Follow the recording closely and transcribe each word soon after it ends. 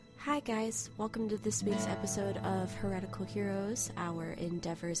Hi guys, welcome to this week's episode of Heretical Heroes, our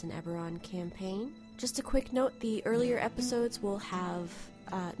Endeavors in Eberron campaign. Just a quick note, the earlier episodes will have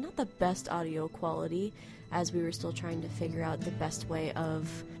not the best audio quality, as we were still trying to figure out the best way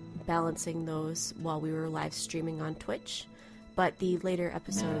of balancing those while we were live streaming on Twitch, but the later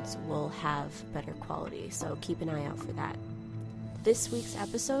episodes will have better quality, so keep an eye out for that. This week's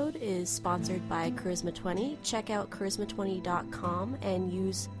episode is sponsored by Charisma20. Check out charisma20.com and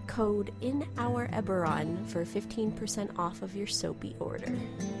use code INOUREBERON for 15% off of your soapy order.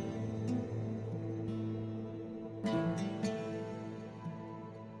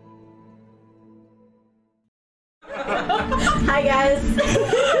 Hi guys.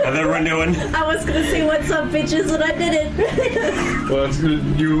 How's everyone doing? I was gonna say what's up bitches and I didn't. Well, it's,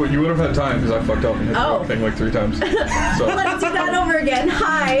 you would have had time because I fucked up and hit the wrong thing like 3 times. So. Let's do that over again.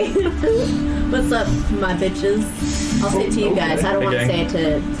 Hi. What's up, my bitches? I'll say it to you guys. I don't want to say it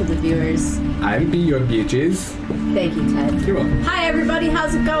to the viewers. I'll be your bitches. Thank you, Ted. You're welcome. Hi, everybody.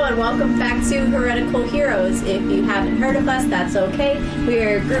 How's it going? Welcome back to Heretical Heroes. If you haven't heard of us, that's okay.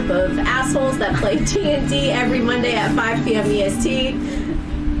 We're a group of assholes that play D&D every Monday at 5 p.m. EST.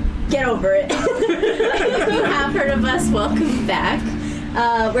 Get over it. If you have heard of us, welcome back.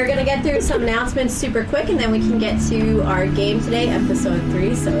 We're going to get through some announcements super quick, and then we can get to our game today, episode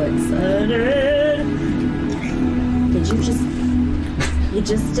 3. So excited. You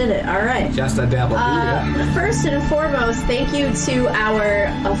just did it. All right. Just a dabble. First and foremost, thank you to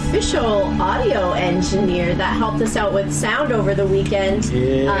our official audio engineer that helped us out with sound over the weekend.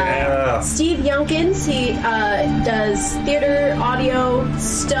 Yeah. Steve Yunkins. He does theater audio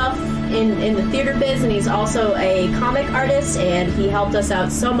stuff in the theater biz, and he's also a comic artist, and he helped us out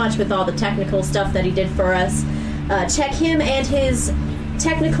so much with all the technical stuff that he did for us. Check him and his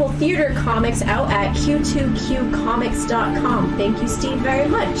technical theater comics out at q2qcomics.com. Thank you, Steve, very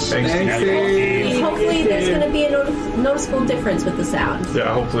much. Thanks, Steve. Hopefully there's going to be a noticeable difference with the sound.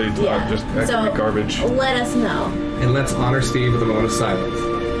 Yeah, hopefully it's not just garbage. Let us know. And let's honor Steve with a moment of silence.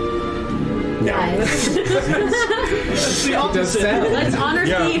 No. That's the opposite. Let's honor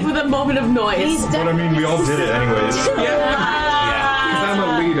Steve with a moment of noise. But I mean, we all did it anyways. I'm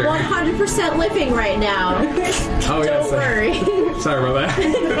a leader. 100% living right now. Oh, Don't worry. Sorry about that.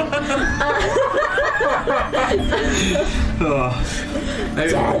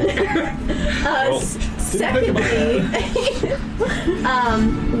 Secondly,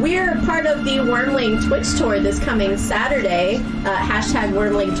 we're part of the Wormling Twitch Tour this coming Saturday. Hashtag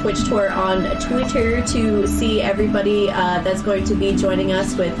Wormling Twitch Tour on Twitter to see everybody that's going to be joining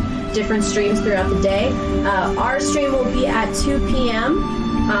us with different streams throughout the day. Our stream will be at 2 p.m.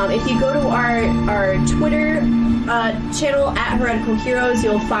 If you go to our Twitter channel at Heretical Heroes,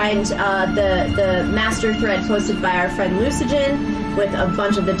 you'll find the master thread posted by our friend Lucigen with a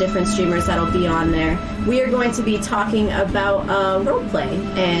bunch of the different streamers that'll be on there. We are going to be talking about roleplay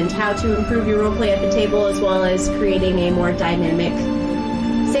and how to improve your roleplay at the table, as well as creating a more dynamic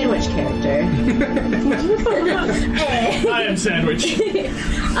sandwich character. I am sandwich.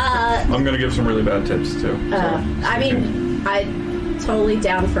 I'm going to give some really bad tips, too. I'm totally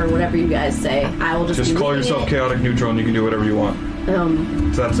down for whatever you guys say. I will just call yourself Chaotic Newthrone. You can do whatever you want.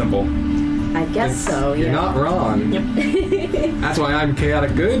 It's that simple. I guess so, yeah. You're not wrong. Yep. That's why I'm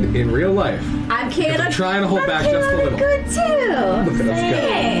chaotic good in real life. I'm chaotic. I'm trying to hold back just a little. Good too. Look at us go.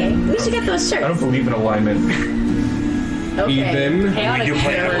 Hey, we should get those shirts. I don't believe in alignment. Okay. Even. We do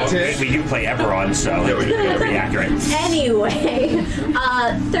play Eberron, so it's pretty accurate. Anyway,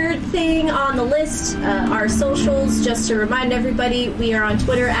 third thing on the list, our socials. Just to remind everybody, we are on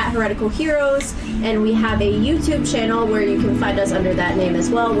Twitter at Heretical Heroes, and we have a YouTube channel where you can find us under that name as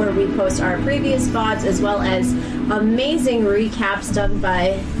well, where we post our previous VODs as well as amazing recaps done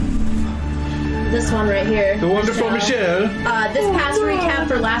by this one right here. The wonderful Michelle. This past recap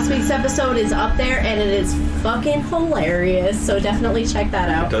for last week's episode is up there, and it is fucking hilarious. So definitely check that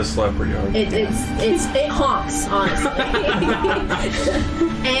out. It does slap pretty hard. It honks, honestly.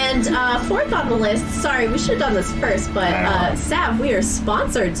 And fourth on the list. Sorry, we should have done this first, but Sav, we are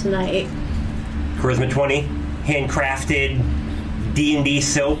sponsored tonight. Charisma20, handcrafted D&D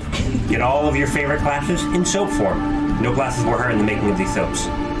soap. Get all of your favorite classes in soap form. No classes were hurt in the making of these soaps.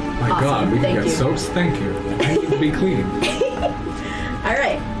 My Awesome. God, we can Thank get you. soaps. Thank you. I need to be clean. All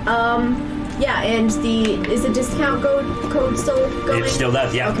right. Yeah, and is the discount code still going? It still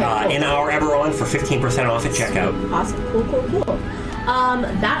does, yeah. Okay, cool. In our Eberron for 15% off at checkout. Awesome. Cool.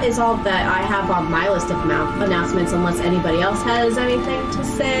 That is all that I have on my list of announcements, unless anybody else has anything to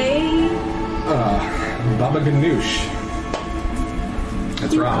say. Baba Ganoush.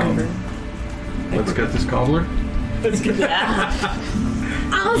 That's wrong. Let's get this cobbler. Let's get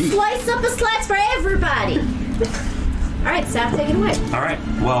I'll slice up a slice for everybody. All right, Saf, take it away. All right.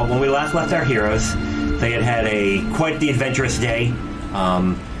 Well, when we last left our heroes, they had quite the adventurous day.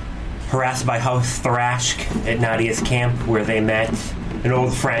 Harassed by House Thrashk at Nadia's camp, where they met an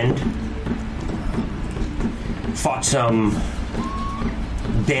old friend. Fought some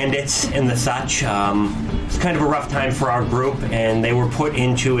bandits and the such. It's kind of a rough time for our group, and they were put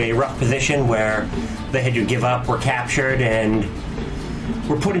into a rough position where they had to give up, were captured, and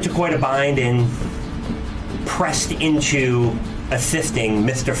were put into quite a bind and pressed into assisting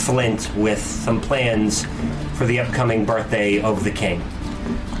Mr. Flint with some plans for the upcoming birthday of the king.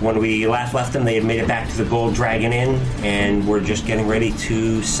 When we last left them, they had made it back to the Gold Dragon Inn, and were just getting ready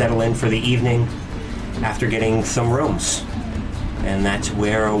to settle in for the evening after getting some rooms. And that's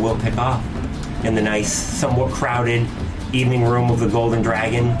where we'll pick off. In the nice, somewhat crowded evening room of the Golden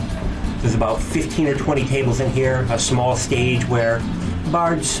Dragon. There's about 15 or 20 tables in here, a small stage where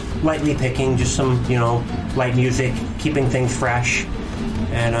bards lightly picking, just some, light music, keeping things fresh.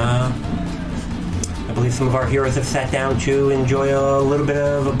 And I believe some of our heroes have sat down to enjoy a little bit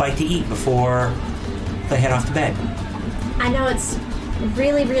of a bite to eat before they head off to bed. I know it's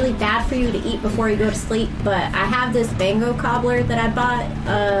really, really bad for you to eat before you go to sleep, but I have this mango cobbler that I bought,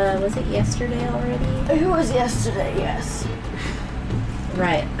 was it yesterday already? It was yesterday, yes.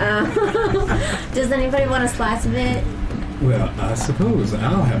 Right. Does anybody want a slice of it? Well, I suppose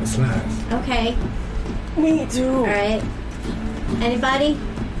I'll have a slice. Okay. Me too. Alright. Anybody?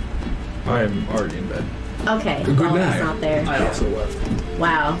 I am already in bed. Okay. Good well, night. it's not there. I also left.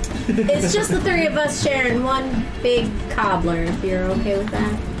 Wow. It's just the three of us sharing one big cobbler, if you're okay with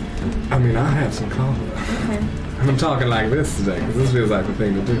that. I mean, I have some cobbler. Okay. And I'm talking like this today, because this feels like the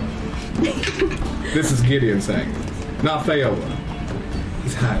thing to do. This is Gideon saying, not Fayola.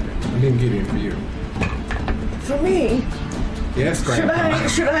 He's hiding. I mean Gideon for you. For me? Yes, Grandpa.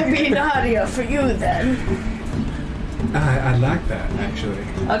 Should I be Nadia for you then? I like that, actually.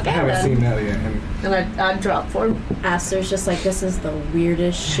 Okay, I haven't then. seen that yet. And I drop for him. Aster's just like, this is the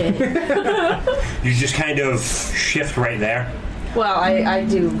weirdest shit. You just kind of shift right there. Well, I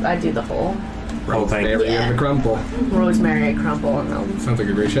do the whole Whole thing. Mary Yeah. and the Crumple. rosemary crumble and Sounds like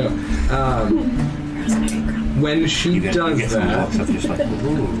a great show. When she You get does some that, walks up just like,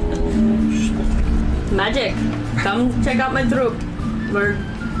 ooh. magic. Come check out my troop. We're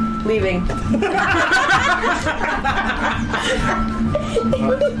leaving.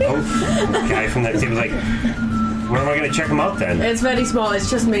 The guy from that team was like, where am I going to check him out then? It's very small. It's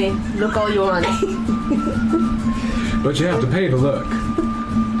just me. Look all you want. but you have to pay to look.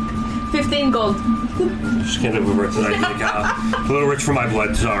 15 gold. Just kind of a little rich for my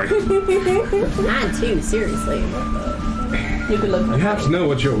blood, sorry. Mine too, seriously. You can look. You have to know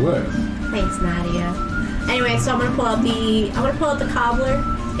what you're worth. Thanks, Nadia. Anyway, so I'm gonna pull out the cobbler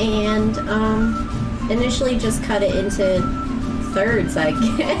and initially just cut it into thirds, I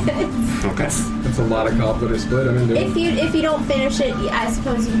guess. Okay. That's a lot of cobbler to split. I mean, If you don't finish it, I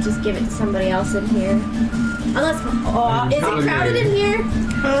suppose you can just give it to somebody else in here. Unless, is it crowded in here?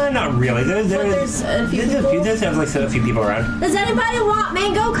 Not really. There's a few people. There's like a few people around. Does anybody want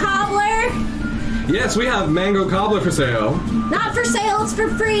mango cobbler? yes, we have mango cobbler for sale. Not for sale, it's for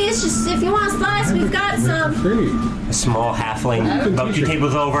free. It's just if you want a slice, we've got some. Free. A small halfling, about 2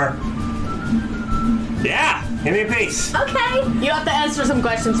 tables over. Yeah, give me a piece. Okay. You have to answer some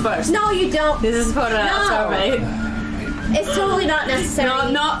questions first. No, you don't. This is for the No. survey. It's totally not necessary.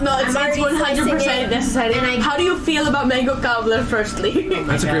 No, it's I'm already 100% slicing it, necessary. and How do you feel about mango cobbler, firstly?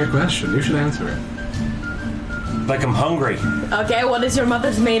 That's a great question. You should answer it. Like I'm hungry. Okay, what is your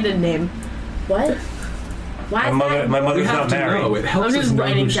mother's maiden name? What? Why is that? My We mother's have not to married. know. It helps I'm us just know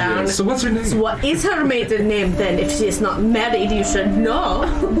writing who she down. is. So what's her name? So what is her maiden name then? If she is not married, you should know.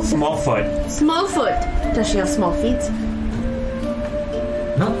 Smallfoot. Smallfoot. Does she have small feet?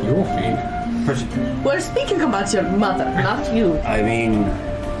 Not your feet. We're speaking about your mother, not you. I mean,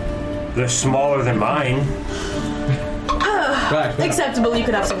 they're smaller than mine. Right. Acceptable, you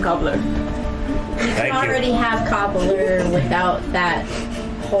could have some cobbler. Thank I you. already have cobbler without that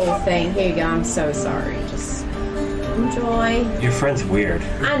whole thing. Here you go. I'm so sorry. Just enjoy. Your friend's weird.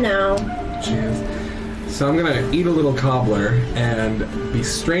 I know. Cheers. So I'm gonna eat a little cobbler and be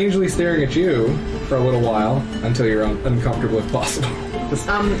strangely staring at you for a little while until you're uncomfortable if possible.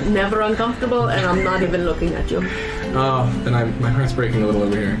 I'm never uncomfortable and I'm not even looking at you. Then my heart's breaking a little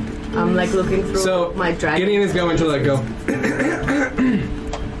over here. I'm like looking through So my dragon. Gideon is going to like go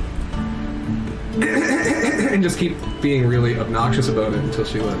and just keep being really obnoxious about it until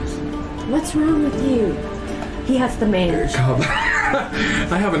she leaves. What's wrong with you? He has the mange. Cobbler.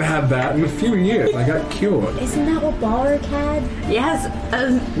 I haven't had that in a few years. I got cured. Isn't that what Balric had? Yes,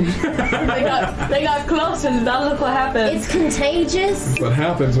 they got close and now look what happened. It's contagious. What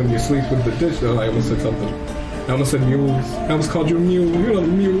happens when you sleep with the dish? Oh, I almost said something. I almost said mules. I almost called you a mule. You're not a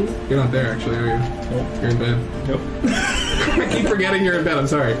mule. You're not there, actually, are you? Nope. You're in bed. Yep. I keep forgetting you're in bed. I'm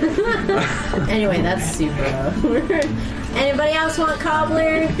sorry. Anyway, that's super awkward. Anybody else want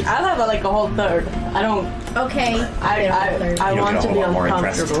cobbler? I'll have a whole third. I don't. Okay. I You want get to a be lot more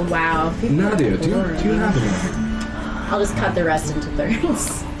uncomfortable. Wow. Nadia, do you have anything? I'll just cut the rest into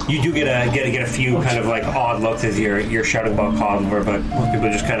thirds. You do get a few kind of like odd looks as you're shouting about cobbler, but most people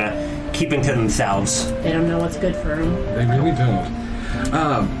are just kind of keeping to themselves. They don't know what's good for them. They really don't.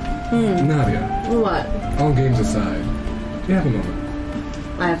 Nadia, What? all games aside, do you have a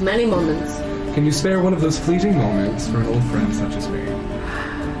moment? I have many moments. Can you spare one of those fleeting moments for an old friend such as me?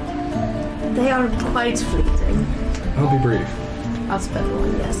 They are quite fleeting. I'll be brief. I'll spend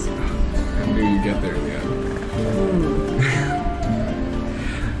one, yes. I knew you'd get there in the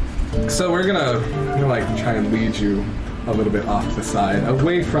end. So we're gonna try and lead you a little bit off to the side,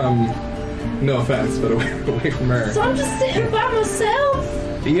 away from, no offense, but away from her. So I'm just sitting by myself.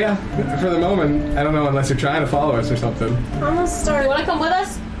 Yeah, for the moment. I don't know, unless you're trying to follow us or something. I'm gonna start. You want to come with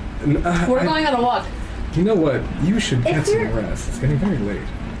us? We're going on a walk. You know what? You should get some you're- rest. It's getting very late.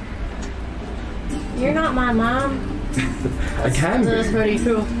 You're not my mom, I can That's be. pretty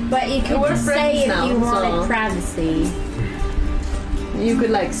true. but you could We're just say friends if now, you wanted so- privacy. You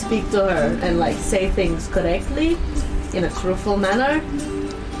could speak to her and say things correctly in a truthful manner.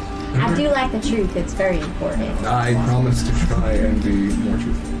 I do like the truth. It's very important. I promise to try and be more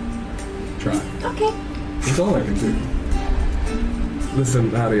truthful. Try. Okay. That's all I can do.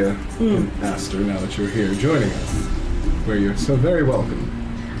 Listen, Nadia and Aster, now that you're here joining us, where you're so very welcome.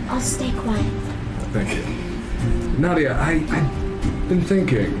 I'll stay quiet. Thank you. Nadia, I've been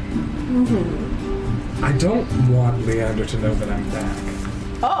thinking. I don't want Leander to know that I'm back.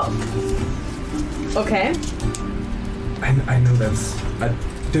 Oh. Okay. I know that's a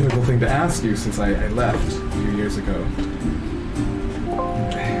difficult thing to ask you since I left a few years ago.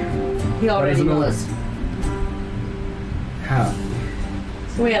 He already doesn't know- knows. How?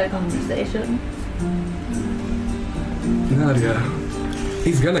 We had a conversation. Nadia,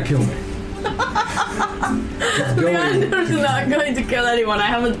 he's gonna kill me. He's going. Leander's not going to kill anyone. I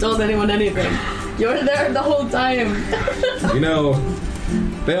haven't told anyone anything. You're there the whole time. You know,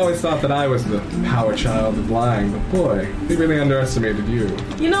 they always thought that I was the power child of lying, but boy, they really underestimated you.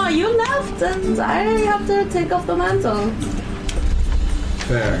 You know, you left and I have to take off the mantle.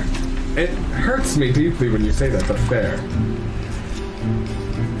 Fair. It hurts me deeply when you say that, but fair.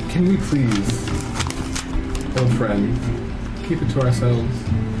 Can we please, old friend, keep it to ourselves?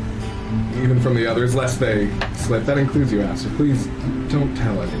 Even from the others, lest they slip. That includes you, Aster. Please don't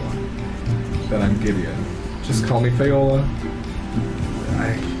tell anyone that I'm Gideon. Just call me Fayola. I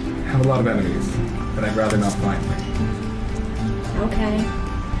have a lot of enemies, but I'd rather not find them. Okay.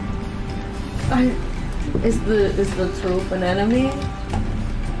 Is the troop an enemy?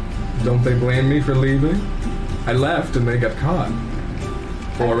 Don't they blame me for leaving? I left and they got caught.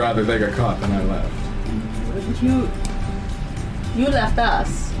 Or rather, they got caught and I left. You left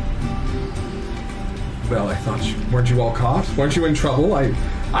us. Well, I thought weren't you all caught? Weren't you in trouble? I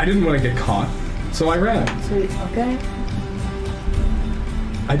didn't want to get caught, so I ran. Okay.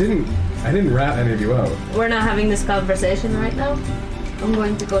 I didn't rat any of you out. We're not having this conversation right now. I'm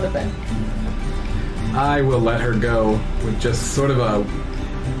going to go to bed. I will let her go with just sort of a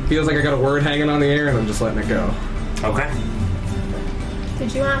feels like I got a word hanging on the air and I'm just letting it go. Okay.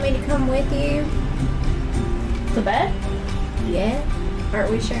 Did you want me to come with you? To bed? Yeah.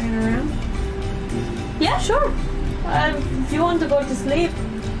 Aren't we sharing a room? Yeah, sure. If you want to go to sleep,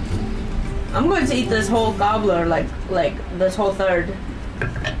 I'm going to eat this whole gobbler, like this whole third.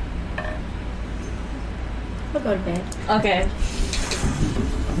 We'll go to bed. Okay.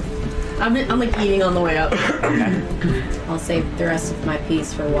 I'm eating on the way up. Okay. I'll save the rest of my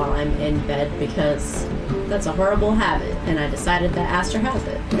piece for while I'm in bed because that's a horrible habit, and I decided that Aster has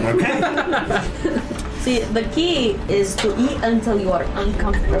it. Okay. See, the key is to eat until you are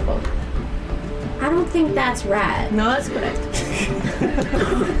uncomfortable. I don't think that's right. No, that's correct.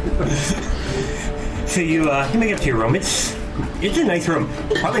 So you make it up to your room. It's a nice room.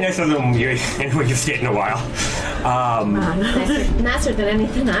 Probably nicer than anywhere you've stayed in a while. Nicer than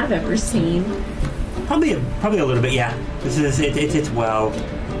anything I've ever seen. Probably a little bit. Yeah. This is it's well.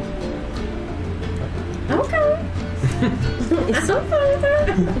 Okay. It's so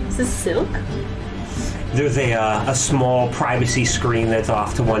fun. Is this silk? There's a small privacy screen that's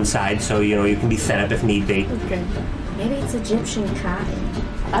off to one side, so you can be set up if need be. Okay. Maybe it's Egyptian cotton.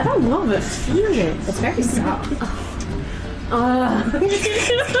 I don't know, but feel it. It's very soft. There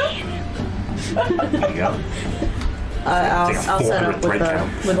you go. I'll set up with the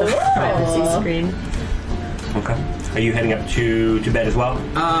privacy screen. Okay. Are you heading up to bed as well?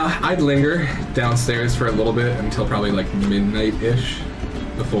 I'd linger downstairs for a little bit until probably like midnight-ish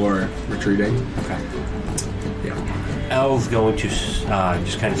before retreating. Okay. Yeah. Elle's going to just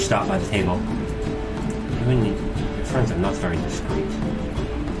kind of stop by the table. Your friends are not very discreet.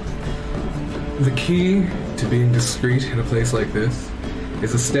 The key to being discreet in a place like this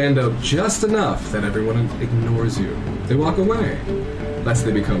is to stand out just enough that everyone ignores you. They walk away, lest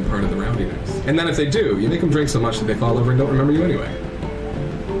they become part of the rowdiness. And then if they do, you make them drink so much that they fall over and don't remember you anyway.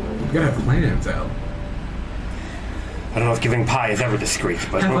 You gotta have plans, Al. I don't know if giving pie is ever discreet,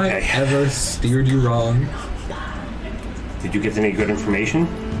 but Have okay. I ever steered you wrong? Did you get any good information?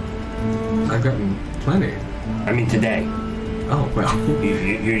 I've gotten plenty. I mean, today. Oh, well,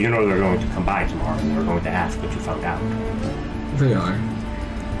 You know they're going to come by tomorrow and they're going to ask what you found out. they are.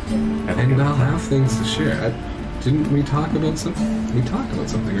 And I'll have things to share. Didn't we talk about something? We talked about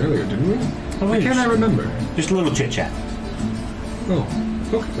something earlier, didn't we? Why can't I remember? Just a little chit-chat. Oh,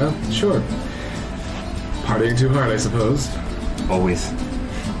 okay, well, sure. Partying too hard, I suppose. Always.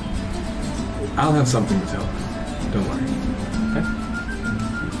 I'll have something to tell. Don't worry. Okay.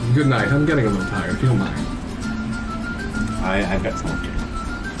 Good night. I'm getting a little tired, if you don't mind. I've got some work to do.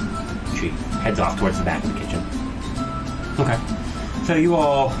 She heads off towards the back of the kitchen. Okay. So you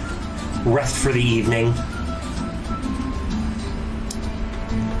all rest for the evening.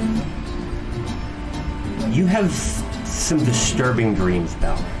 You have some disturbing dreams,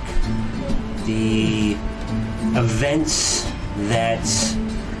 Belric. The events that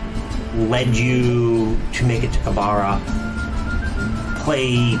led you to make it to Kabara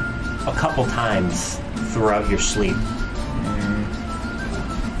play a couple times throughout your sleep.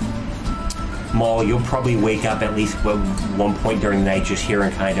 Maul, you'll probably wake up at least at one point during the night just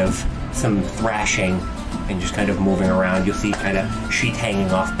hearing kind of some thrashing and just kind of moving around. You'll see kind of sheet hanging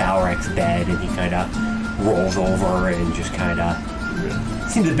off Balric's bed, and he kind of rolls over and just kind of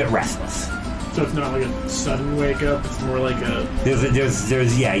seems a bit restless. So it's not like a sudden wake up. It's more like a.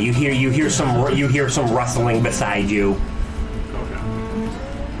 There's yeah. You hear some rustling beside you.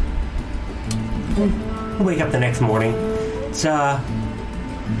 Okay. You wake up the next morning. It's kind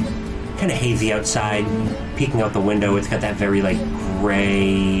of hazy outside. Peeking out the window, it's got that very like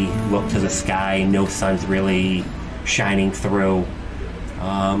gray look to the sky. No sun's really shining through.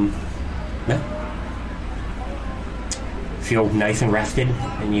 Yeah. Feel nice and rested,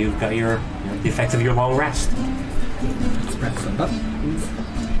 and you've got the effects of your long rest. Let's press some buttons.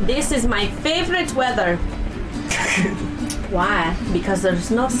 This is my favorite weather. Why? Because there's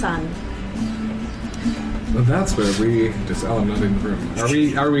no sun. Well, that's where we just. Oh, I'm not in the room.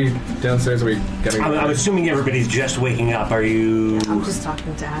 Are we downstairs? Are we getting? I'm assuming everybody's just waking up. Are you? I'm just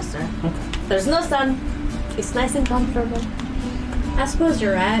talking to Aster. There's no sun. It's nice and comfortable. I suppose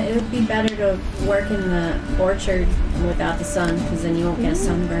you're right. It would be better to work in the orchard without the sun, because then you won't get a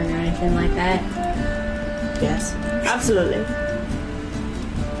sunburn or anything like that. Yes, absolutely.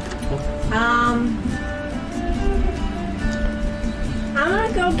 I'm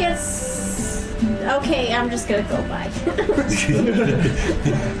gonna go get. Okay, I'm just gonna go by.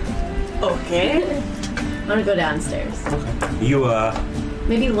 Okay. I'm gonna go downstairs. Okay. You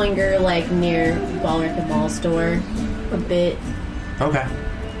Maybe linger like near Balric and Maul's door a bit. Okay.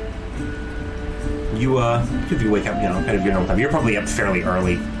 You if you wake up, kind of your normal time. You're probably up fairly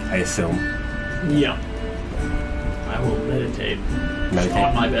early, I assume. Yeah. I will meditate. Meditate.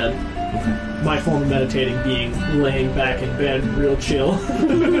 On my bed. Okay. My form of meditating being laying back in bed, real chill.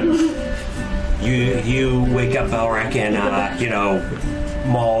 You wake up, Balric, and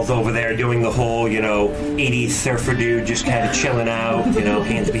Maul's over there doing the whole 80s surfer dude, just kind of chilling out,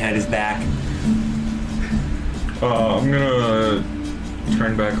 hands behind his back. I'm gonna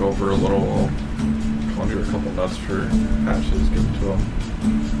turn back over a little, conjure a couple nuts for Ashes, give them to him,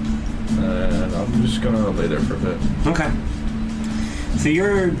 and I'm just gonna lay there for a bit. Okay. So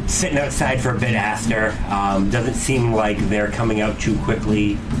you're sitting outside for a bit, Aster. Doesn't seem like they're coming out too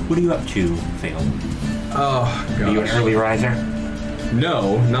quickly. What are you up to, Phil? Oh, gosh. Are you an early riser?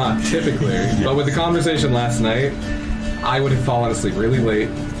 No, not typically. But with the conversation last night, I would have fallen asleep really late,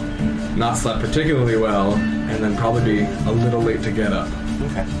 not slept particularly well, and then probably be a little late to get up.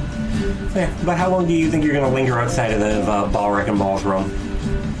 Okay. Yeah, but how long do you think you're going to linger outside of the Balric and Maul's room?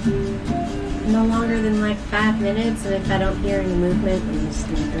 No longer than like 5 minutes, and if I don't hear any movement, I'm just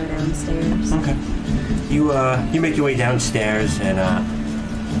gonna go downstairs. Okay. You make your way downstairs, and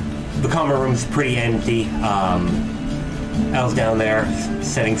the common room's pretty empty. Elle's down there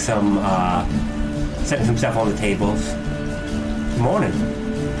setting some stuff on the tables. Good morning.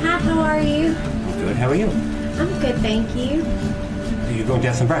 Hi, how are you? I'm good. How are you? I'm good, thank you. You're going to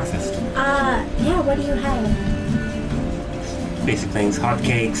have some breakfast. Yeah, what do you have? Basic things: hot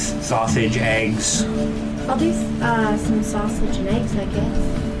cakes, sausage, eggs. I'll do some sausage and eggs, I guess.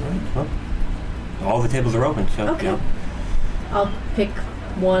 Well, all the tables are open, so Okay. you know. I'll pick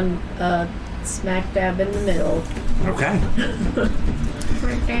one smack dab in the middle. Okay.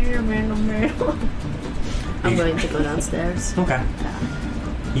 Right there in the middle. I'm going to go downstairs. Okay.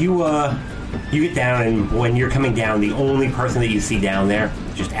 You get down, and when you're coming down, the only person that you see down there,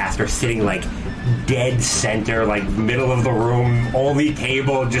 just Aster, sitting like dead center, like middle of the room, only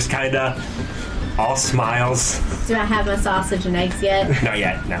table, just kind of all smiles. Do I have my sausage and eggs yet? Not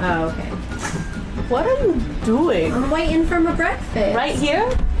yet, no. Oh, okay. What are you doing? I'm waiting for my breakfast. Right here?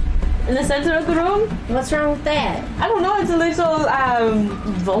 In the center of the room? What's wrong with that? I don't know, it's a little,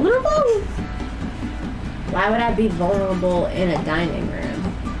 vulnerable? Why would I be vulnerable in a dining room?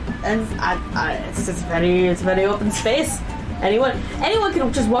 And it's very open space. Anyone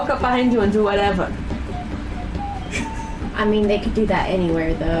can just walk up behind you and do whatever. I mean, they could do that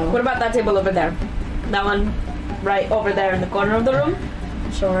anywhere, though. What about that table over there? That one right over there in the corner of the room?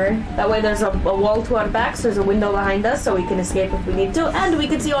 Sure. That way there's a wall to our backs, there's a window behind us so we can escape if we need to, and we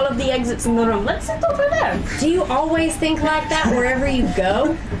can see all of the exits in the room. Let's sit over there. Do you always think like that wherever you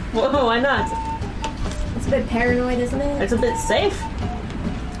go? Well, why not? It's a bit paranoid, isn't it? It's a bit safe.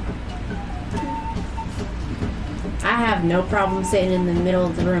 I have no problem sitting in the middle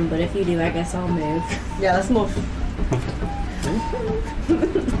of the room, but if you do, I guess I'll move. Yeah, let's move.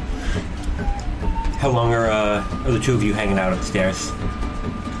 How long are the two of you hanging out upstairs?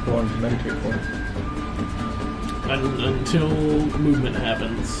 How long do you meditate for? Until movement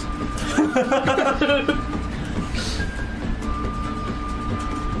happens.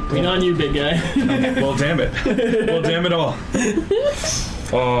 Lean on you, big guy. Well, damn it. Well, damn it all.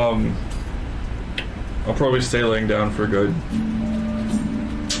 I'll probably stay laying down for a good 10.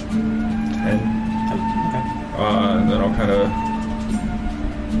 And then I'll kind of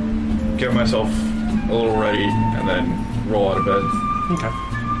get myself a little ready and then roll out of bed. Okay.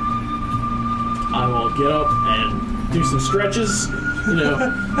 I will get up and do some stretches. You know.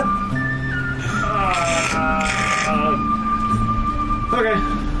 Okay.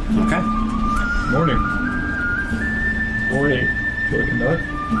 Okay. Morning. Morning. Feel like a nut?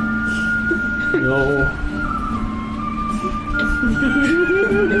 No.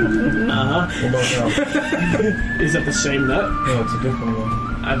 What about now? Is that the same nut? No, it's a different one.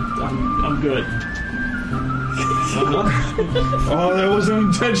 I'm good. Oh, that wasn't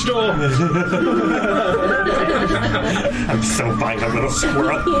intentional! I'm so fine, a little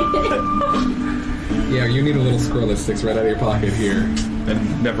squirrel. Yeah, you need a little squirrel that sticks right out of your pocket here.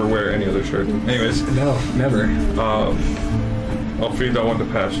 And never wear any other shirt. Anyways, No, never. I'll feed that one to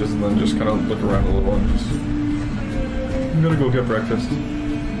Patches and then just kind of look around a little and just... I'm gonna go get breakfast.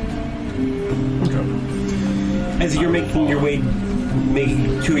 Okay. As you're making your way,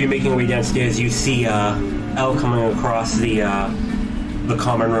 making your way downstairs, you see Elle coming across the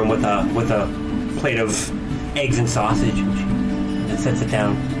common room with a plate of eggs and sausage, and she sets it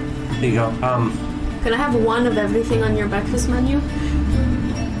down. There you go. Can I have one of everything on your breakfast menu?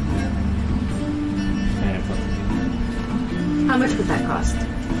 How much would that cost?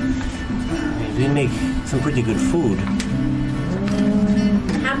 They make some pretty good food.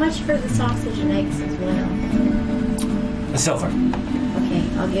 How much for the sausage and eggs as well? A silver. Okay,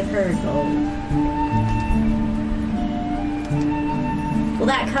 I'll give her a gold. Will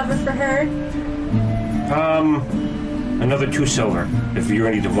that cover for her? Another 2 silver. If you're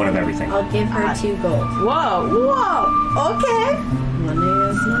gonna need one of everything. I'll give her 2 gold. Whoa! Okay. Money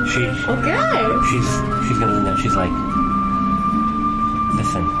is not Okay. She's gonna lean down. She's like,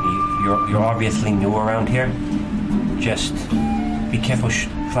 listen, you're obviously new around here. Just be careful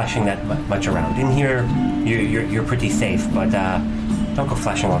flashing that much around. In here, you're pretty safe, but don't go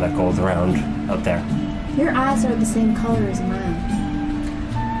flashing all that gold around out there. Your eyes are the same color as mine.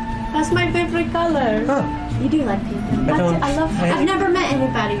 That's my favorite color. Huh. You do like pink. I've never met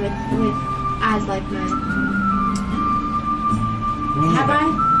anybody with eyes like mine. Have I?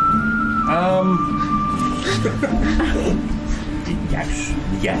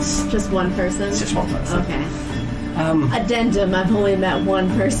 Yes. Just one person? It's just one person. Okay. Addendum, I've only met one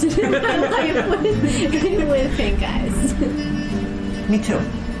person in my life with pink eyes. Me too.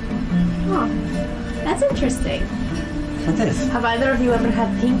 Oh, that's interesting. What is? Have either of you ever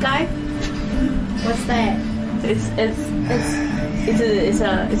had pink eye? What's that? It's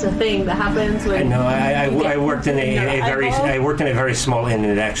a thing that happens when. I know. I worked in a very eyeball? I worked in a very small inn,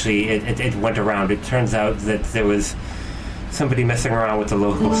 and it went around. It turns out that there was somebody messing around with the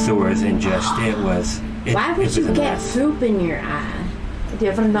local sewers, and just Why would you get poop in your eye? Have you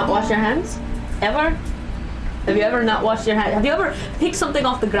ever not washed your hands? Ever? Have you ever not washed your hands? Have you ever picked something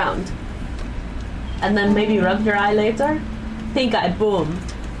off the ground and then maybe rubbed your eye later? Pink eye, boom.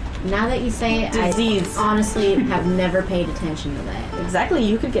 Now that you say it, Disease. I honestly have never paid attention to that. Exactly,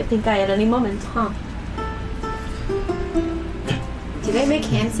 you could get pink eye at any moment. Huh. Do they make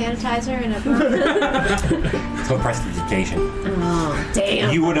hand sanitizer in a It's called prestidigitation. Oh,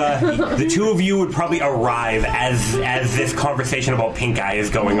 damn. You would, the two of you would probably arrive as this conversation about pink eye is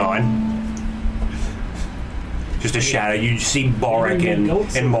going on. Just a shadow. You see Boric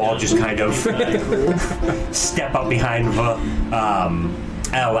and Maul just kind of step up behind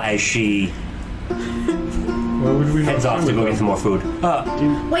Elle as she Why would we heads not off to go get some more food.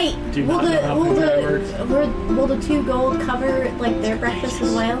 Wait, Do will not know how pink eye works. the 2 gold cover like their breakfast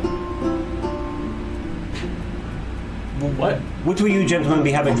as well? What? What will you gentlemen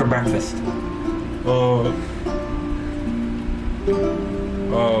be having for breakfast?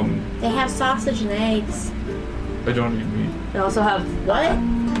 They have sausage and eggs. I don't eat meat. They also have What?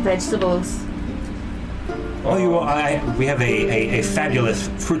 vegetables. Oh, we have a fabulous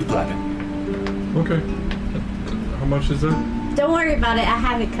fruit platter. Okay. How much is that? Don't worry about it. I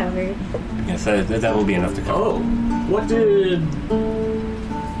have it covered. Yes, that will be enough to cover. Oh, what did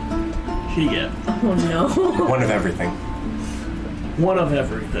she get? Oh no. One of everything. One of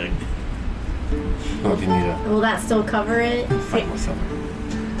everything. Oh, do you need Will that still cover it? 5 more silver?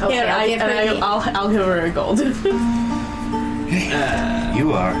 Okay, Here, I'll give her a gold.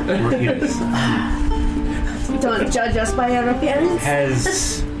 You are. Yes. Don't judge us by our appearance.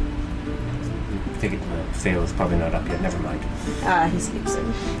 Has... I think Fail is probably not up yet. Never mind. He sleeps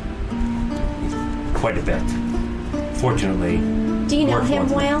in. Quite a bit. Fortunately, Do you know worked him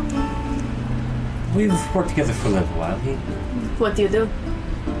once. well? We've worked together for a little while. What do you do?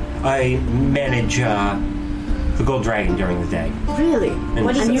 I manage the Gold Dragon during the day. Really? And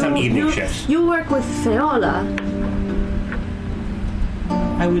What do some you- evening shifts. You work with Feola.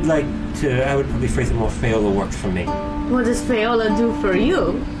 I would probably phrase it more Faola works for me. What does Feola do for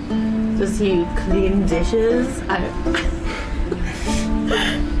you? Does he clean dishes?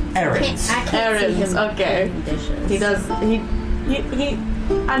 Errands. I can't Errands, see him okay. cleaning dishes. He does. He.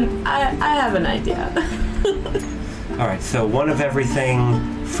 I have an idea. Alright, so one of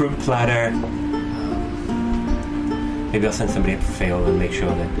everything, fruit platter. Maybe I'll send somebody up for Fail and make sure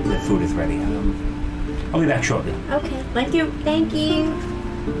that the food is ready. I'll be back shortly. Okay. Thank you. Thank you.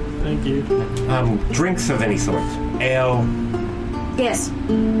 Thank you. Drinks of any sort. Ale. Yes.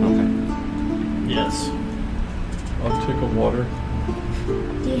 Okay. Yes. I'll take a water.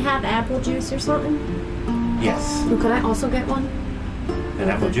 Do you have apple juice or something? Yes. Could I also get one? And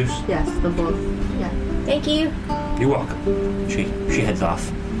apple juice. Yes, the both. Yeah. Thank you. You're welcome. She heads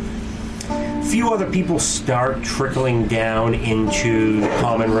off. A few other people start trickling down into the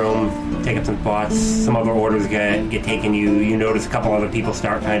common room, take up some spots. Some other orders get taken. You notice a couple other people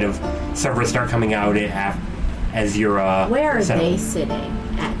servers start coming out as you're Where are set up. they sitting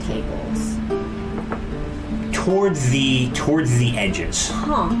at tables? Towards the edges.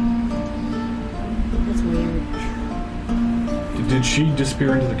 Huh. That's weird. Did she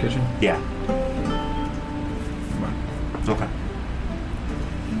disappear into the kitchen? Yeah. Okay.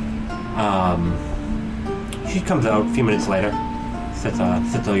 She comes out a few minutes later, sets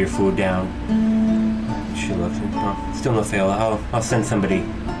all your food down. She looks and still no fail. I'll send somebody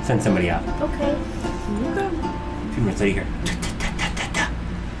out. Okay. A few minutes later,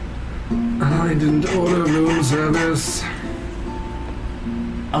 I didn't order room service.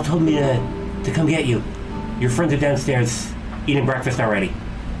 Al told me to come get you. Your friends are downstairs eating breakfast already.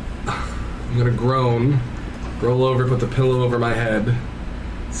 I'm gonna groan, roll over, put the pillow over my head,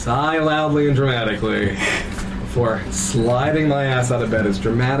 sigh loudly and dramatically before sliding my ass out of bed as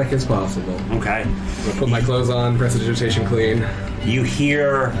dramatic as possible. Okay. I'm gonna put my clothes on, prestidigitation clean. You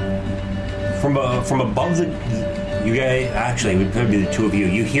hear from above you guys. Actually, it would probably be the two of you.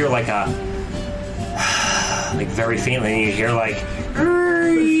 You hear like very faintly. And you hear like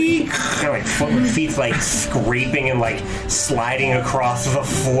feet like scraping and like sliding across the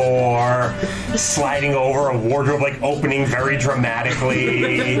floor, sliding over a wardrobe, like opening very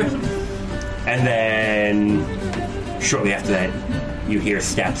dramatically, and then shortly after that, you hear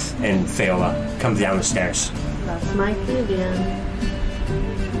steps and Faola comes down the stairs. That's my cue again.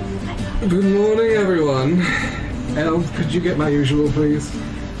 Good morning, everyone. Elle, could you get my usual, please?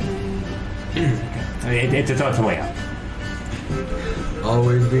 It's on its way up.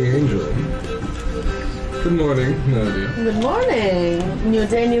 Always the angel. Good morning, Nadia. Good morning. New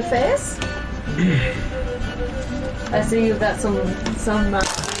day, new face. I see you've got some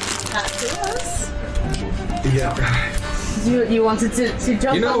tattoos. Yeah. You wanted to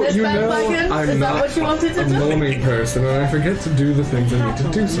jump on this bandwagon? I'm Is that not what you wanted to a do? lonely person, and I forget to do the things I need to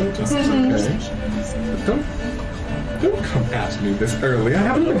do sometimes. Okay. But don't come at me this early. I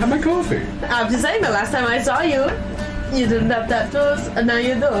haven't even had my coffee. I'm just saying, the last time I saw you, you didn't have tattoos, and now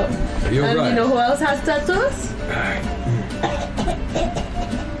you do. You're and right. you know who else has tattoos?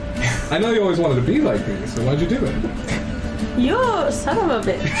 I know you always wanted to be like me, so why'd you do it? You son of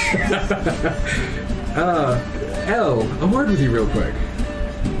a bitch. Elle, a word with you real quick.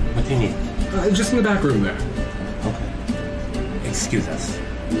 What do you need? Just in the back room there. Okay. Excuse us.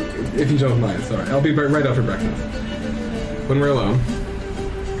 If you don't mind, sorry. I'll be right after breakfast. When we're alone.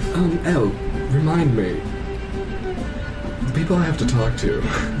 Elle, remind me. The people I have to talk to,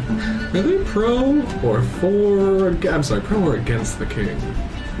 are they pro or pro or against the king?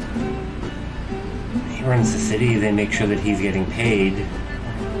 He runs the city, they make sure that he's getting paid.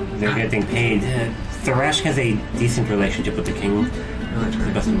 They're getting paid. Tharash has a decent relationship with the king, to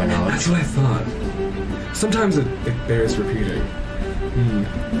the best of my knowledge. That's what I thought. Sometimes it bears repeating.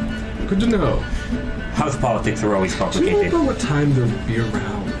 Good to know. House politics are always Do you complicated. know what time they'll be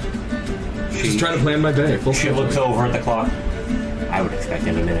around? Just trying to plan my day. Full She schedule. looks over at the clock. I would expect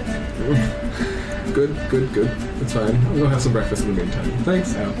in a minute. Good. It's fine. I'll go have some breakfast in the meantime.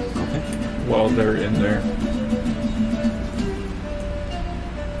 Thanks, Al. Okay. While they're in there.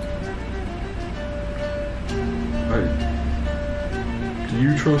 Do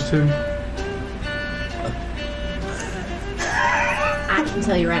you trust him? I can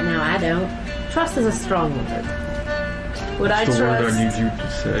tell you right now, I don't. Trust is a strong word. Would I That's the trust? word I need you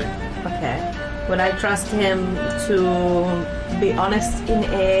to say. Okay. Would I trust him to be honest in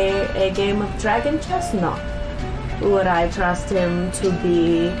a game of dragon chess? No. Would I trust him to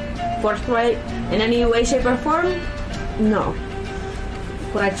be forthright in any way, shape, or form? No.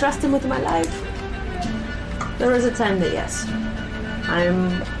 Would I trust him with my life? There is a time that yes.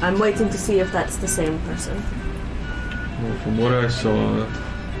 I'm waiting to see if that's the same person. Well, from what I saw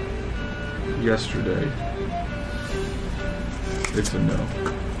yesterday, it's a no.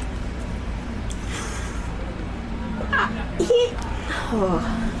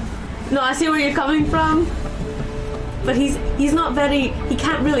 No, I see where you're coming from. But he's not very. He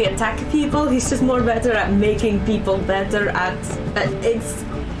can't really attack people. He's just more better at making people better at. It's.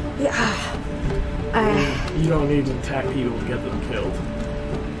 Yeah. You don't need to attack people to get them killed.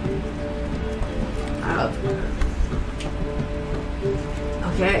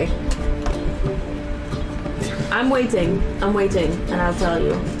 Okay. I'm waiting, and I'll tell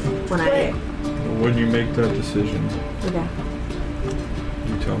you when When you make that decision, Okay.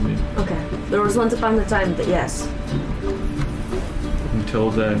 you tell me. Okay. There was once upon a time that yes. Until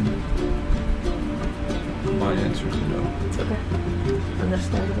then, my answer is no. Okay.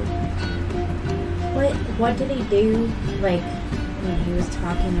 Understandable. What did he do, like, when he was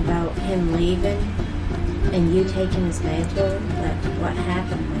talking about him leaving and you taking his mantle? Like, what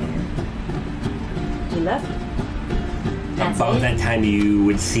happened there? He left. That's About it? that time you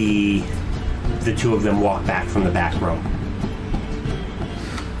would see the two of them walk back from the back room.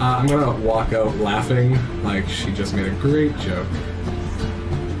 I'm gonna walk out laughing like she just made a great joke.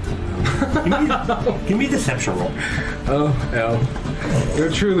 Give me a deception roll. Oh, Elle. You're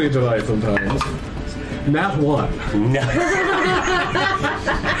truly a delight sometimes. Nat 1. No.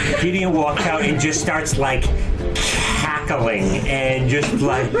 Gideon walks out and just starts like cackling and just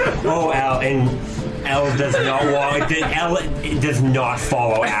like, oh, Elle, and Elle does not walk. Elle does not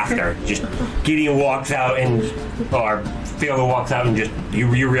follow after. Just Gideon walks out or Fiona walks out and just you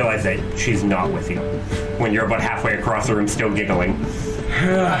realize that she's not with you when you're about halfway across the room, still giggling.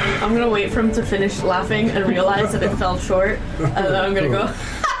 I'm gonna wait for him to finish laughing and realize that it fell short, and then I'm gonna go.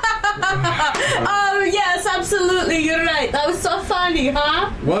 Oh yes, absolutely, you're right. That was so funny,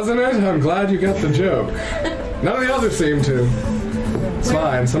 huh? Wasn't it? I'm glad you got the joke. None of the others seem to. It's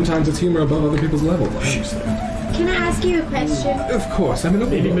fine. Sometimes it's humor above other people's level. I understand. Can I ask you a question? Of course. I'm an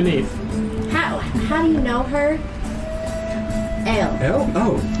open Maybe book. beneath. How do you know her? Elle. Elle?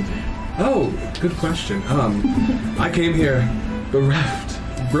 Oh, good question. I came here bereft,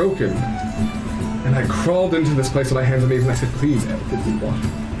 broken, and I crawled into this place with my hands and knees and I said, please, Elle, give me water,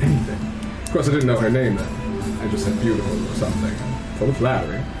 anything. Of course, I didn't know her name then. I just said beautiful or something, full of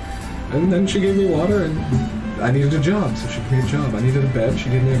flattery. And then she gave me water and I needed a job, so she gave me a job. I needed a bed, she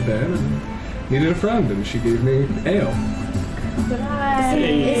gave me a bed, and needed a friend, and she gave me ale. But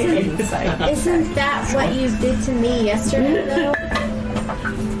isn't insight. Isn't that what you did to me yesterday, though?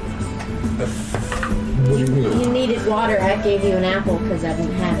 What do you mean? You needed water. I gave you an apple because I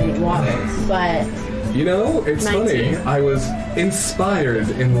didn't have any water. But You know, it's 19. funny. I was inspired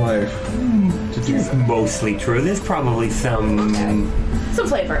in life to do that. Mostly true. There's probably some. Some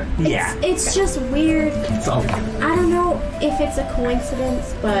flavor. Yeah. it's just weird. It's all good. I don't know if it's a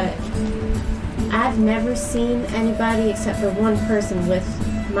coincidence, but I've never seen anybody except for one person with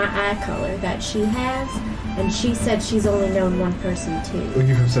my eye color that she has, and she said she's only known one person too. Well,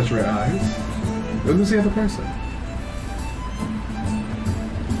 you have such rare eyes. Who's the other person?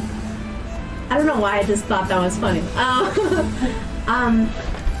 I don't know why I just thought that was funny.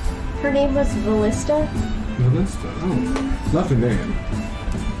 Her name was Valista. Melissa. Oh, lovely name.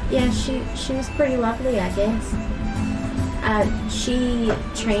 Yeah, she was pretty lovely, I guess. She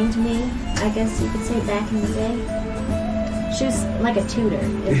trained me, I guess you could say, back in the day. She was like a tutor.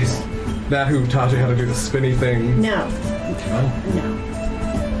 Is that who taught you how to do the spinny thing? No, Oh.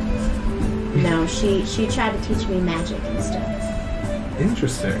 no. She tried to teach me magic and stuff.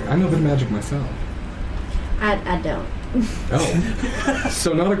 Interesting. I know a bit of magic myself. I don't. Oh.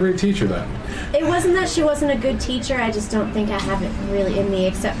 So not a great teacher then. It wasn't that she wasn't a good teacher, I just don't think I have it really in me,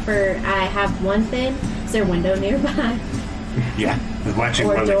 except for I have one thing. Is there a window nearby? Yeah. There's actually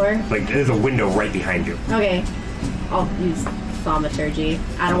Or one door. like there's a window right behind you. Okay, I'll use thaumaturgy.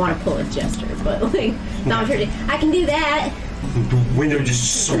 I don't want to pull a jester, but like thaumaturgy, I can do that. The window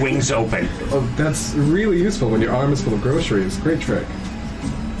just swings open. Oh, that's really useful when your arm is full of groceries. Great trick.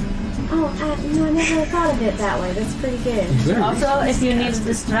 Oh, I never thought of it that way. That's pretty good. Very Also, if you need a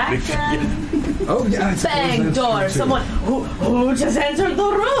distraction, Oh yeah. I suppose bang that's door. true, too. Someone who just entered the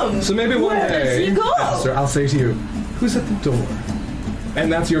room. So maybe one Where day, does he go? Esther, I'll say to you, "Who's at the door?" And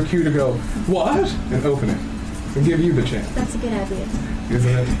that's your cue to go, "What?" and open it, and give you the chance. That's a good idea.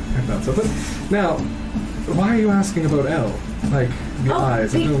 Isn't it? I thought so. But now, why are you asking about Elle? Like the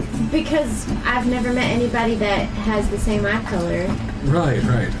eyes? I don't. Because I've never met anybody that has the same eye color, Right.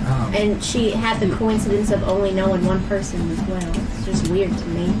 and she had the coincidence of only knowing one person as well. It's just weird to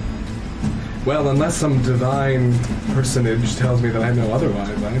me. Well, unless some divine personage tells me that I know otherwise,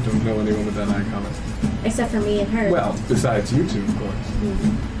 I don't know anyone with that eye color. Except for me and her. Well, besides you two, of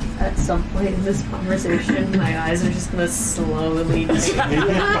course. At some point in this conversation, my eyes are just gonna slowly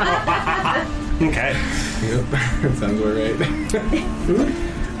Okay. Yep, that sounds about right.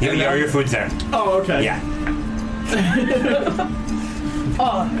 Here you are, your food's there. Oh, okay. Yeah.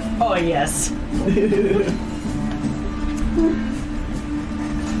 Oh yes.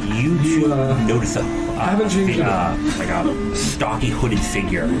 You two notice a haven't changed it up. like a stocky hooded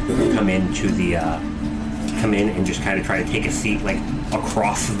figure come in and just kind of try to take a seat like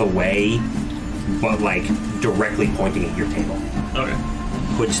across the way, but like directly pointing at your table. Okay.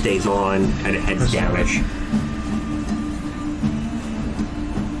 Hood stays on, kind of heads downish.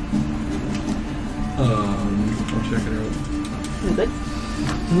 I'll check it out. You good?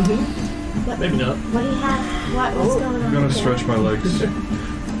 Maybe not. What do you have? What's going on? I'm gonna with stretch that? my legs.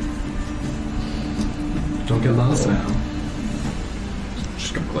 Don't get lost now.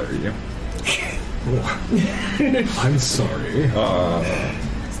 Just gonna glare at you. I'm sorry.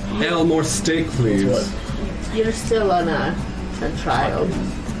 Elle, more steak, please. You're still on a trial.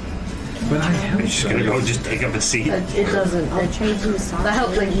 But I helped Just gonna go just take up a seat. It doesn't. I'll trade you a The sausage. help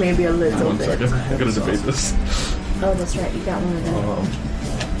link maybe a little One bit. second. I'm gonna debate this. Oh, that's right. You got one of them.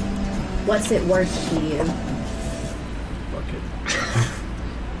 What's it worth to you? Fuck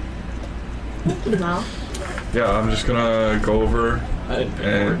it. Well, Yeah, I'm just gonna go over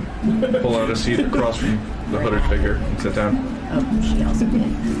and pull out a seat across from the hooded figure and sit down. oh, she also did.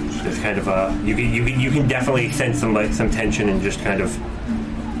 It's kind of you can definitely sense some tension and just kind of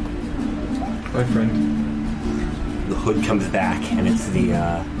My friend. the hood comes back and it's the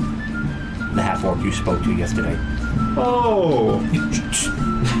half orc you spoke to yesterday. Oh!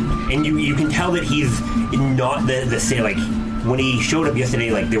 And you can tell that he's not the same. Like when he showed up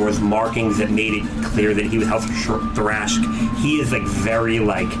yesterday, like there was markings that made it clear that he was Health Thrash. He is like very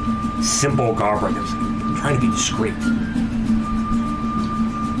like simple garb right now. He's like, I'm trying to be discreet.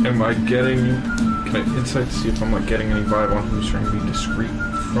 Am I getting... Can I insight to see if I'm like getting any vibe on who's trying to be discreet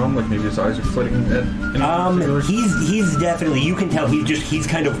from? Like maybe his eyes are flitting at any particular... He's definitely, you can tell he's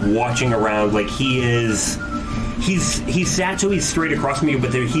kind of watching around. Like he's sat so he's straight across from you,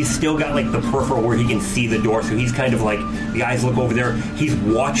 but he's still got like the peripheral where he can see the door. So he's kind of like the eyes look over there. He's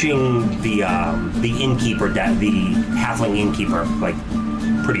watching the innkeeper, the halfling innkeeper, like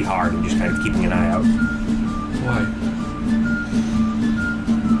pretty hard and just kind of keeping an eye out. Why?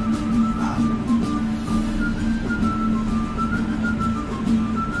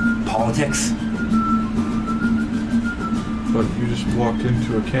 politics. But you just walked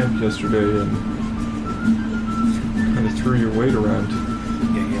into a camp yesterday and kind of threw your weight around.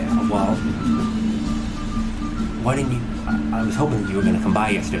 Yeah, well, why didn't you... I was hoping that you were going to come by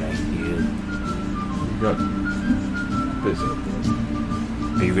yesterday. You got busy.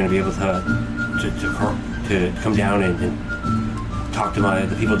 Are you going to be able to come down and talk to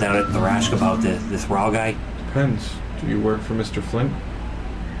the people down at the Rask about this Raw guy? Depends. Do you work for Mr. Flint?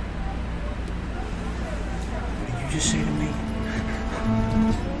 What did you just say to me?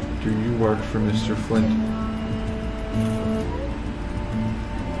 Do you work for Mr. Flint?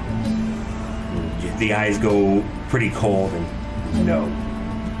 The eyes go pretty cold and no.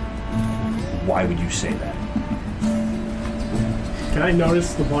 Why would you say that? Can I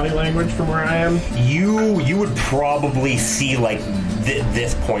notice the body language from where I am? You would probably see like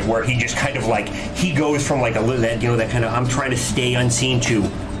this point where he just kind of like he goes from like a little that kind of I'm trying to stay unseen to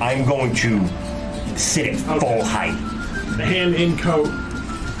I'm going to sit at full height. The hand in coat,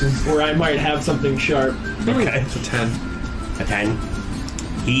 where I might have something sharp. Okay, It's a 10. a 10.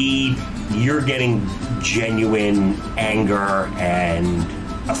 You're getting genuine anger and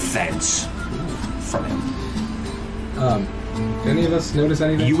offense from him. Any of us notice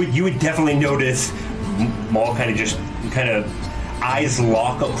anything? You would definitely notice Maul kind of eyes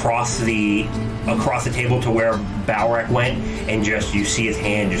lock across the table to where Balrak went, and just you see his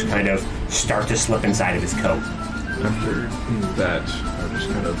hand just kind of start to slip inside of his coat. After that, I just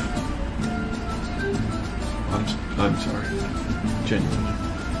kind of... I'm sorry. Genuinely.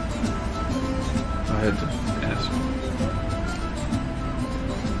 I had to ask.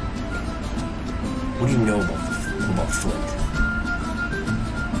 What do you know about Flint?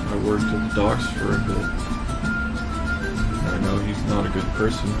 I worked at the docks for a bit. I know he's not a good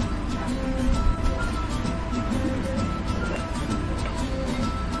person.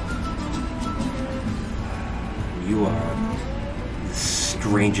 You are the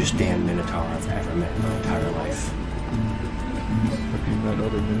strangest damn Minotaur I've ever met in my entire life. Have you met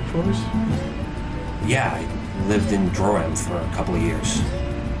other Minotaurs? Yeah, I lived in Droem for a couple of years.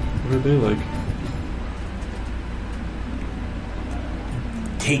 What are they like?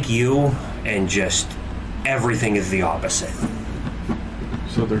 Take you, and just everything is the opposite.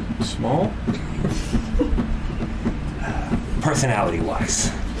 So they're small?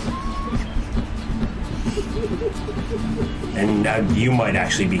 Personality-wise. And you might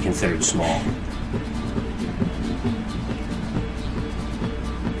actually be considered small.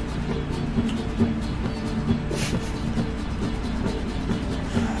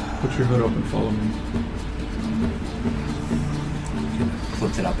 Put your hood up and follow me.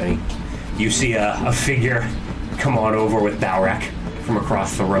 Flips it up, and you see a figure come on over with Balrak from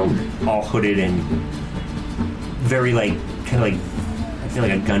across the road, all hooded and very I feel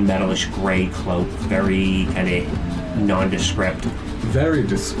like a gunmetalish gray cloak, very kind of nondescript. Very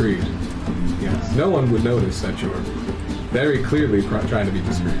discreet. Yes. No one would notice that you're very clearly trying to be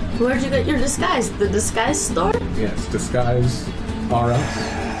discreet. Where'd you get your disguise? The disguise store? Yes, disguise are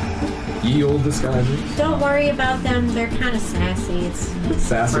us. Ye old disguises. Don't worry about them. They're kind of sassy. It's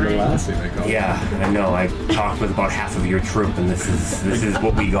Sassy fine. the lassie, they call it. Yeah, I know. I talked with about half of your troop, and this is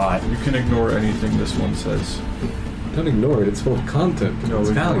what we got. You can ignore anything this one says. Don't ignore it, it's full of content. No, It's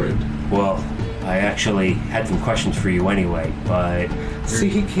ignore valued. Well, I actually had some questions for you anyway, but See,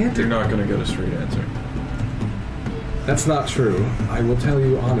 he can't You're do not gonna get a straight answer. That's not true. I will tell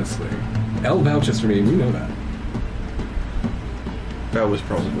you honestly. Elle vouches for me, and you know that. That was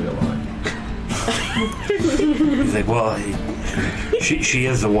probably a lie. he's like, well, she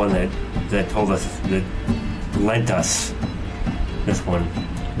is the one that told us, that lent us this one.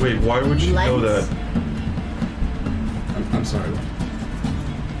 Wait, why would she know Lens. that? I'm sorry.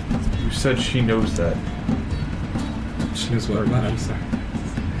 You said she knows that. She knows what I'm sorry.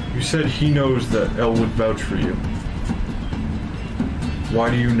 You said he knows that Elle would vouch for you. Why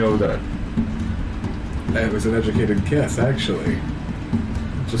do you know that? It was an educated guess, actually.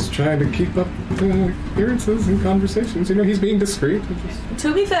 Just trying to keep up appearances and conversations. You know, he's being discreet.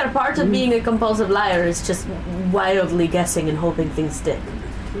 To be fair, part of being a compulsive liar is just wildly guessing and hoping things stick.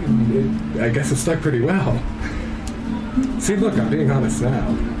 I guess it stuck pretty well. See, look, I'm being honest now.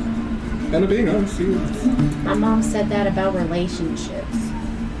 And I'm being honest, see, My mom said that about relationships.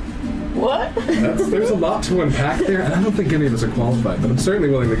 What? there's a lot to unpack there, and I don't think any of us are qualified, but I'm certainly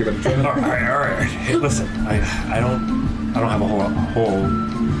willing to give it a try. All right. Hey, listen, I don't have a whole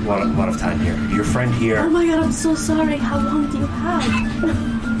lot of time here. Your friend Oh here, my god, I'm so sorry. How long do you have?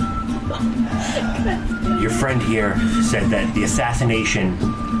 your friend here said that the assassination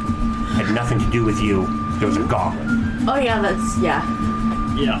had nothing to do with you. There was a goblin. Oh yeah, that's, yeah.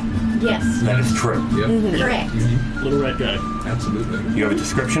 Yeah, Yes. That is true. Yep. Correct. little red guy. Absolutely. You have a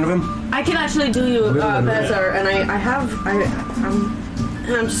description of him? I can actually do you better, and I'm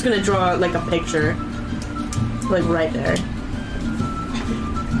just gonna draw like a picture, like right there.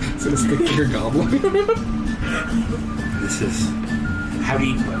 Is it a stick-figure goblin? This is. How do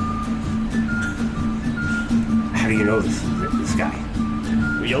you know this guy?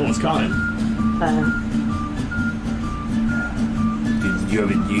 We almost caught him. Did you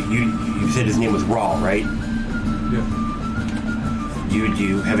have you said his name was Rawl, right? Yeah. Do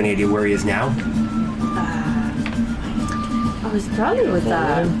you have any idea where he is now? Oh, he's probably with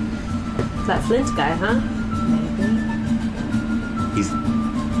that Flint guy, huh? He's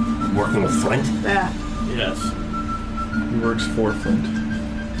working with Flint? Yeah. Yes. He works for Flint.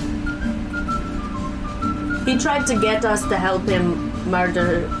 He tried to get us to help him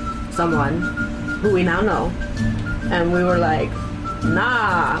murder someone who we now know. And we were like,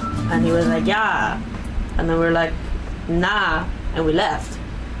 nah. And he was like, yeah. And then we were like, nah. And we left.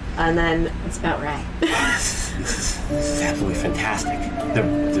 And then... That's about right. This is absolutely fantastic.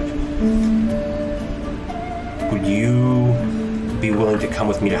 Would you be willing to come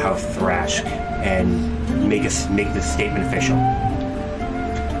with me to House Thrash and make this statement official?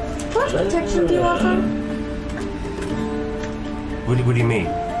 what protection do you offer? What do you mean?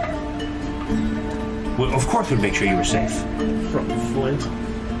 Well, of course we'd make sure you were safe. From Flint.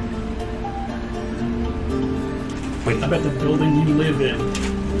 Wait, I bet the building you live in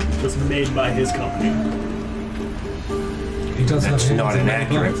was made by his company. He does that's have not hands in many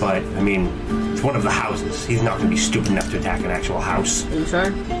inaccurate, parts. but, I mean, it's one of the houses. He's not going to be stupid enough to attack an actual house. Are you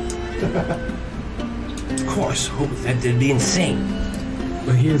sure? Of course. That'd be insane.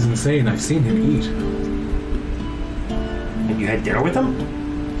 But he is insane. I've seen him eat. And you had dinner with him?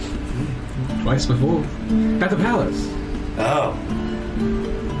 Twice before. At the palace. Oh.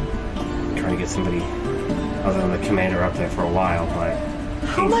 Trying to get somebody other than the commander up there for a while, but...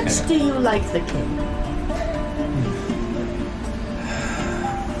 How much do you like the king?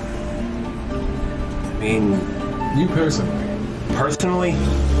 I mean... You personally. Personally,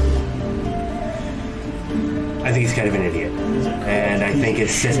 I think he's kind of an idiot. And I think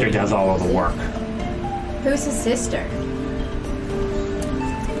his sister does all of the work. Who's his sister?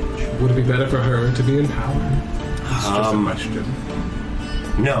 Would it be better for her to be in power? It's just a question.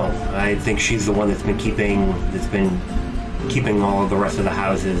 No, I think she's the one that's been keeping all of the rest of the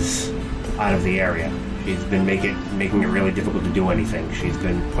houses out of the area. She's been making it really difficult to do anything. She's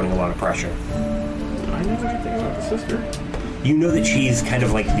been putting a lot of pressure. I know anything about the sister. You know that she's kind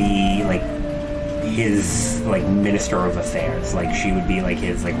of like his minister of affairs. Like she would be like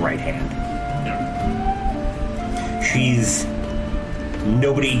his right hand. Yeah. She's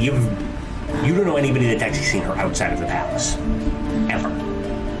nobody. You don't know anybody that's actually seen her outside of the palace ever.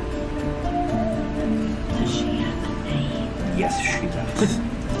 Does she have a name? Yes, she does.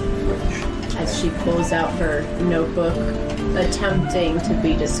 As she pulls out her notebook, attempting to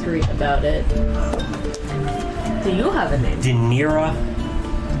be discreet about it. Do you have a name? Danira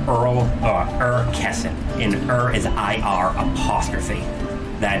Kessin. And is I-R apostrophe.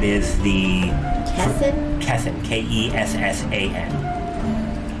 That is the... Kessin? Kessin. Kessan.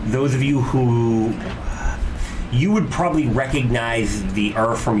 Those of you who... You would probably recognize the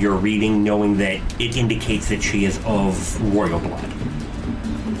from your reading, knowing that it indicates that she is of royal blood.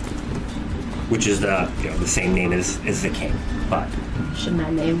 Which is the same name as the king. But... Should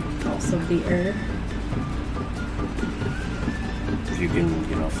my name also be you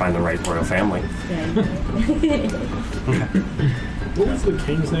can, find the right royal family. Yeah. What was the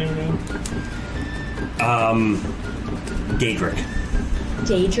king's name again? Daedric.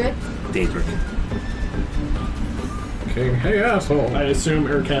 Daedric? Daedric. King, hey asshole. I assume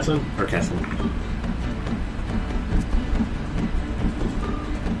Urkessin. Urkessin.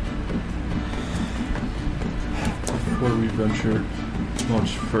 Before we venture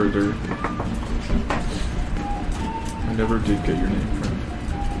much further, I never did get your name, friend.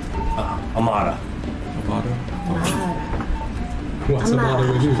 Amada. Amada? What's the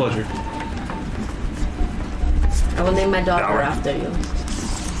matter with you? Pleasure. I will name my daughter Alright. after you.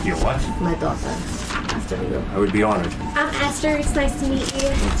 Your what? My daughter after you. I would be honored. I'm Esther. It's nice to meet you.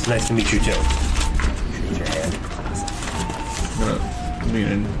 It's nice to meet you too. Shake your hand. I'm gonna lean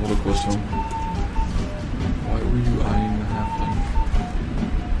in a little close to him. Why were you eyeing the halfling?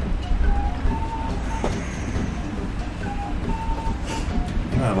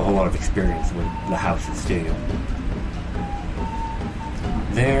 You don't have a whole lot of experience with the houses, do you?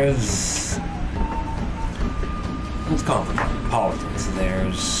 It's complicated. Politics.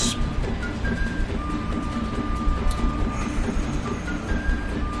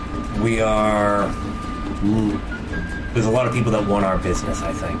 We are... There's a lot of people that want our business,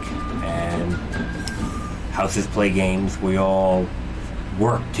 I think. And houses play games. We all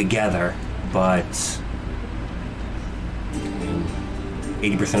work together, but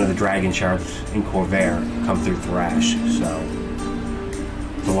 80% of the dragon shards in Corvair come through Thrash, so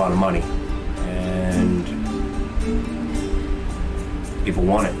it's a lot of money. And people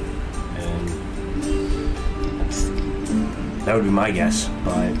want it. And that would be my guess,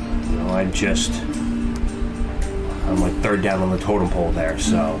 but I'm like third down on the totem pole there,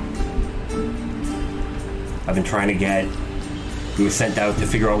 so I've been trying to we were sent out to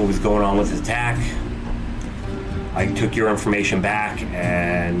figure out what was going on with his attack. I took your information back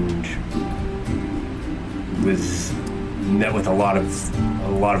and was met with a lot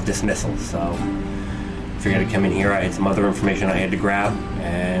of dismissal, so figured I'd come in here. I had some other information I had to grab,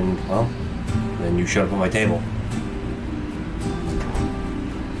 and well, then you showed up at my table.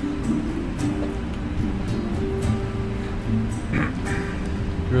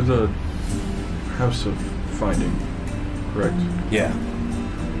 You're the House of Finding, correct? Yeah.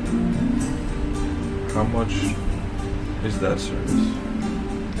 How much is that service?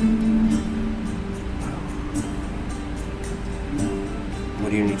 What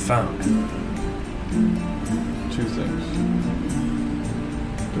do you need found? Two things.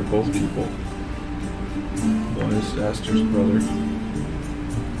 They're both people. One is Aster's brother,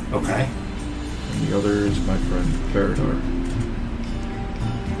 Okay. and the other is my friend Veridar,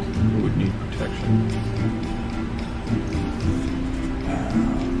 who would need protection.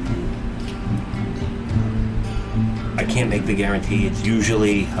 I can't make the guarantee. It's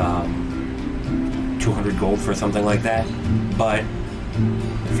usually 200 gold for something like that. But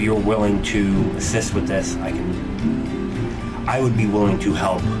if you're willing to assist with this, I would be willing to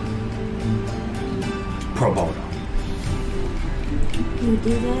help pro bono. You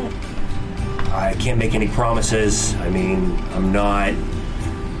do that? I can't make any promises. I mean, I'm not.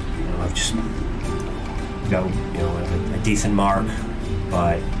 I've just got a decent mark,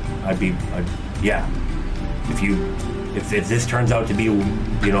 but yeah. If this turns out to be, we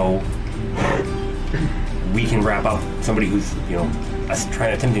can wrap up somebody who's,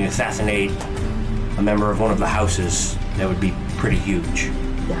 attempting to assassinate a member of one of the houses, that would be pretty huge.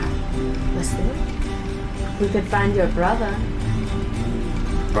 Yeah. Let's do it. We could find your brother.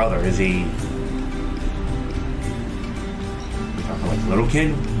 Brother, is he? You talking like a little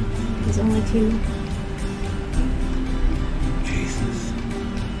kid? He's only 2. Jesus.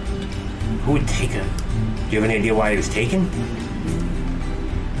 Who would take him? Do you have any idea why he was taken?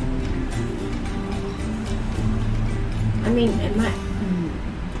 I mean, it might.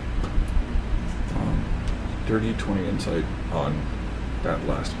 Dirty 20 insight on that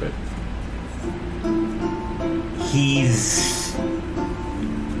last bit. He's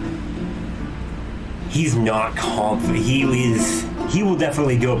not confident. He will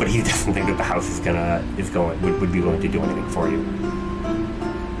definitely do it, but he doesn't think that the house would be willing to do anything for you.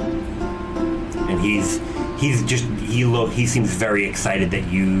 And he seems very excited that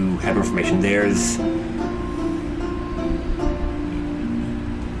you have information.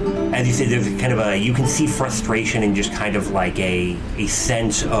 As you say, there's kind of you can see frustration and just kind of like a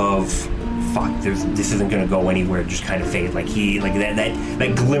sense of, fuck, this isn't going to go anywhere, just kind of fade. Like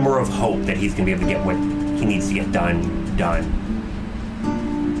that glimmer of hope that he's going to be able to get what he needs to get done,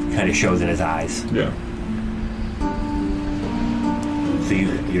 kind of shows in his eyes. Yeah. So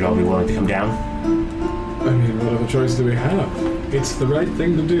you'd all be willing to come down? I mean, what other choice do we have? It's the right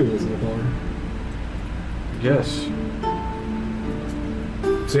thing to do, isn't it, Lauren? Yes.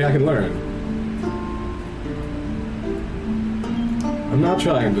 See, I can learn. I'm not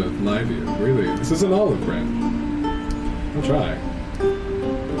trying to lie to you, really. This is an olive branch. I'll try.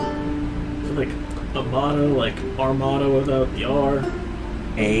 So like a motto, like Armada without the R.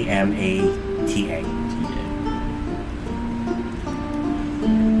 AMATA.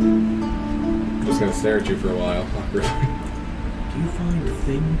 I'm just gonna stare at you for a while. Awkward. Do you find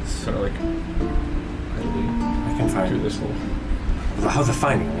things? Kind of like idly I can find through this whole. How's it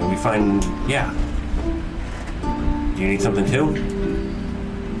finding? I mean, we find, yeah. Do you need something too?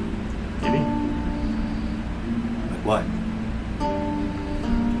 Maybe. Like what?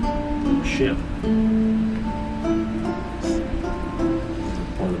 Ship.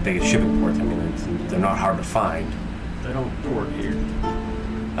 One of the biggest shipping ports. I mean, they're not hard to find. They don't port here.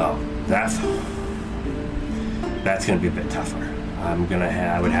 Oh, that's going to be a bit tougher. I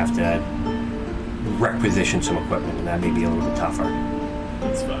would have to requisition some equipment, and that may be a little bit tougher.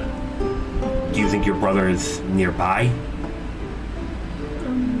 That's fine. Do you think your brother is nearby? I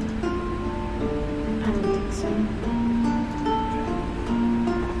don't think so.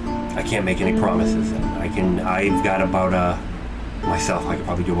 I can't make any promises. I've got about myself, I could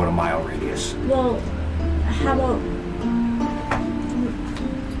probably do about a mile radius. Well, how about...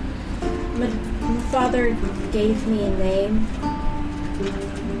 My father gave me a name.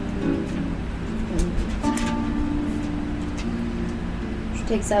 She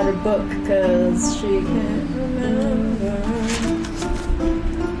takes out her book because she can't remember.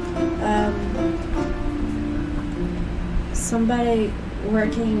 Somebody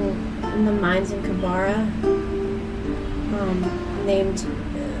working in the mines in Kabara, named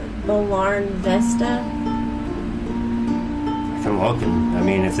Bolarn Vesta. I can look, and I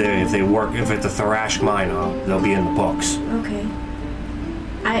mean, if they work, if it's a Thrash mine, they'll be in the books. Okay.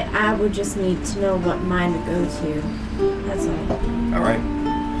 I would just need to know what mine to go to. That's all. All right.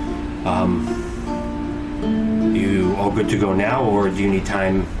 You all good to go now, or do you need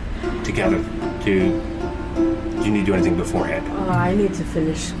time together to? Do you need to do anything beforehand? I need to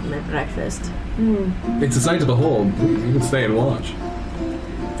finish my breakfast. It's a sight to behold. You can stay and watch.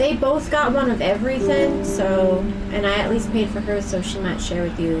 They both got one of everything, so... And I at least paid for hers, so she might share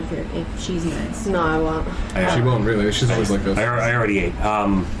with you if she's nice. No, I won't. She won't really. She's always like this. I already ate.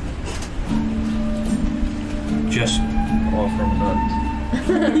 Just... All from that.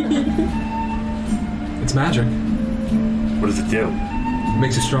 It's magic. What does it do? It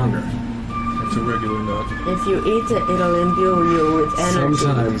makes you stronger. It's a regular nut. If you eat it, it'll imbue you with energy.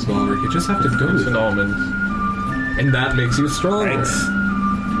 Sometimes, Balric, you just have to go It's with an it. almond. And that makes you stronger. Thanks.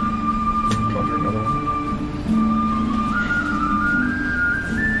 Conjure another one.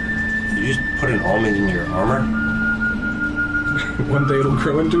 You just put an almond in your armor? One day it'll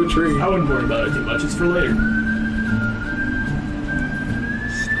grow into a tree. I wouldn't worry about it too much. It's for later.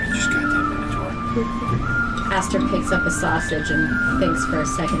 Just goddamn Minotaur. Aster picks up a sausage and thinks for a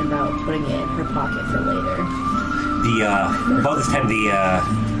second about putting it in her pocket for later. About this time,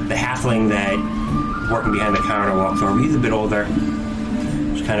 the halfling that working behind the counter walks over. He's a bit older.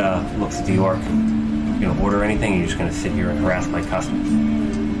 Just kind of looks at the orc. You don't order anything. You're just gonna sit here and harass my customers.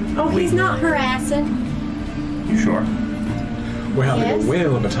 Oh, he's not harassing. You sure? We're having Yes. a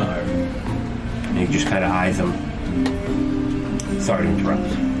whale of a time. And he just kind of eyes him. Sorry to interrupt.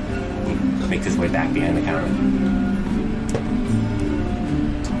 He makes his way back behind the counter.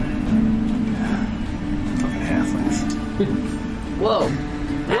 Fucking halflings. Whoa.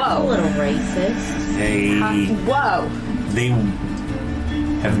 That's a little racist. Whoa. They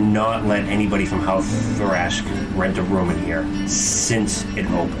have not let anybody from House Thrash rent a room in here since it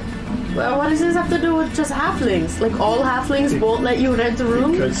opened. Well, what does this have to do with just halflings? Like, all halflings won't let you rent a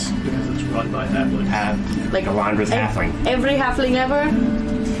room? Because it's run by halflings. Like, Alondra's halfling. Every halfling ever?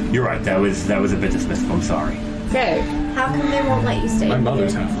 You're right. That was a bit dismissive. I'm sorry. Okay. How come they won't let you stay? My with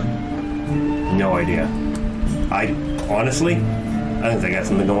mother's you? halfling. No idea. I honestly, I think they got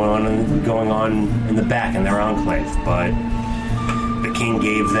something going on in the back in their enclave. But the king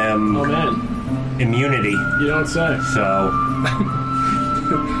gave them Oh man, immunity. you don't say. So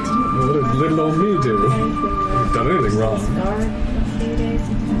What did little old me do? I've done anything wrong. Scar a few days.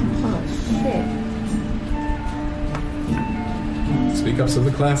 Oh shit. Speak up so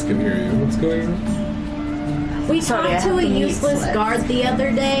the class can hear you. What's going on? We Sorry, I talked to have a to mute useless Flex. guard the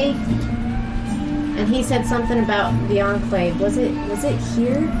other day, and he said something about the enclave. Was it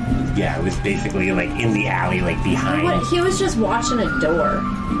here? yeah, it was basically like in the alley, like behind. He was just watching a door.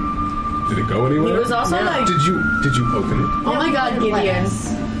 Did it go He anywhere? was also like, Did you open it? oh my god, No, Gideon.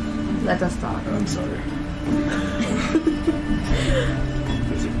 Flex. Let us talk. I'm sorry.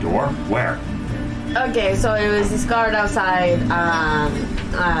 There's a door. Where? Okay, so it was this guard outside,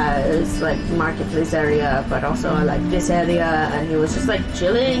 it's like marketplace area, but also like this area, and he was just like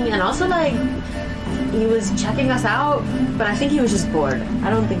chilling, and also like he was checking us out, but I think he was just bored. I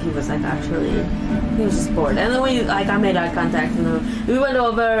don't think he was like actually, he was just bored. And then I made eye contact, and then we went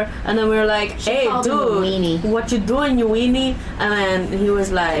over, and then we were like, hey called him a dude, weenie. what you doing, you weenie? And then he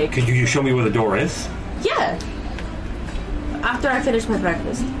was like, Could you show me where the door is? yeah, after I finished my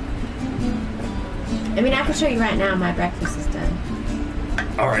breakfast. I mean, I can show you right now. My breakfast is done.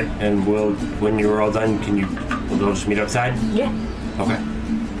 All right. And when you're all done, we'll just meet outside? Yeah. Okay.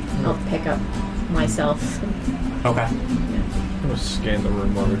 I'll pick up myself. Okay. I'm gonna scan the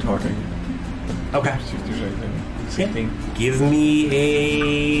room while we're talking. Okay. See if there's anything. Yeah. 16. Give me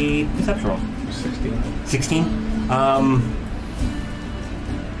a perception roll. 16. 16.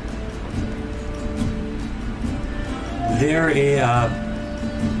 There is.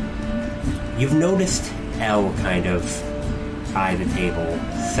 You've noticed Elle kind of eye the table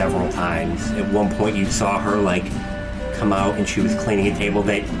several times. At one point, you saw her like come out and she was cleaning a table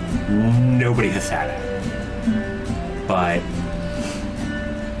that nobody has sat at. But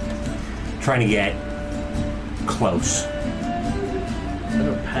trying to get close. I have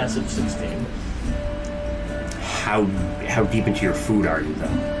a passive 16. How deep into your food are you, though?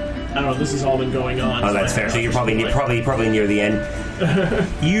 I don't know. This has all been going on. Oh, that's fair. So you're probably near the end.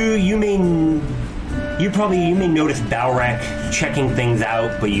 You may notice Balrek checking things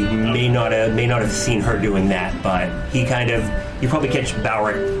out, but you may not have seen her doing that. But you probably catch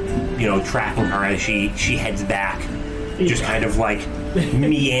Balrek, tracking her as she heads back, just kind of like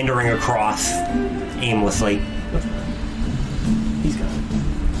meandering across aimlessly. He's got it.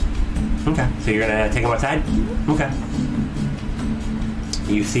 Okay, so you're gonna take him outside? Okay.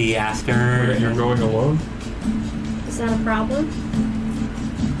 You see Aster. You're going alone? Is that a problem?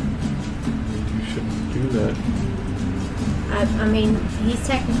 You shouldn't do that. I mean, he's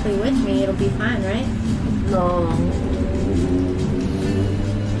technically with me. It'll be fine, right? No.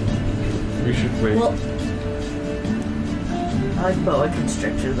 We should wait. Well, I like boa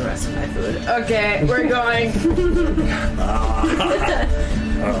constrictor the rest of my food. Okay, we're going.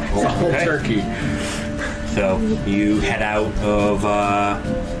 It's a whole Okay. turkey. So you head out of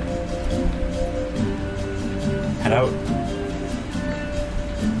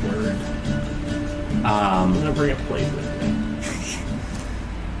Word. I'm gonna bring a plate with me.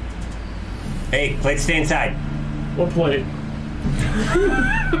 Hey, plate, stay inside. What plate?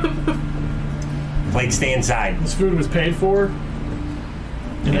 Plate, stay inside. This food was paid for,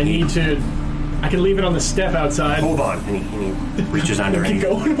 and I need to. I can leave it on the step outside. Hold on. And he reaches under Keep and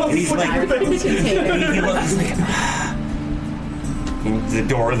going. and he's like, he looks like, and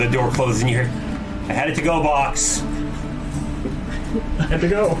the door closes and you hear, I had it to go box. I had to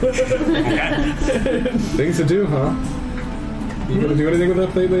go. Okay. Things to do, huh? You gonna do anything with that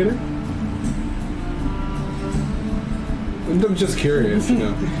plate later? I'm just curious,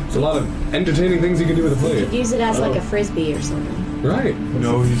 There's a lot of entertaining things you can do with a plate. use it as like a frisbee or something. Right.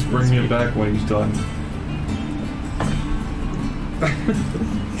 No, he's bringing it back when he's done.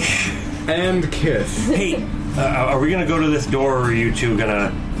 And kiss. Hey, are we gonna go to this door, or are you two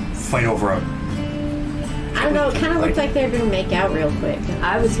gonna fight over it? I don't know. It kind of looked like they were going to make out real quick.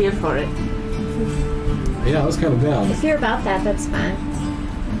 I was here for it. Yeah, I was kind of down. If you're about that, that's fine.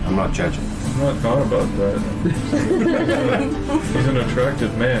 I'm not judging. I'm not thought about that. He's an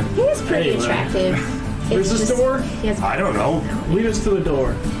attractive man. He is pretty Anyway. attractive. Where's It's this just- door? He has, I don't know. Lead us to the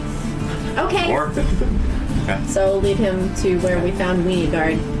door. okay. Or So lead him to where we found Weenie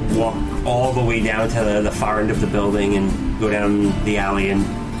Guard. walk all the way down to the far end of the building and go down the alley, and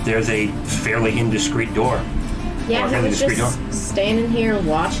there's a fairly indiscreet door. Yeah, Or he fairly was discreet just standing here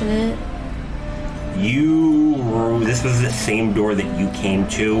watching it. This was the same door that you came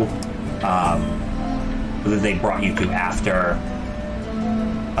to, that they brought you to after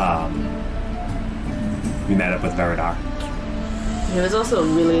you met up with Veridar. He was also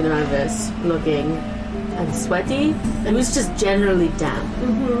really nervous looking and sweaty. He was just generally damp.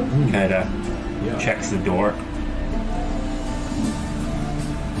 Kind of checks the door.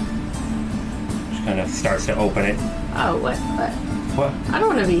 Just kind of starts to open it. Oh, what? What? I don't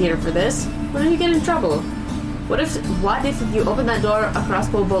want to be here for this. What if you get in trouble? What if you open that door, a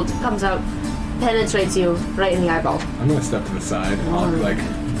crossbow bolt comes out, penetrates you right in the eyeball? I'm gonna step to the side, like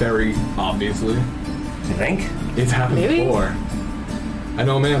very obviously. You think? It's happened Maybe. before. I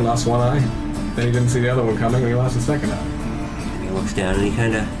know a man lost one eye, then he didn't see the other one coming, and he lost the second eye. He looks down and he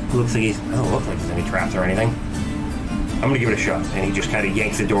kind of looks like I don't look like there's any traps or anything. I'm gonna give it a shot. And he just kind of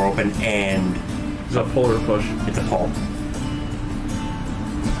yanks the door open, and Is that pull or push? it's a pull.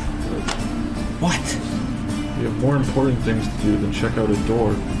 What? You have more important things to do than check out a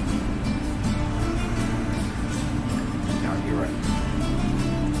door. No, you're right.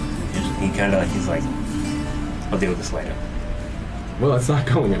 He kind of he's like, I'll deal with this later. Well, it's not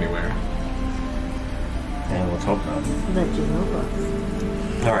going anywhere. And let's hope not. That you know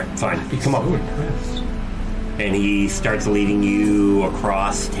of. All right, fine. Come So on. impressed. And he starts leading you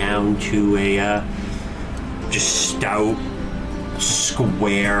across town to a just stout,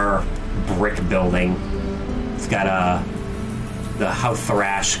 square brick building. It's got the House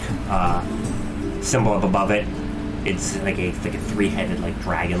Thrash symbol up above it. It's like a three-headed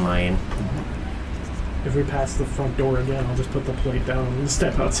dragon lion. If we pass the front door again, I'll just put the plate down and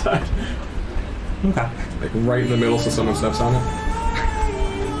step outside. Okay. Like right in the middle so someone steps on it.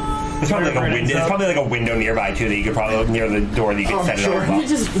 There's probably like a Right, window. so- There's probably like a window nearby too that you could probably look near the door that you could Oh, set it sure. up. You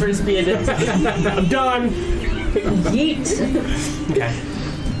just frisbee it. I'm done. Yeet. Okay.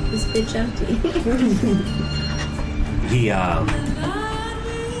 This bitch empty.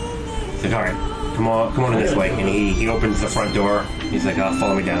 He's like, all right, come on in this way. And he opens the front door. He's like,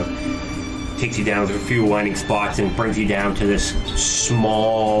 follow me down. Takes you down to a few winding spots and brings you down to this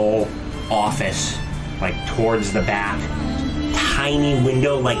small office, like towards the back. Tiny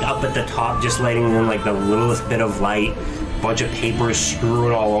window, like up at the top, just letting in like the littlest bit of light. Bunch of papers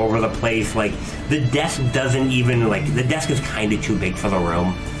strewn all over the place. Like the desk doesn't even the desk is kind of too big for the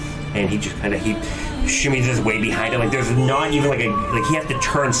room, and he just he shimmies his way behind it. Like there's not even he has to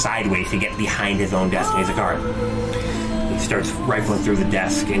turn sideways to get behind his own desk. And he's like, all right. He starts rifling through the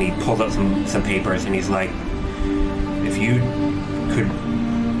desk, and he pulls up some papers, and he's like, if you could,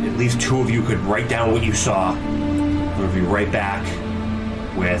 at least two of you could write down what you saw. We'll be right back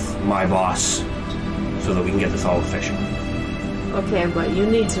with my boss so that we can get this all official. Okay, but you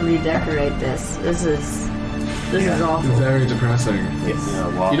need to redecorate this. This is awful. Very depressing.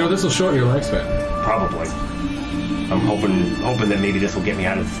 Well, this will shorten your lifespan. Probably. I'm hoping that maybe this will get me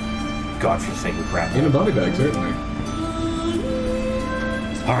out of godforsaken crap. In a body bag, certainly.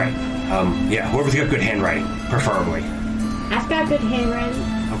 All right. Whoever's got good handwriting, preferably. I've got good handwriting.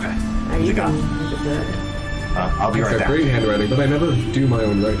 Okay. Are you good? I'll be right I've back. got great handwriting, but I never do my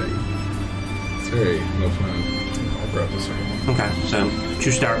own writing. It's very no fun. I'll grab this second one. Okay, so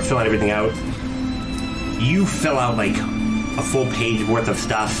you start filling everything out. You fill out a full page worth of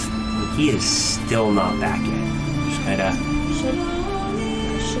stuff. He is still not back yet. Just kind of.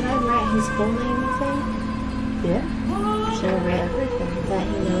 Should I write his full name, you think? Yeah. Should I write that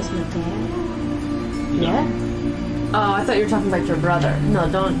he knows my dad? Yeah. Oh, I thought you were talking about your brother. No,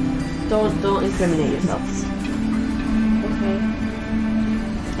 don't incriminate yourself. Okay.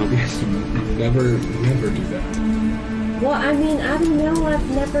 Never do that. Well, I mean, I don't know. I've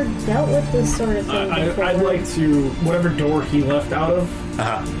never dealt with this sort of thing before. I'd like to, whatever door he left out of,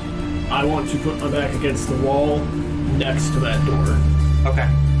 I want to put my back against the wall next to that door. Okay.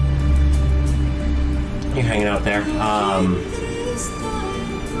 You're hanging out there.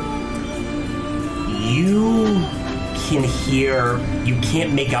 You can hear, you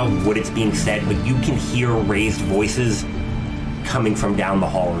can't make out what it's being said, but you can hear raised voices coming from down the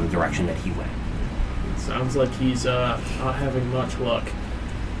hall in the direction that he went. Sounds like he's not having much luck.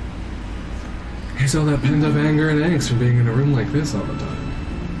 Here's all that pent up anger and angst from being in a room like this all the time.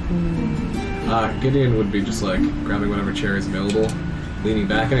 Gideon would be just grabbing whatever chair is available, leaning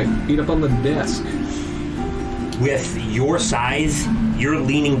back in it, feet up on the desk. With your size, your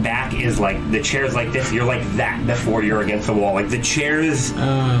leaning back is the chair's like this, you're like that before you're against the wall. The chairs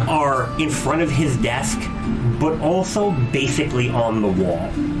are in front of his desk, but also basically on the wall.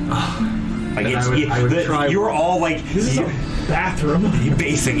 You're all this is a bathroom.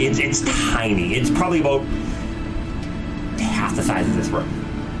 Basic. It's tiny. It's probably about half the size of this room.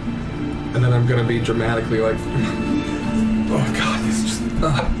 And then I'm gonna be dramatically oh god, it's just.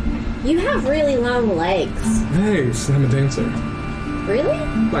 You have really long legs. Thanks, I'm a dancer. Really?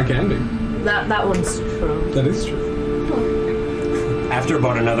 I can be. That one's true. That is true. After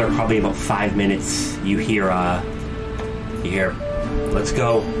probably about 5 minutes, you hear, let's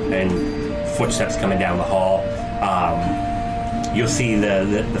go, and footsteps coming down the hall. You'll see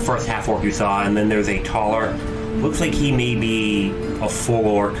the first half orc you saw, and then there's a taller, looks like he may be a full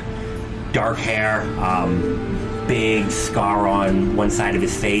orc, dark hair, big scar on one side of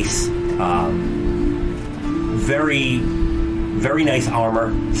his face, very, very nice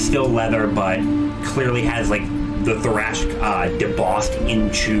armor, still leather, but clearly has the thoracic debossed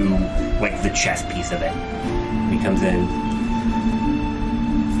into the chest piece of it. He comes in.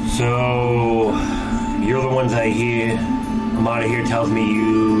 So, you're the ones I hear. Amada here tells me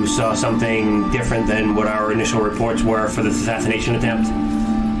you saw something different than what our initial reports were for this assassination attempt.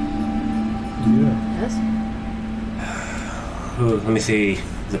 Yeah. Yes. Let me see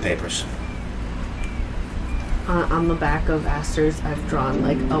the papers. On the back of Aster's, I've drawn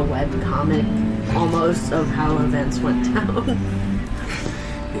a web comic, almost, of how events went down.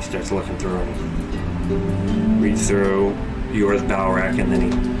 He starts looking through and reads through yours, Balrak, and then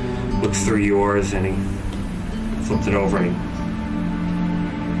he looks through yours and he flips it over and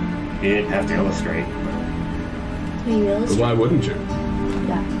he didn't have to illustrate. But why wouldn't you?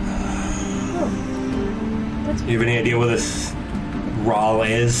 Yeah. You have any idea where this Rawl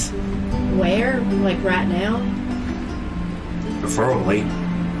is? Where? Right now? Preferably.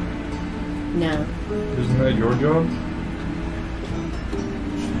 No. Isn't that your job?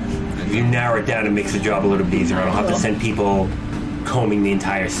 If you narrow it down, it makes the job a little bit easier. I don't have to send people combing the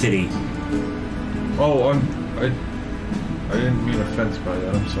entire city. Oh, I didn't mean offense by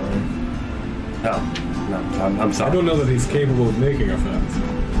that. I'm sorry. No, I'm I sorry. don't know that he's capable of making offense.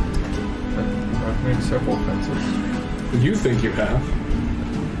 I've made several offenses. You think you have?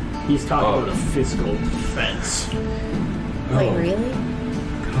 He's talking about a physical offense. Wait, really?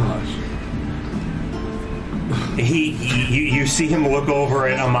 Gosh. You see him look over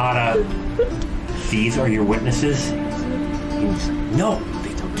at Amada. These are your witnesses? He's, no,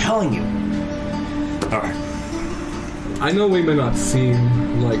 I'm telling you. Alright. I know we may not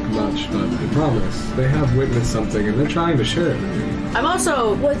seem like much, but I promise, they have witnessed something and they're trying to share it with you. I'm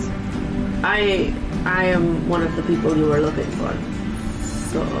also... I am one of the people you were looking for.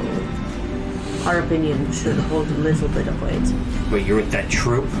 So... our opinion should hold a little bit of weight. Wait, you're with that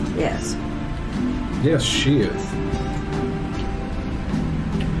troop? Yes. Yes, she is.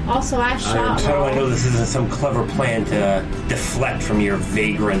 Also, I shot How do I Rawl. know this isn't some clever plan to deflect from your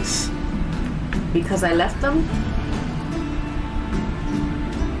vagrants? Because I left them?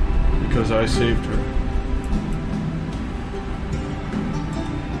 Because I saved her.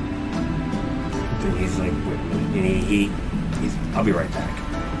 And he's like, and he's, I'll be right back.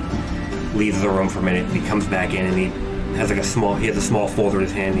 Leaves the room for a minute. He comes back in and he has like a small folder in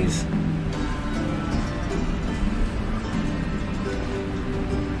his hand. He's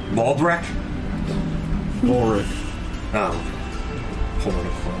Baldrick? Ulrich. Oh. Hold on,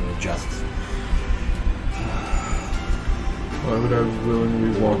 I'll adjust. Why would I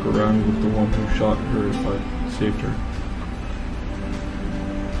willingly walk around with the one who shot her if I saved her?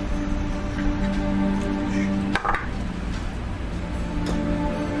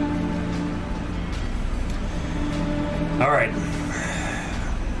 Alright.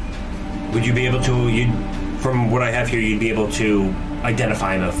 Would you be able to, from what I have here, you'd be able to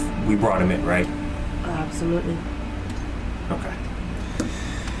identify him if we brought him in, right? Absolutely. Okay.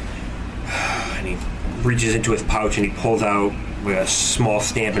 And he reaches into his pouch and he pulls out like a small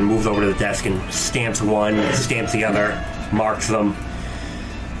stamp and moves over to the desk and stamps one, stamps the other, marks them.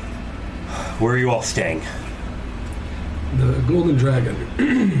 Where are you all staying? The Golden Dragon.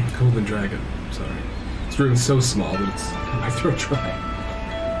 Golden Dragon, sorry. This room's so small that it's my throat dry.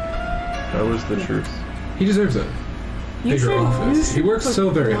 That was the truth. He deserves it. Bigger office. He works so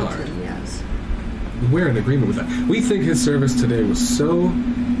very hard. Yes. We're in agreement with that. We think his service today was so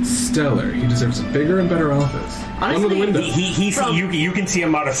stellar. He deserves a bigger and better office. Honestly, Under the window. You can see him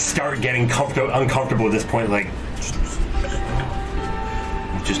about to start getting uncomfortable at this point, like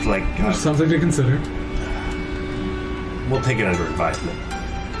just like Something to consider. we'll take it under advisement.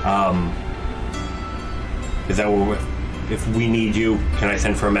 Is that what if we need you, can I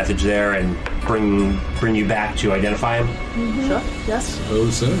send for a message there and bring you back to identify him? Mm-hmm. Sure. Yes. Oh,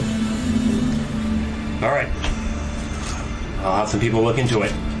 so. All right. I'll have some people look into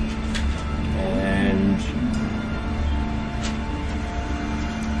it. And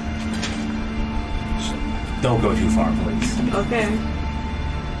don't go too far, please. Okay.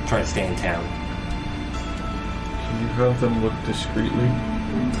 Try to stay in town. Can you have them look discreetly?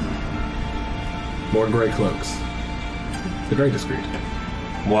 More gray cloaks. They're very discreet.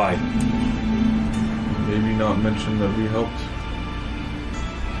 Why? Maybe not mention that we helped.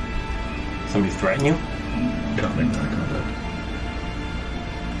 Somebody threaten you? Can't make that contact.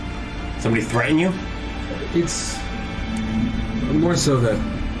 Somebody threaten you? It's more so that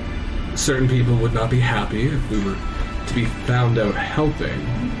certain people would not be happy if we were to be found out helping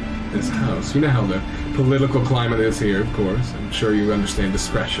this house. You know how the political climate is here, of course. I'm sure you understand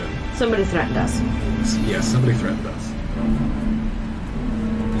discretion. Somebody threatened us. Yes, somebody threatened us.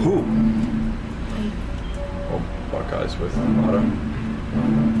 Who? Oh, Buckeyes with Amada.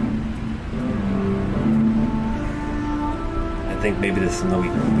 I think maybe this is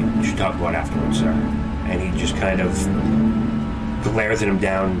something we should talk about afterwards, sir. And he just kind of glares at him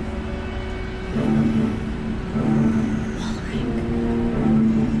down.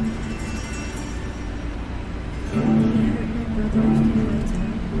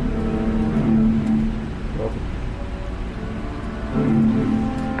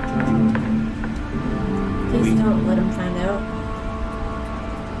 Please don't let him find out.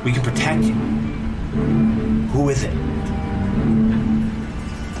 We can protect you. Who is it?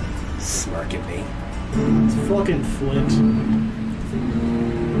 Smirk at me. It's fucking Flint.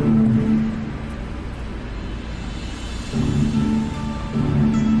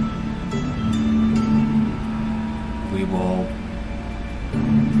 We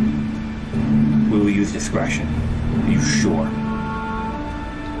will use discretion. Are you sure?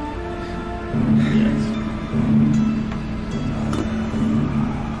 Yes.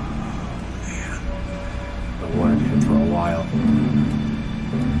 I've wanted him for a while.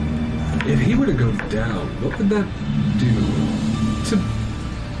 If he were to go down, what would that do to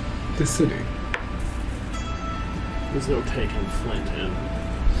the city? There's no taking Flint in.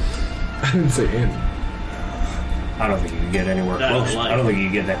 I didn't say in. I don't think you can get anywhere Not close. alive. I don't think you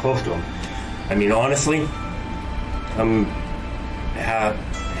can get that close to him. I mean, honestly,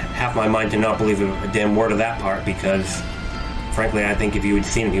 half my mind to not believe a damn word of that part because, frankly, I think if you had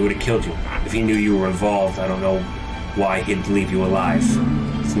seen him, he would have killed you. If he knew you were involved, I don't know why he'd leave you alive.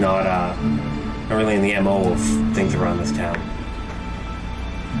 It's not really in the MO of things around this town.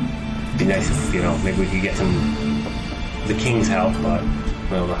 It'd be nice if, maybe we could get the king's help, but I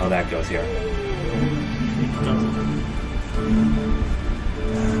don't know how that goes here.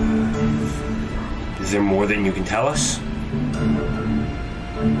 Is there more than you can tell us?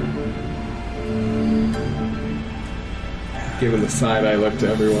 Giving the side eye look to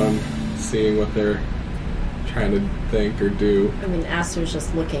everyone, seeing what they're trying to think or do. I mean, Aster's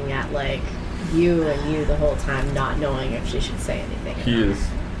just looking at, you and you the whole time, not knowing if she should say anything.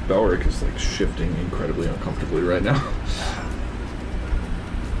 Belric is, shifting incredibly uncomfortably right now.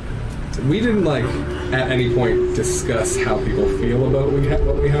 We didn't, at any point discuss how people feel about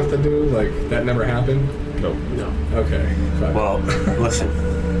what we have to do? That never happened? No. Okay. Fine. Well, listen.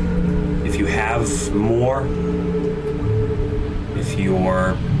 If you have more, if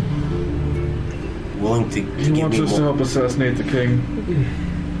you're willing to He wants us to help assassinate the king.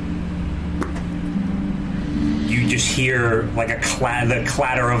 You just hear the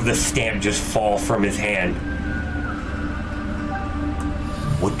clatter of the stamp just fall from his hand.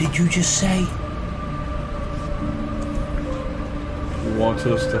 What did you just say? He wants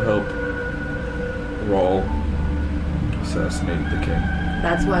us to help Rawl assassinate the king.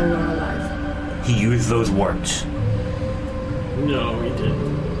 That's why we're alive. He used those words. No, he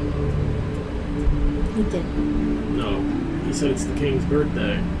didn't. He didn't. No. He said it's the king's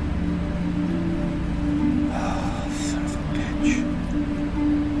birthday. Son of a bitch.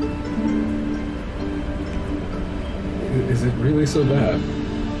 Is it really so bad?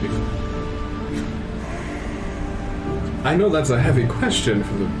 I know that's a heavy question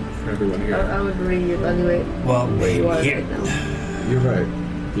for everyone here. I would reevaluate Well, where you are here. right now. You're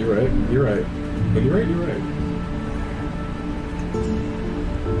right. But you're right.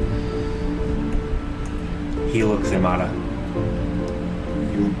 He looks at Mata.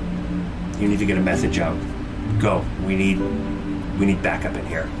 You need to get a message out. Go. We need backup in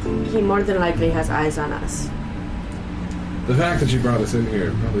here. He more than likely has eyes on us. The fact that you brought us in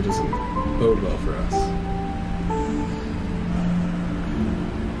here probably doesn't bode well for us.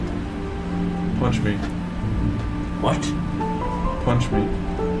 Punch me. What? Punch me.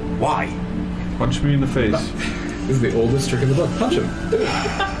 Why? Punch me in the face. This is the oldest trick in the book. Punch him.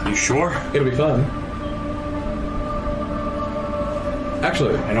 You sure? It'll be fun.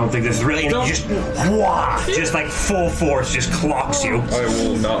 Actually, I don't think this is really Don't- just full force just clocks you. I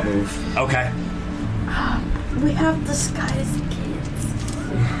will not move. Okay. We have disguised kids.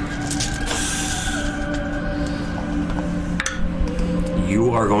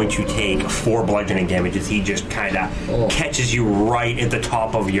 You are going to take 4 bludgeoning damage as he just kind of catches you right at the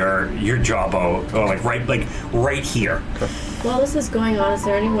top of your jawbone, or right here. While this is going on, is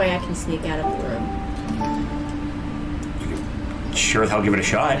there any way I can sneak out of the room? Sure as hell give it a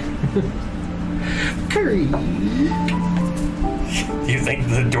shot. Curry. You think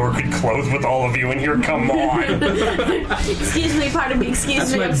the door could close with all of you in here? Come on. Excuse me, pardon me, excuse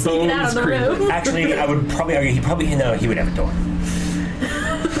That's me, my I'm sneaking out of the bones room. Actually, I would probably argue he would have a door.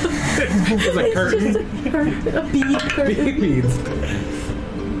 It's a curtain. A bead curtain. Beads.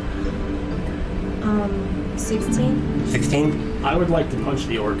 16? 16? I would like to punch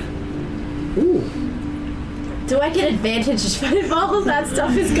the orc. Ooh. Do I get advantage if all of that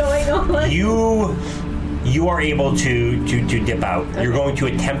stuff is going on? You are able to dip out. Okay. You're going to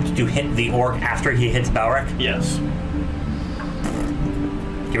attempt to hit the orc after he hits Balric? Yes.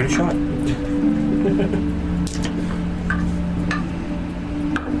 Give it a shot.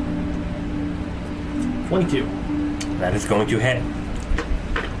 $22. That is going to hit.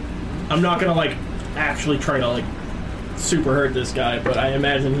 I'm not gonna actually try to super hurt this guy, but I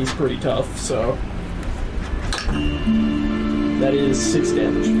imagine he's pretty tough, so that is 6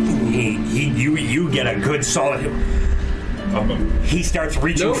 damage. You get a good solid. He starts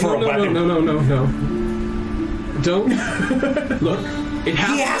reaching for a weapon. No. Don't look. It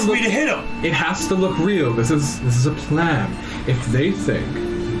has he asked me to hit him. It has to look real. This is a plan. If they think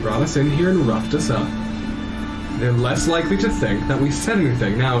you brought us in here and roughed us up, they're less likely to think that we said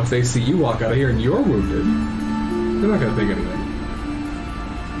anything. Now, if they see you walk out of here and you're wounded, they're not going to think anything.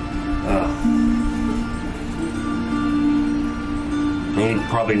 He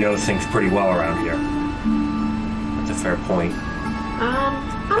probably knows things pretty well around here. That's a fair point.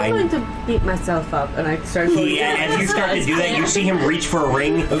 I'm going to beat myself up, and I start going. Yeah, as you start to do that, you see him reach for a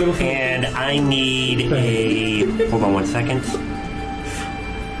ring, and I need a... Hold on 1 second.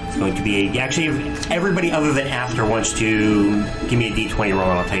 going to be actually, if everybody other than Aster wants to give me a d20 roll,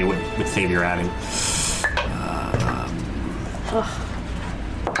 I'll tell you what save you're having.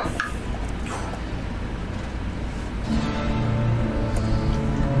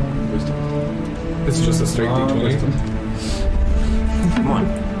 This is just a straight d20. Come on.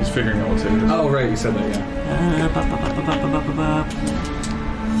 He's figuring out what save it is. Oh, right, you said that, yeah.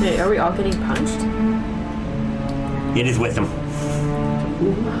 Hey, are we all getting punched? It is wisdom.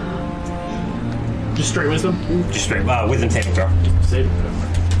 Just straight wisdom? Just straight wisdom saving throw. Save.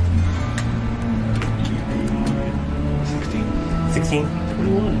 16.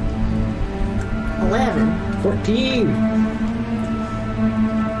 21. 11. 14!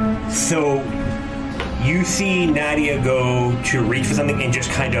 So you see Nadia go to reach for something and just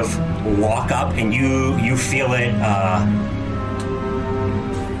kind of walk up, and you feel it.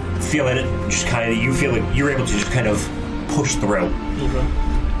 Just kind of. You feel it. You're able to just kind of push through. Okay.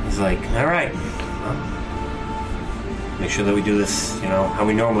 He's like, all right. Well, make sure that we do this, how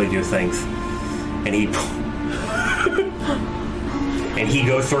we normally do things. And he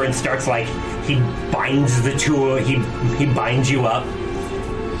goes through and starts he binds the two. He binds you up.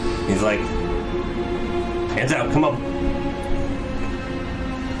 He's like, hands out, come on.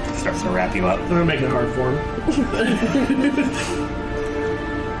 Starts to wrap you up. I'm gonna make it hard for him.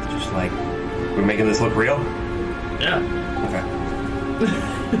 Just like, we're making this look real? Yeah. Okay.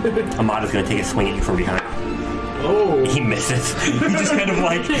 Amada's gonna take a swing at you from behind. Oh. He misses. He just kind of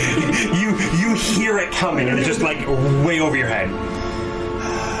you hear it coming, and it's just way over your head.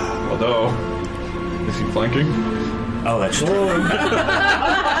 Although, is he flanking? Oh, that's true.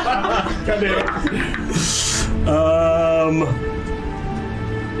 God damn it.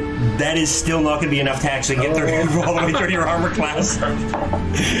 That is still not going to be enough to actually get through all the way through your armor class.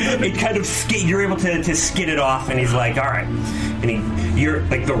 It kind of you're able to skid it off, and he's like, all right. And you're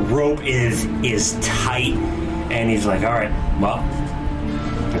like, the rope is tight, and he's like, all right, well,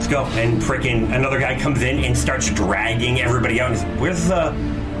 let's go. And freaking another guy comes in and starts dragging everybody out. And he's like, where's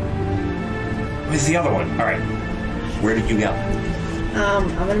the other one? All right, where did you go? I'm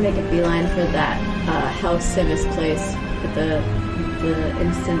gonna make a beeline for that House Sivis place with the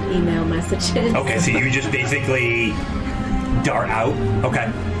instant email messages. Okay, so you just basically dart out.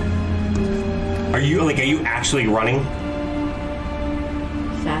 Okay. Are you actually running?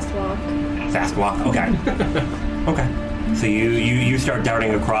 Fast walk. Fast walk. Okay. Okay. So you start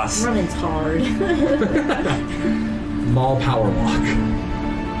darting across. Running's hard. Mall power walk.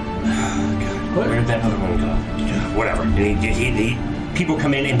 God, where'd that other one go? Whatever. And he people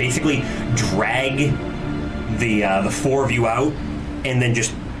come in and basically drag the four of you out, and then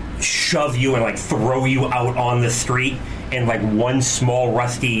just shove you and throw you out on the street. And one small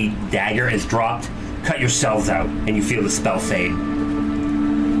rusty dagger is dropped. Cut yourselves out, and you feel the spell fade.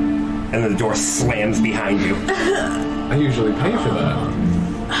 And then the door slams behind you. I usually pay for that.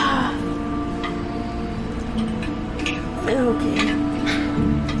 Okay.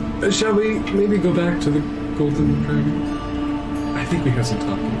 Shall we maybe go back to the Golden Dragon? I think we have some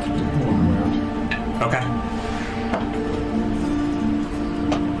talking to do. Okay.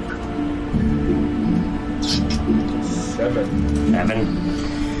 Seven.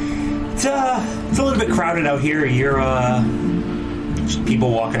 It's a little bit crowded out here. You're just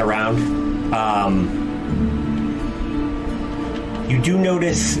people walking around. You do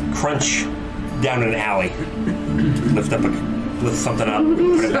notice Crunch down in an alley. Lift something up,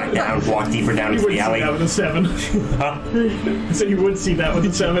 put it back down, walk deeper down into the alley. You would see that with a 7. Huh? I said you would see that with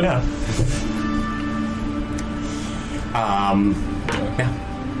a 7. Yeah. Yeah.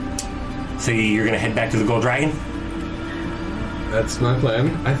 So you're gonna head back to the Gold Dragon? That's my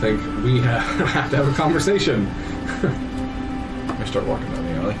plan. I think we have to have a conversation. I start walking down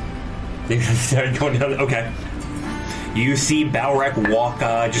the alley. You're gonna start going down. Okay. You see Balrek walk,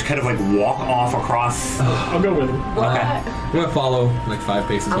 just kind of walk off across. I'll go with him. Okay. I'm gonna follow 5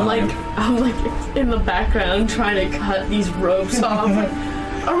 paces behind. I'm in the background trying to cut these ropes off.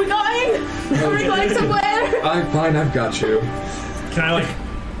 Are we going? Are we going somewhere? I'm fine, I've got you. Can I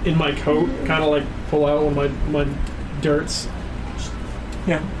in my coat, kind of pull out one of my dirts?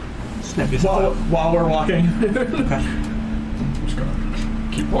 Yeah. Snap yourself out. While we're walking. Okay. I'm just gonna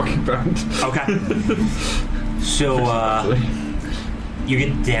keep walking back. Okay. So, you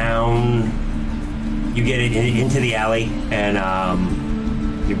get down, you get into the alley, and, are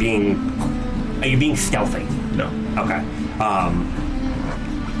you being stealthy? No. Okay.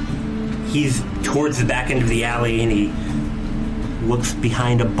 He's towards the back end of the alley, and he looks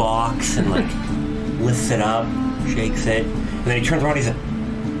behind a box and, lifts it up, shakes it, and then he turns around and he's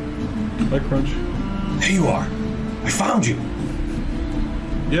like, Hi, Crunch. there you are. I found you.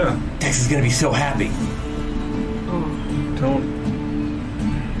 Yeah. Tex is gonna be so happy.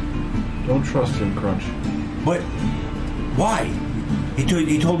 Don't trust him, Crunch. But why?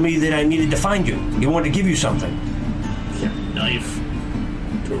 He told me that I needed to find you. He wanted to give you something. Yeah, knife.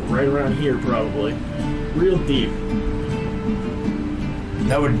 To right around here, probably. Real deep.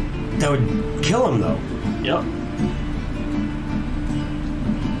 That would kill him, though. Yep.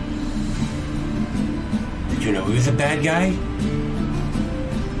 Did you know he was a bad guy?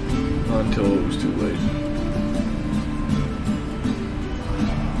 Not until it was too late.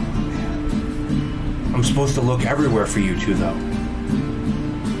 I'm supposed to look everywhere for you two, though.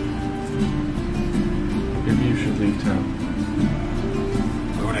 Maybe you should leave town.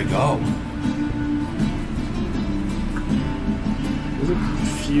 Where would I go? There's a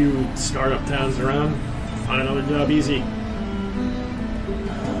few startup towns around. Find another job easy.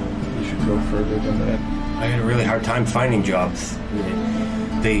 You should go further than that. I had a really hard time finding jobs.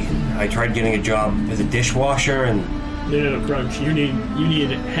 I tried getting a job as a dishwasher, and No, Crunch. You need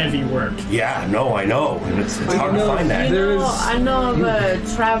heavy work. yeah, no, I know, and it's hard to find that. I know of a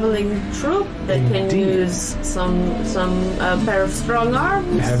traveling troupe that can use some pair of strong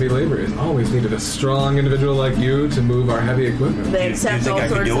arms. Heavy labor is always needed a strong individual like you to move our heavy equipment. They You accept think all I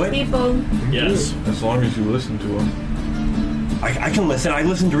could sorts do of it? people. Yes. As long as you listen to him. I can listen. I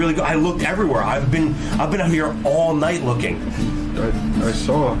listened to really good. I looked everywhere. I've been out here all night looking. I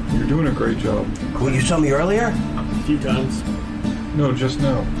saw. You're doing a great job. Well, you saw me earlier? A few times. No, just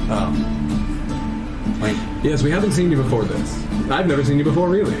now. Oh. Wait, Yes, we haven't seen you before this. I've never seen you before,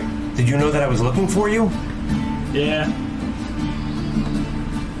 really. did you know that I was looking for you? Yeah.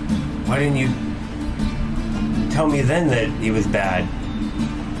 Why didn't you tell me then that he was bad?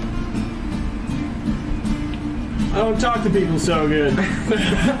 I don't talk to people so good. No,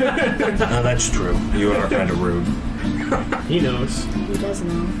 that's true. You are kind of rude. He knows. He does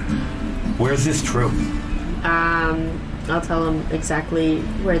know. Where's this troop? I'll tell them exactly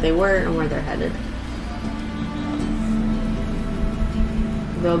where they were and where they're headed.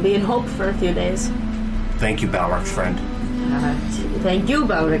 They'll be in Hope for a few days. Thank you, Balrog's friend. Thank you,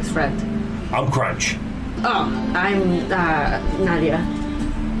 Balric's friend. I'm Crunch. Oh, I'm Nadia.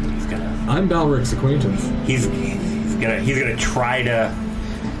 He's gonna. I'm Balric's acquaintance. He's gonna try to.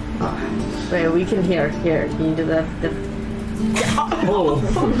 Wait, we can hear. Here, can you do the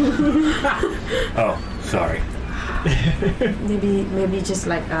Oh, sorry. maybe just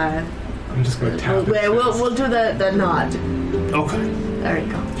like I'm just gonna tap his we'll chest. do the nod. Okay. There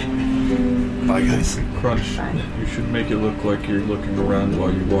you go. Bye, guys. Crunch, Fine. you should make it look like you're looking around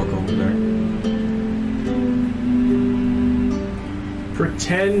while you walk over there.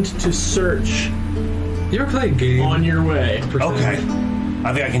 Pretend to search You ever play a game? on your way. Pretend- Okay.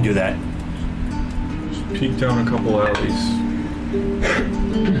 I think I can do that. Just peek down a couple alleys.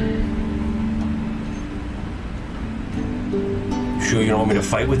 Sure you don't want me to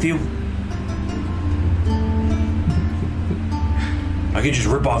fight with you? I could just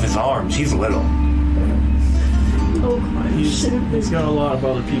rip off his arms. He's little. He's got a lot of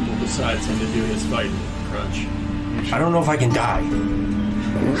other people besides him to do his fighting, Crunch. I don't know if I can die.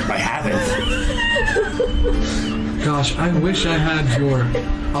 I haven't. Gosh, I wish I had your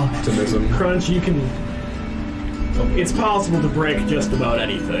optimism. Crunch, you can... It's possible to break just about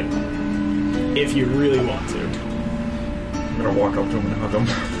anything. If you really want to. I'm gonna walk up to him and hug him.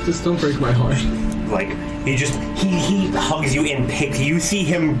 Just don't break my heart. Like, he hugs you and picks. You see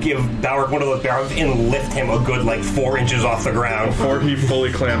him give Balrog one of those barrels and lift him a good, 4 inches off the ground. Before he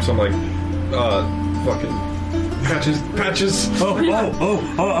fully clamps, I'm like, fucking... Patches!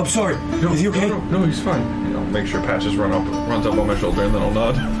 Oh, I'm sorry. Is he okay? No, he's fine. I'll make sure Patches runs up on my shoulder, and then I'll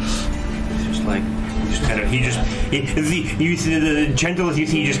nod. You see the gentle as you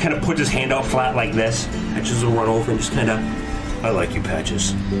see, he just kind of puts his hand out flat like this. Patches will run over and just kind of, I like you,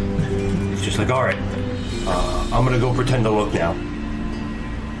 Patches. He's just like, all right, I'm gonna go pretend to look now.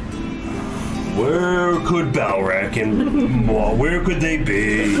 Where could Balrog and where could they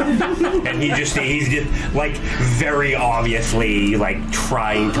be? And he's just very obviously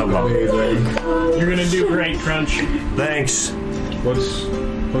trying to look. You're gonna do great, Crunch. Thanks. What's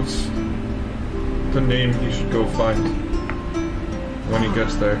the name he should go find when he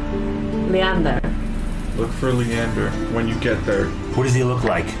gets there? Leander. Look for Leander when you get there. What does he look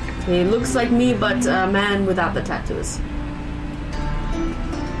like? He looks like me, but a man without the tattoos.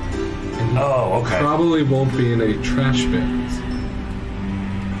 Oh, okay. Probably won't be in a trash bin.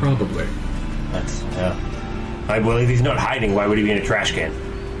 Probably. That's I believe he's not hiding. Why would he be in a trash can?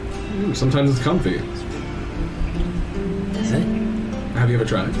 Sometimes it's comfy. Is it? Have you ever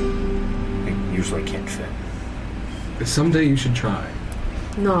tried? It usually can't fit. Someday you should try.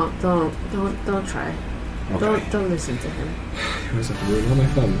 No, don't try. Okay. Don't listen to him. You always have to ruin all my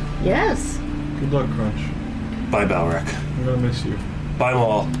fun. Yes. Good luck, Crunch. Bye, Balric. I'm gonna miss you. Bye,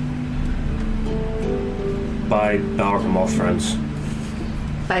 Maul. Bye, Balric and Maul's friends.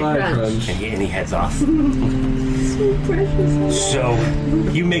 Bye, Bye, Crunch. Crunch. And he heads off. So precious. So,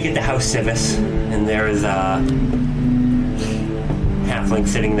 you make it to House Civis, and there is a halfling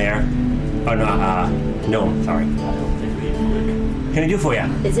sitting there. Oh, no, gnome, sorry. What can I do for you?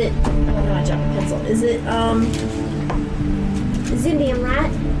 Is it? Oh no, I dropped a pencil. Is it? Zindium,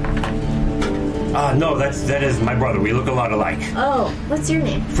 right? No, that is my brother. We look a lot alike. Oh, what's your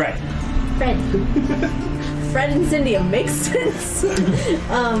name? Fred. Fred. Fred and Zindium makes sense.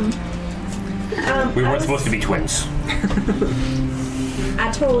 We weren't supposed to be twins.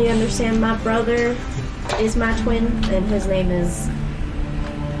 I totally understand. My brother is my twin, and his name is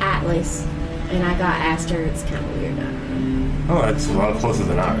Atlas. And I got Aster. It's kind of weird. I don't know. Oh, that's a lot closer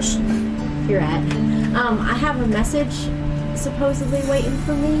than ours. You're at. I have a message supposedly waiting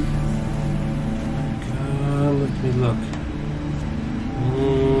for me. Let me look.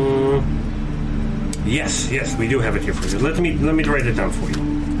 Yes, we do have it here for you. Let me write it down for you.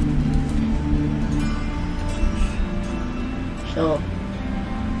 She'll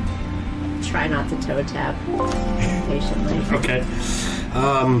try not to toe tap patiently. Okay.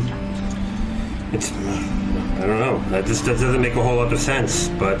 It's I don't know. That doesn't make a whole lot of sense.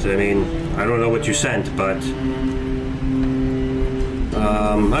 But I mean, I don't know what you sent, but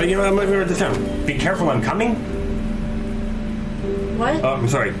I'm going to write this down. Be careful, I'm coming. What? Oh, I'm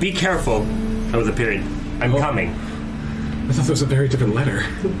sorry. Be careful. That was a period. I'm coming. I thought that was a very different letter.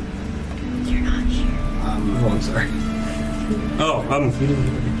 You're not here. Oh, I'm sorry.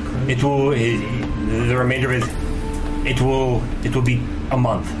 It will. The remainder is. It will be a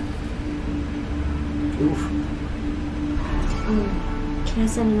month. Oof. Can I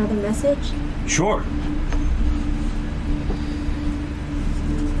send another message? Sure.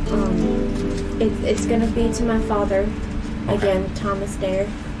 It's gonna be to my father. Okay. Again, Thomas Dare.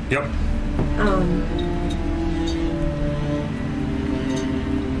 Yep.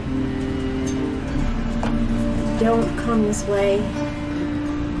 Don't come this way.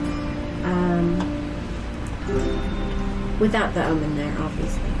 Without the in there,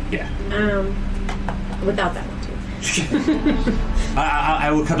 obviously. Yeah. Without that one too.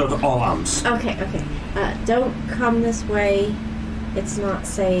 I will cut out all ums. Okay. Don't come this way. It's not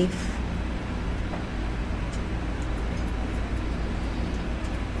safe.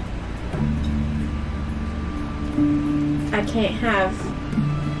 I can't have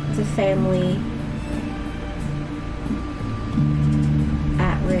the family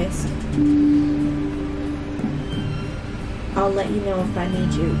at risk. I'll let you know if I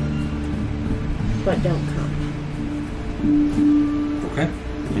need you, but don't come. Okay.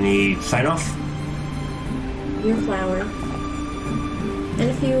 Any sign off? Your flower and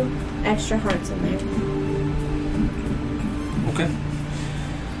a few extra hearts in there. Okay.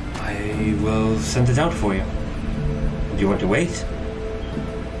 I will send it out for you. Do you want to wait?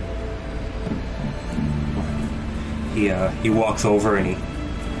 He walks over and he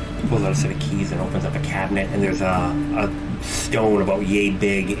pulls out a set of keys and opens up a cabinet, and there's a stone about yay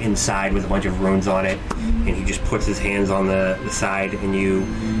big inside with a bunch of runes on it, and he just puts his hands on the side, and you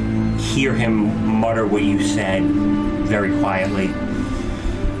hear him mutter what you said very quietly.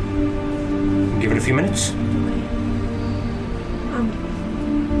 Give it a few minutes.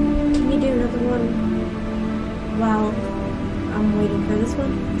 Can you do another one while I'm waiting for this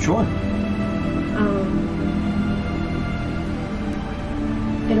one? Sure.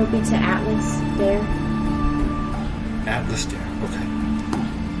 It'll be to Atlas Dare. Atlas Dare. Okay.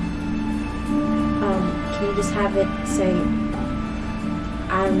 Can you just have it say,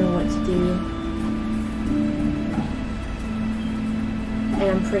 I don't know what to do, and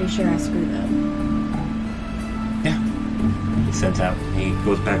I'm pretty sure I screwed up. Yeah. He sends out. He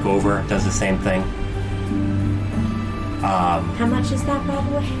goes back over, does the same thing. How much is that, by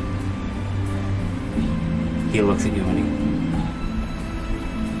the way? He looks at you and he.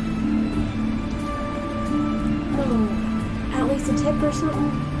 Oh, at least a tip or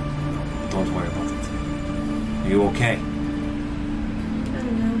something? Don't worry about it. Are you okay? I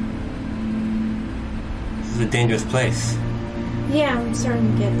don't know. This is a dangerous place. Yeah, I'm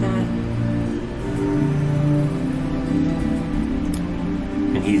starting to get that.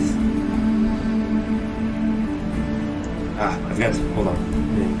 And he's. I've got. Hold on.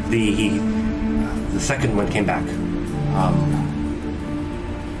 The second one came back.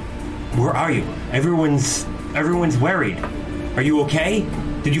 Where are you? Everyone's worried. Are you okay?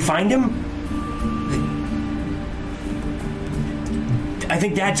 Did you find him? I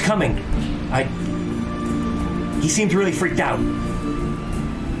think Dad's coming. He seems really freaked out.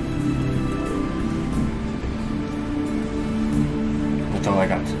 That's all I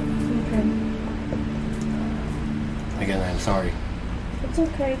got. Okay. Again, I'm sorry. It's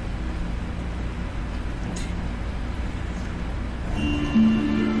okay.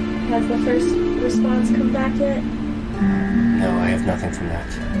 Has the first response come back yet? No, I have nothing from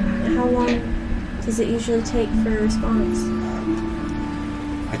that. How long does it usually take for a response?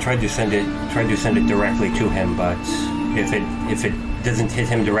 I tried to send it directly to him, but if it doesn't hit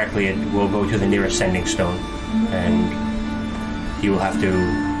him directly, it will go to the nearest sending stone, and he will have to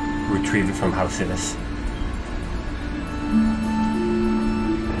retrieve it from House Sivis.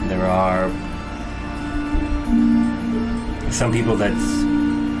 There are some people that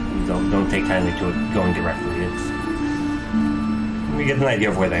don't take kindly to it going directly. We get an idea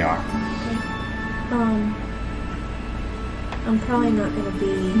of where they are. I'm probably not going to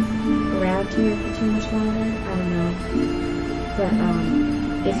be around here for too much longer. I don't know. But,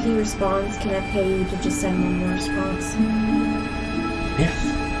 if he responds, can I pay you to just send one more response? Yes.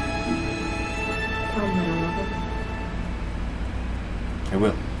 Tell him that I love him. I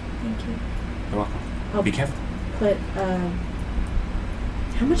will. Thank you. You're welcome. I'll Be careful. Put,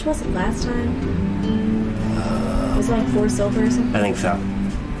 how much was it last time? Was it like 4 silver or something? I think so.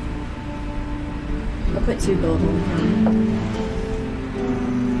 I'll put 2 gold on the counter.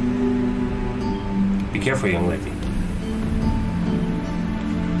 Be careful, young lady.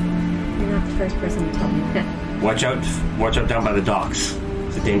 You're not the first person to tell me that. Watch out down by the docks.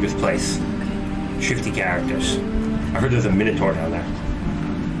 It's a dangerous place. Shifty characters. I heard there's a minotaur down there.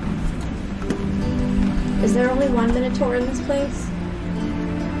 Is there only one minotaur in this place?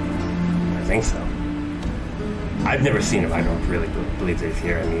 I think so. I've never seen him. I don't really believe that he's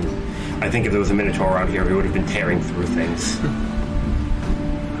here. I mean, I think if there was a minotaur around here, he would have been tearing through things.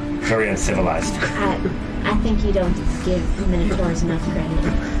 Very uncivilized. I think you don't give minotaurs enough credit.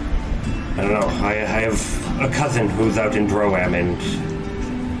 I don't know. I have a cousin who's out in Droam, and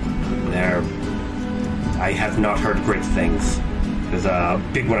I have not heard great things. There's a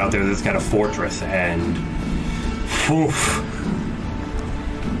big one out there that's got a fortress, and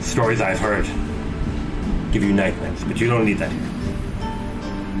stories I've heard give you nightmares, but you don't need that here.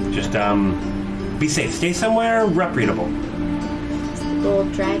 Just be safe. Stay somewhere reputable. Is the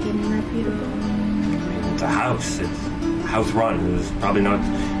gold dragon reputable? It's a house. It's house run. It's probably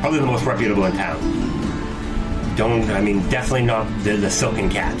the most reputable in town. Definitely not the Silken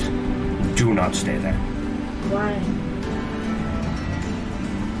Cat. Do not stay there. Why?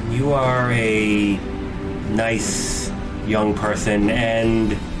 You are a nice young person,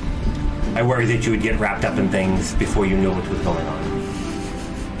 and I worry that you would get wrapped up in things before you knew what was going on.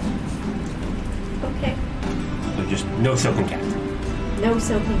 Okay. So just no Silken Cat. No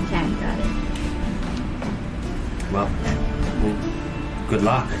Silken Cat, got it. Well, good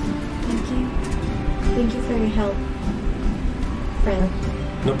luck. Thank you. Thank you for your help, friend.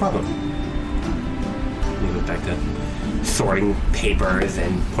 No problem. We go back to sorting papers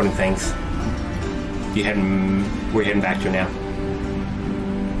and putting things. We're heading back to now.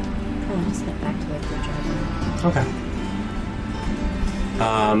 I'll just head back to the driver. Okay.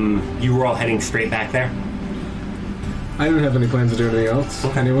 You were all heading straight back there? I don't have any plans to do anything else.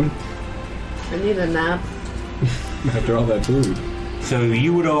 Okay. Anyone? I need a nap. After all that food. So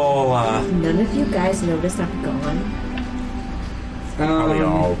you would all, None of you guys noticed I'm gone.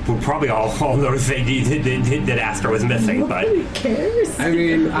 probably all noticed that Aster was missing, but Nobody cares. I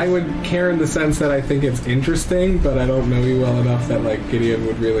mean, I would care in the sense that I think it's interesting, but I don't know you well enough that, like, Gideon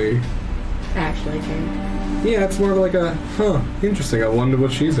would really... Actually care. Yeah, it's more of like a, interesting, I wonder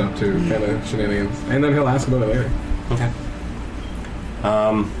what she's up to kind of shenanigans. And then he'll ask about it later. okay.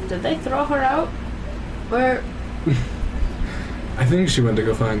 Did they throw her out? Where? I think she went to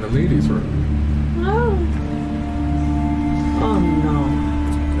go find the ladies' room. Oh. Oh no.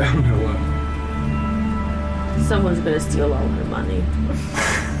 I don't know what. Someone's gonna steal all her money.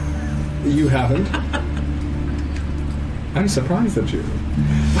 You haven't? I'm surprised at you.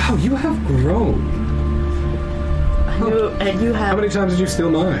 Wow, you have grown. And you have. How many times did you steal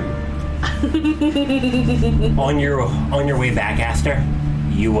mine? On your way back, Aster,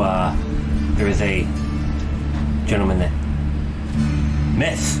 there is a gentleman that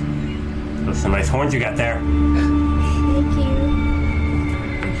Miss. Those are some nice horns you got there. Thank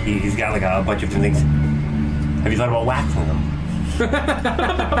you. He's got like a bunch of different things. Have you thought about waxing them?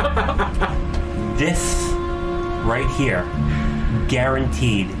 This right here,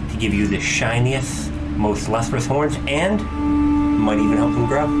 guaranteed to give you the shiniest, most lustrous horns, and might even help them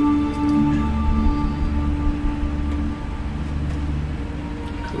grow.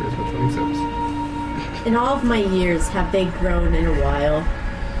 In all of my years, have they grown in a while?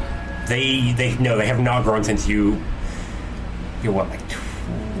 They have not grown since you're what, like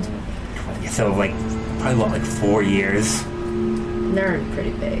 20, so like probably what, like 4 years. They're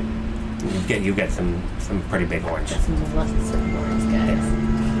pretty big. You get some pretty big orange. Got some lots of orange guys.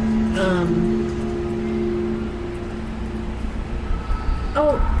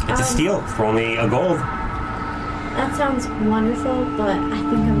 It's a steal for only a gold. That sounds wonderful, but I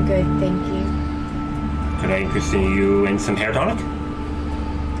think I'm good, thank you. Could I interest you in some hair tonic?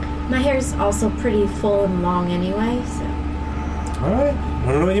 My hair's also pretty full and long anyway, so... Alright. I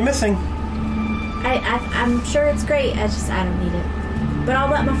don't know what you're missing. I'm sure it's great, I don't need it. But I'll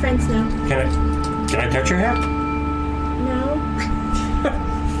let my friends know. Can I touch your hair? No. Okay.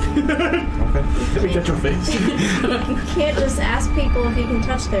 Let me touch your face. You can't just ask people if you can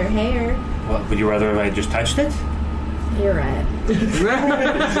touch their hair. Well, would you rather if I just touched it? You're right.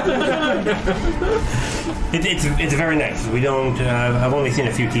 It's very nice. We don't. I've only seen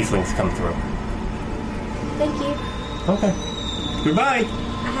a few tieflings come through. Thank you. Okay. Goodbye.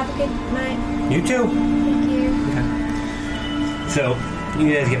 Have a good night. You too. Thank you. So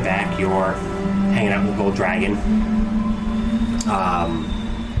you guys get back. You're hanging out with Gold Dragon.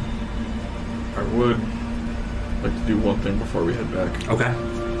 I would like to do one thing before we head back. Okay.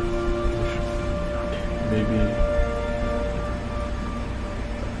 Maybe.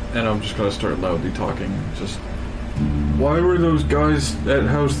 And I'm just gonna start loudly talking. Just, why were those guys at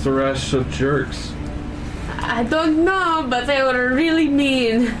House Thrash such jerks? I don't know, but they were really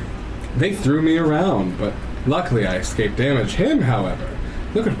mean. They threw me around, but luckily I escaped damage. Him, however,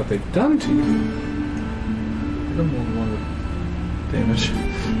 look at what they've done to you. I'm the only one with damage.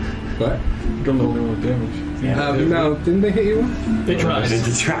 What? I'm the only one with damage. No, didn't they hit you? They tried.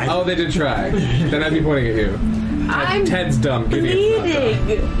 Oh, they did try. Then I'd be pointing at you. I'm Ted's dumb.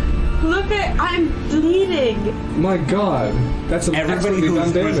 bleeding. Look at, I'm bleeding. My God, that's some Everybody excellently done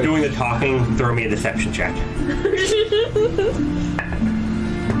who's damage. doing the talking, throw me a deception check.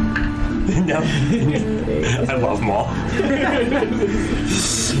 No, I love them all.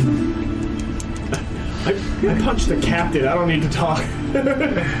 I punched the captain. I don't need to talk.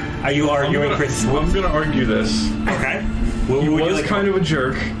 Are you arguing, Chris? I'm gonna argue this. Okay. He was kind of a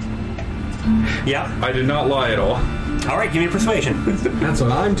jerk. Yeah. I did not lie at all. All right. Give me a persuasion. That's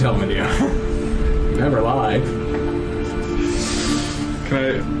what I'm telling you. Never lie. Can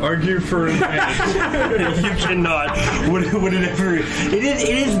I argue for advantage? You cannot. Whatever.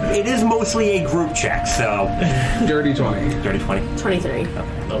 It is mostly a group check. So. Dirty 20. Dirty 20. 23.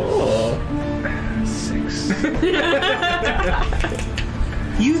 Oh. 6.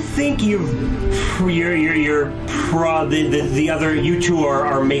 You think the other you two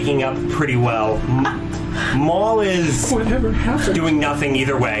are making up pretty well. Maul is Whatever happened? doing nothing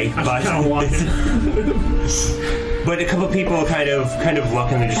either way, but but a couple of people kind of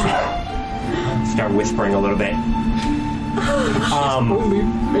look and they just start whispering a little bit. Only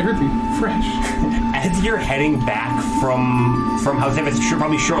barely fresh. As you're heading back from House Evans,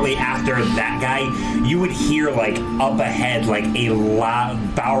 probably shortly after that guy, you would hear like up ahead like a loud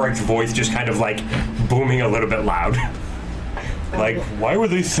Bowrick's voice just kind of like booming a little bit loud. Like, why were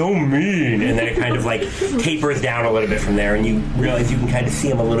they so mean? And then it kind of like tapers down a little bit from there, and you realize you can kind of see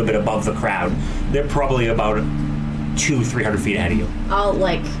them a little bit above the crowd. They're probably about 200-300 feet ahead of you. I'll,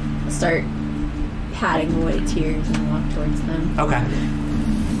 start patting away tears and walk towards them. Okay.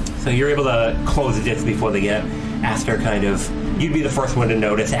 So you're able to close the distance before they get Aster kind of... You'd be the first one to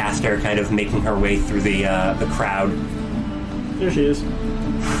notice Aster kind of making her way through the crowd. There she is.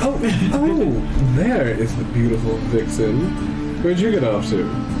 Oh, there is the beautiful vixen. Where'd you get off to?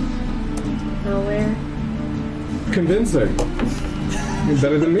 Nowhere. Convincing. You're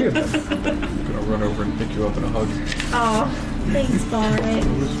better than me at this. I'm gonna run over and pick you up in a hug. Oh, thanks, Barrett. I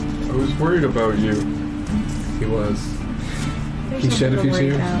was worried about you. He was. There's He shed a nothing few to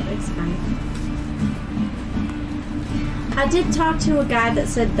worry tears? about. It's fine. I did talk to a guy that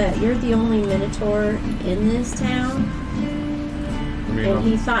said that you're the only Minotaur in this town, I mean, and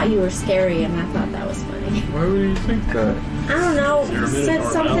he thought you were scary, and I thought that was funny. why would you think that? I don't know. You're a He said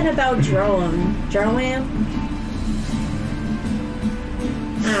Minotaur something now. about Droam. Droam?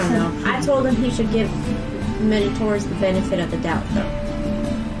 I don't know. I told him he should give Minotaurs the benefit of the doubt, though.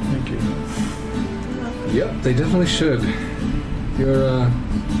 Thank you. Yep, they definitely should. You're,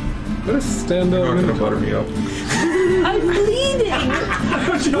 what a stand-up You're not gonna Minotaur. butter me up. I'm bleeding.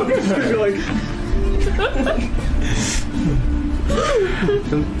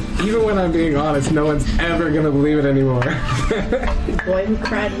 Even when I'm being honest, no one's ever gonna believe it anymore. Boy who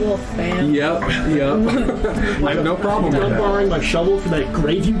cried wolf, fam. Yep. I have no problem with I'm that. borrowing my shovel for that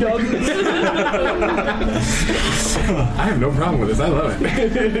grave you dug. I have no problem with this. I love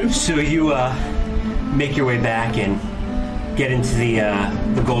it. So you make your way back and get into the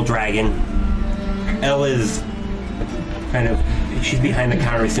Gold Dragon. Ella's she's behind the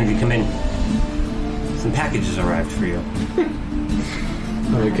counter as soon as you come in. Some packages arrived for you.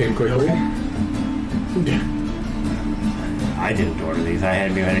 Oh, it came quickly. I didn't order these. I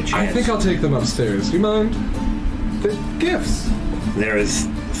hadn't even had a chance. I think I'll take them upstairs. Do you mind? The gifts. There is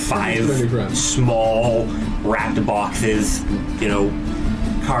 5 Many friends. small wrapped boxes,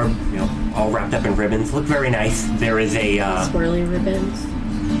 all wrapped up in ribbons. Look very nice. There is a Swirly ribbons.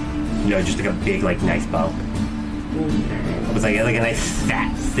 just like a big, nice bow. It was like a nice,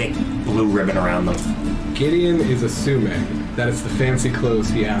 fat, thick blue ribbon around them. Gideon is assuming that it's the fancy clothes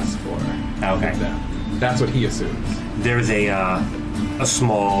he asked for. Okay. That's what he assumes. There's a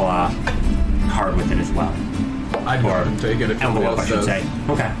small card with it as well. I'd Or take it if somebody envelope, I else should does. say.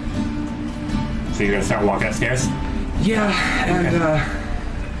 Okay. So you're gonna start walking upstairs? Yeah, and I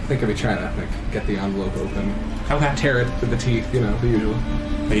think I'll be trying to get the envelope open. Okay. Tear it with the teeth, the usual.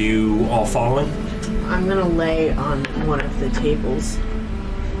 Are you all following? I'm gonna lay on one of the tables.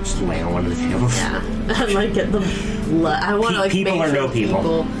 Just lay on one of the tables. Yeah, and get the. I want to People make or sure no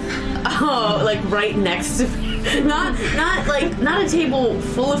people? Oh, right next to. Not a table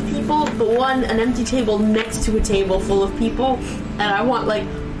full of people, but an empty table next to a table full of people, and I want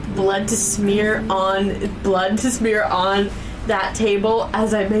blood to smear on that table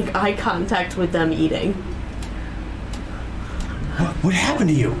as I make eye contact with them eating. What happened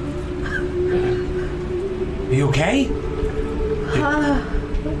to you? Are you okay?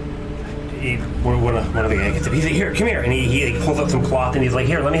 One of the guys gets up. He's like, here, come here. And he pulls up some cloth and he's like,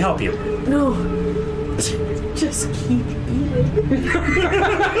 here, let me help you. No, just keep eating.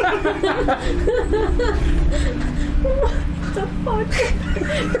 What the fuck?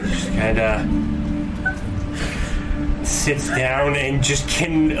 Just kind of sits down and just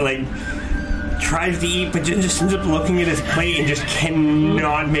tries to eat, but just ends up looking at his plate and just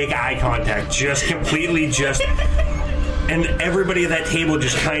cannot make eye contact. Just completely and everybody at that table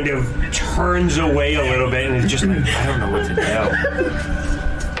just kind of turns away a little bit and is just I don't know what to do.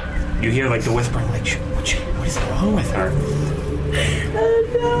 You hear the whispering, what is wrong with her? Oh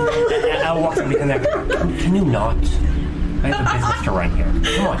no. I'll walk up behind there. Can you not? I have a business to run here.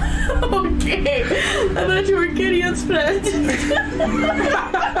 Come on. Okay. I thought you were Gideon's friend.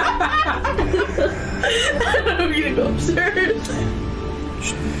 I'm gonna go upstairs.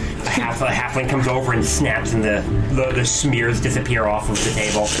 A halfling comes over and snaps, and the smears disappear off of the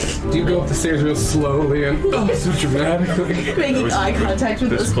table. Do you go up the stairs real slowly and so dramatically? Making eye contact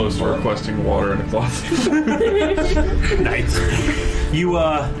with This us. close to requesting water in a closet. Nice. You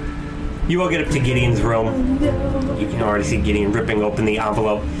all get up to Gideon's room. You can already see Gideon ripping open the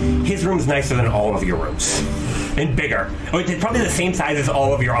envelope. His room's nicer than all of your rooms. And bigger. It's probably the same size as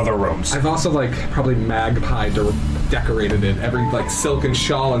all of your other rooms. I've also probably magpie decorated it. Every silken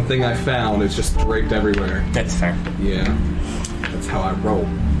shawl and thing I found is just draped everywhere. That's fair. Yeah, that's how I roll.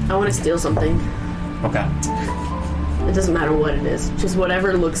 I want to steal something. Okay. It doesn't matter what it is. Just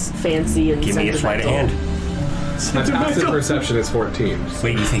whatever looks fancy and Give me a sleight of hand. My passive perception is 14.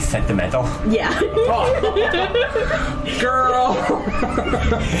 Wait, you say sentimental? Yeah. Girl!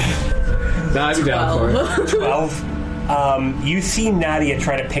 Nah, I'd be down for it. 12. You see Nadia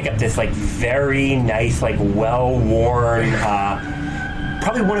try to pick up this very nice, well-worn,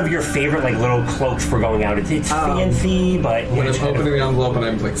 probably one of your favorite little cloaks for going out. It's fancy, but When I'm opening the envelope and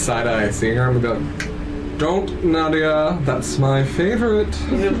I'm side-eye seeing her, I'm gonna be like, don't, Nadia, that's my favorite.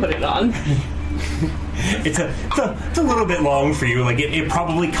 I'm gonna put it on. It's a little bit long for you. It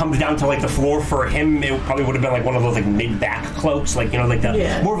probably comes down to the floor. For him, it probably would have been one of those mid-back cloaks, more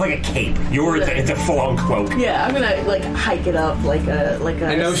of a cape. Yours, it's a full-on cloak. Yeah, I'm gonna hike it up like a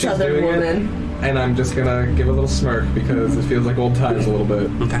I know she's southern doing woman. it, and I'm just gonna give a little smirk because it feels like old times a little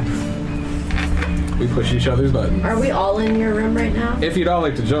bit. Okay. We push each other's buttons. Are we all in your room right now? If you'd all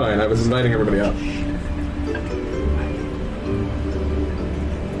like to join, I was inviting everybody up.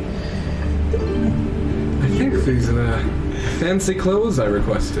 I think these are the fancy clothes I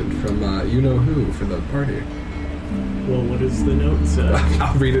requested from you-know-who for the party. Well, what does the note say?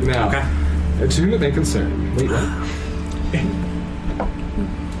 I'll read it now. Okay. To whom it may concern. Wait, what?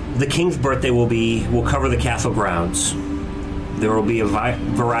 The king's birthday will cover the castle grounds. There will be a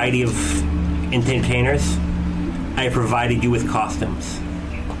variety of entertainers. I have provided you with costumes.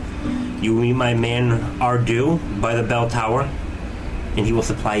 You will meet my man Ardu by the bell tower. and he will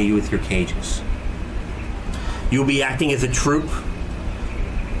supply you with your cages. You'll be acting as a troop.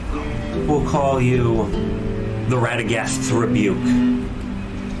 We'll call you the Radagast's Rebuke.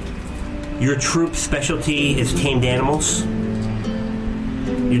 Your troop's specialty is tamed animals.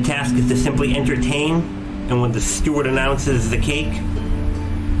 Your task is to simply entertain, and when the steward announces the cake,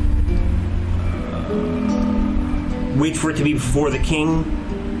 wait for it to be before the king,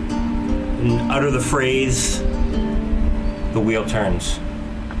 and utter the phrase, the wheel turns.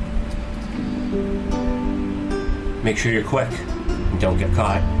 Make sure you're quick and don't get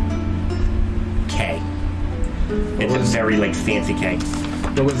caught. K. It's a very, fancy K.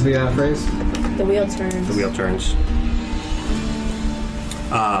 What was the phrase? The wheel turns. The wheel turns.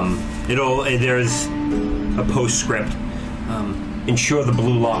 There's a postscript. Ensure the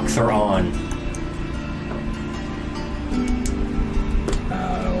blue locks are on.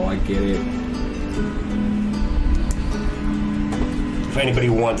 Oh, I get it. If anybody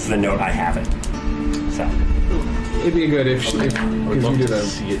wants the note, I have it. So. It'd be good if I would love you do to that.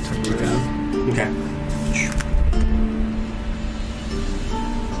 see it turn around. Okay.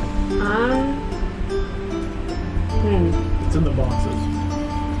 It's in the boxes.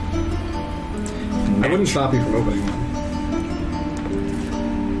 I wouldn't stop you from opening one.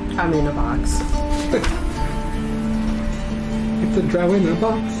 I'm in a box. It's a draw in a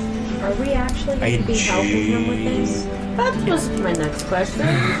box. Are we actually going to be helping him with this? That was my next question.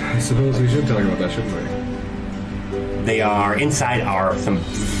 I suppose we should talk about that, shouldn't we? They are, inside are some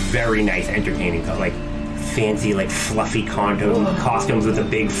very nice, entertaining, fancy, fluffy costumes with a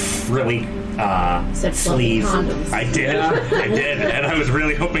big frilly Said fluffy sleeves. condoms. I did, and I was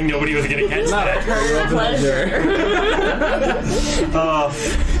really hoping nobody was going to catch that.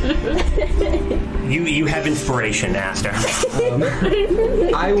 You have inspiration, Aster.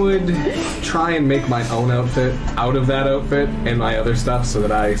 I would try and make my own outfit out of that outfit and my other stuff so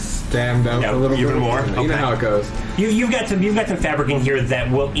that I stand out a little even bit. more? You know Okay. how it goes. You've got some fabric in here that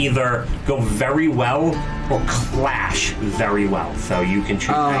will either go very well or clash very well. So you can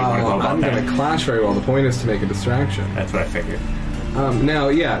choose how you want to go about I'm that. going to clash very well. The point is to make a distraction. That's what I figured.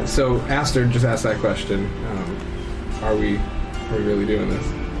 So Aster just asked that question. Are we really doing this?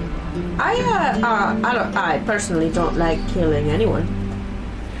 I personally don't like killing anyone.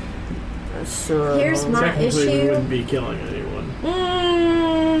 So Here's my Technically, we issue. wouldn't be killing anyone.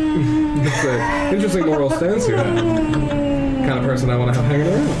 That's an interesting moral stance you have. Kind of person I want to have hanging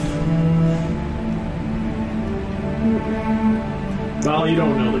around. Well, you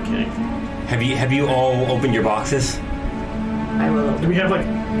don't know the king. Have you all opened your boxes? I will. Do we have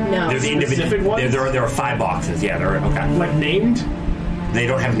No. There's specific ones? There are 5 boxes. Yeah, they're okay. named? They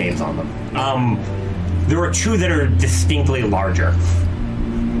don't have names on them. There are 2 that are distinctly larger,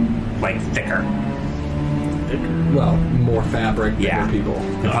 thicker. Well, more fabric, bigger Yeah. people.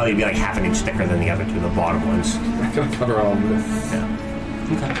 They'll probably be half an inch thicker than the other 2, the bottom ones. I'm going to cover all of this. Yeah.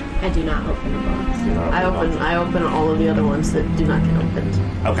 Okay. I do not open the box. I open all of the other ones that do not get opened.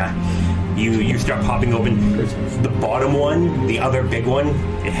 Okay. You start popping open the bottom one, the other big one.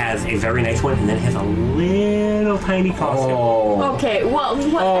 It has a very nice one, and then it has a little tiny costume. Oh. Okay, well,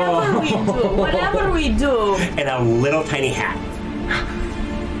 whatever we do, And a little tiny hat.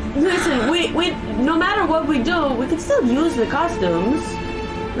 listen, we no matter what we do, we can still use the costumes,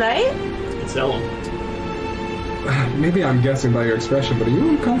 right? It's Ellen. Maybe I'm guessing by your expression, but are you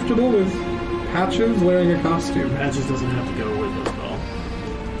uncomfortable with Patches wearing a costume? Patches doesn't have to go with us, though.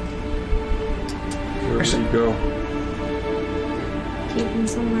 Where would you go? Keep him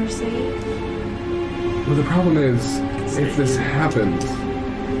somewhere safe. Well, the problem is, if this happens,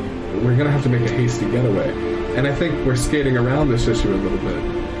 we're going to have to make a hasty getaway. And I think we're skating around this issue a little bit.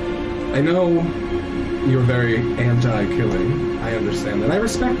 I know you're very anti-killing. I understand that. I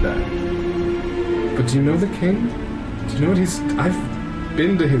respect that. But do you know the king? Do you know what I've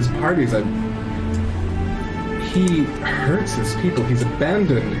been to his parties. He hurts his people. He's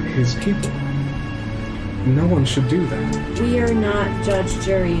abandoned his people. No one should do that. We are not judge,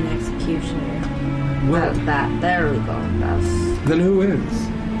 jury, and executioner. Well, There we go. then who is?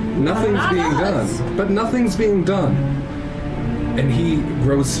 Nothing's Not being us. done. But nothing's being done. And he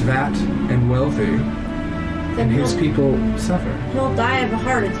grows fat and wealthy, Then and his people suffer. he'll die of a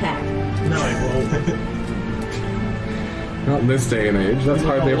heart attack. No, I won't. Not in this day and age. That's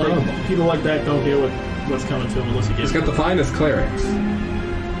hardly a problem. People like that don't get what's coming to him unless he He's gets got the finest clerics.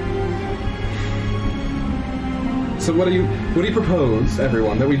 So what do you propose,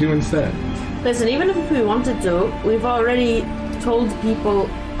 everyone, that we do instead? Listen, even if we wanted to, we've already told people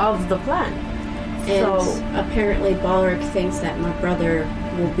of the plan. And So apparently Balric thinks that my brother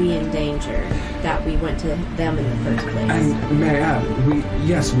will be in danger that we went to them in the first place. And may I add, we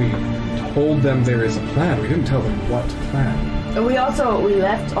told them there is a plan. We didn't tell them what plan. And we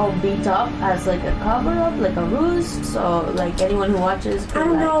left all beat up as like a cover-up, like a ruse, so like anyone who watches could, I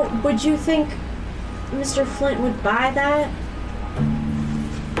don't know, would you think Mr. Flint would buy that?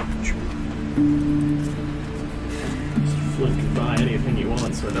 Mr. Flint can buy anything he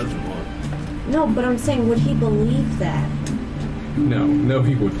wants or doesn't want. No, but I'm saying, would he believe that? No,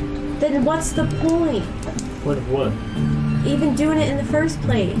 he wouldn't. Then what's the point? Point of what? Even doing it in the first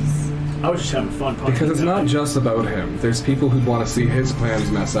place? I was just having fun. Because it's not just about him. There's people who want to see his plans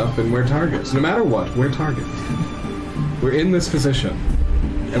mess up, and we're targets. No matter what, we're targets. We're in this position,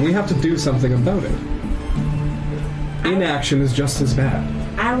 and we have to do something about it. Inaction is just as bad.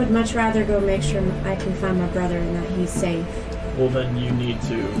 I would much rather go make sure I can find my brother and that he's safe. Well, then you need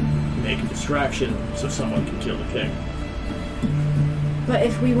to make a distraction so someone can kill the king. But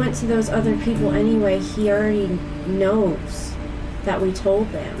if we went to those other people anyway, he already knows that we told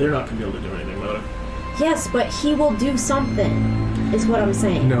them. They're not going to be able to do anything about it. Yes, but he will do something, is what I'm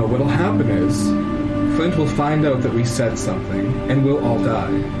saying. No, what'll happen is Flint will find out that we said something, and we'll all die.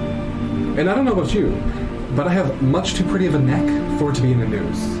 And I don't know about you, but I have much too pretty of a neck for it to be in the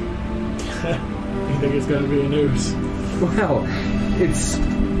news. You think it's going to be a news? Well, it's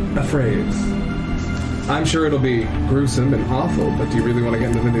a phrase. I'm sure it'll be gruesome and awful, but do you really want to get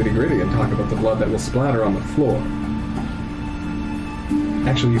into the nitty-gritty and talk about the blood that will splatter on the floor?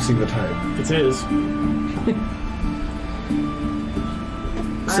 Actually, you seem the type. It's his.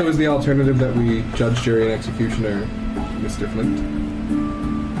 So is the alternative that we judge, jury, and executioner Mr. Flint?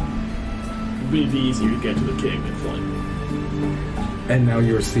 It'd be easier to get to the king than Flint. And now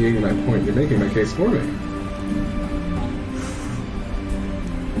you're seeing my point. You're making my case for me.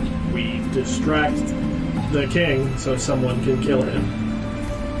 We distract the king so someone can kill him.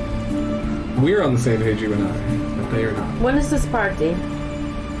 We're on the same page, you and I, but they are not. When is this party?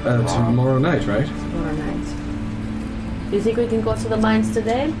 Tomorrow night, right? Tomorrow night. Do you think we can go to the mines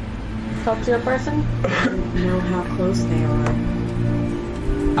today? Talk to a person? I don't know how close they are.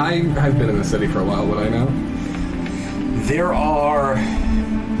 I've been in the city for a while, would I know? There are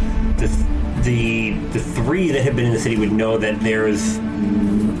the three that have been in the city would know that there's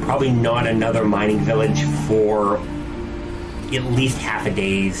probably not another mining village for at least half a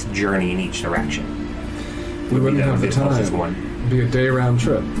day's journey in each direction. We wouldn't have the time. One. It'd be a day round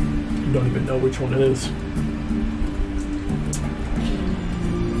trip. You don't even know which one it is.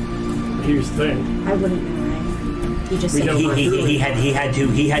 Here's the thing. I wouldn't know. He just said He had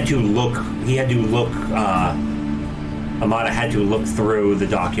to look. Amada had to look through the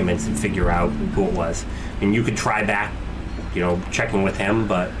documents and figure out who it was. And you could try back, checking with him,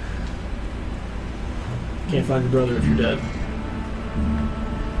 but Can't find your brother if you're dead.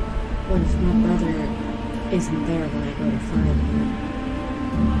 What if my brother isn't there when I go to find him?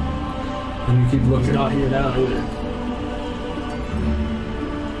 And you keep looking. He's not here now either.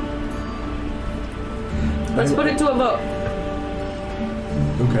 Let's put it to a vote.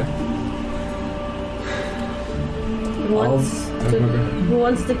 Okay. Who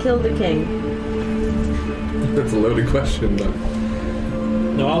wants to kill the king? That's a loaded question, but...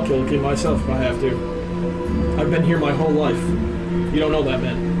 No, I'll kill the king myself if I have to. I've been here my whole life. You don't know that,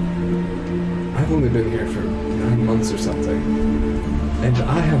 man. I've only been here for 9 months or something. And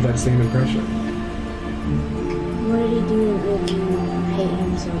I have that same impression. What did he do that made you hate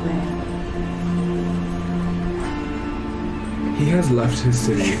him so bad? He has left his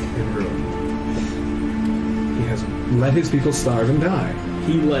city in ruin. He has let his people starve and die.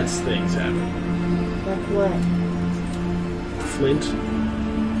 He lets things happen. Like what? Flint,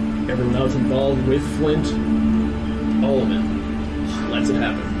 everyone else involved with Flint, all of it. Lets it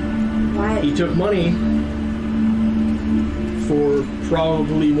happen. Why? He took money for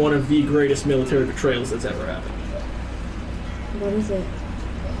probably one of the greatest military betrayals that's ever happened. What is it?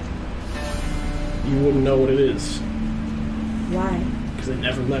 You wouldn't know what it is, Why? because they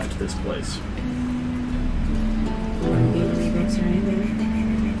never left this place. Regrets or anything?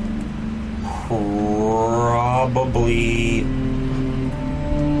 probably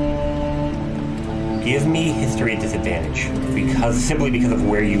give me history at disadvantage simply because of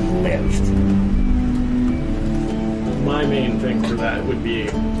where you lived. My main thing for that would be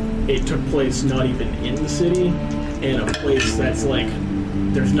it took place not even in the city, in a place that's like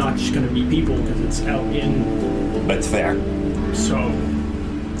there's not just going to be people because it's out in. That's fair. So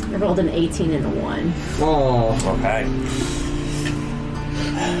I rolled an 18 and a 1. Oh, Okay.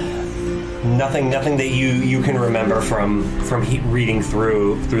 Nothing that you can remember from reading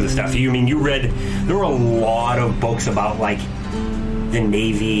through the stuff. You read there were a lot of books about like the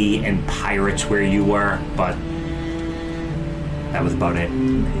Navy and pirates where you were, but that was about it.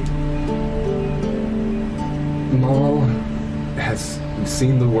 Maul has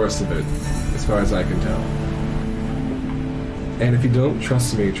seen the worst of it, as far as I can tell. And if you don't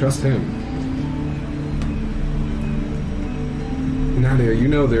trust me, trust him. Nadia, you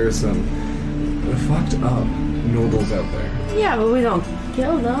know there's some fucked up nobles out there. Yeah, but we don't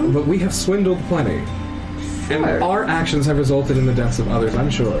kill them. But we have swindled plenty. And our actions have resulted in the deaths of others, I'm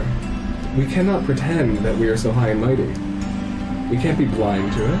sure. We cannot pretend that we are so high and mighty. We can't be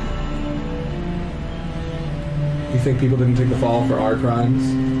blind to it. You think people didn't take the fall for our crimes?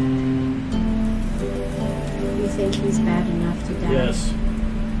 You think he's bad enough to die? Yes.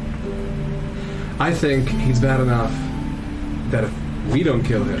 I think he's bad enough that if we don't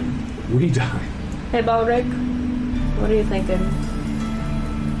kill him, we die. Hey, Baldric, what are you thinking?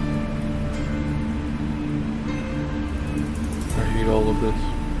 I hate all of this.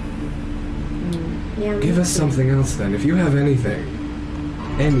 Yeah. Give us something else then. If you have anything.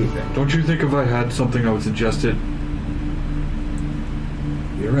 Anything. Don't you think if I had something I would suggest it?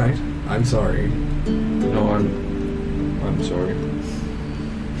 You're right. I'm sorry. No, I'm sorry.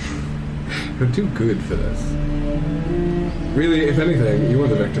 You're too good for this. Really, if anything, you are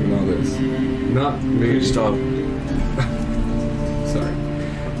the victim in all this. Not me. Please stop. Sorry.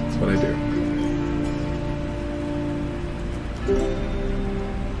 That's what I do.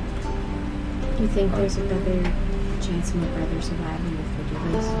 You think there's a better chance of my brother surviving if we do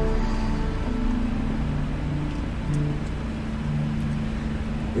this?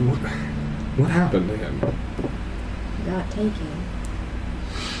 What happened to him? He got taken.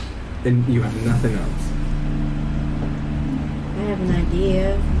 And you have nothing else. I have an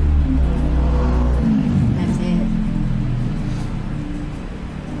idea. That's it.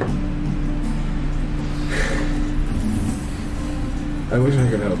 I wish I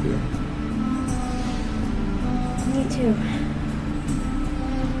could help you. Me too.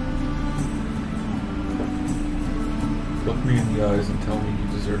 Look me in the eyes and tell me he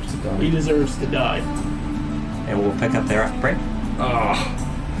deserves to die. He deserves to die. And we'll pick up there after break.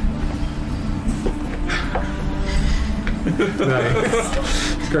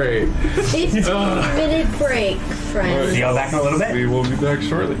 Nice. Great. 15-minute break, friends. See y'all back in a little bit. We will be back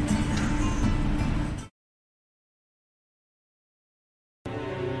shortly.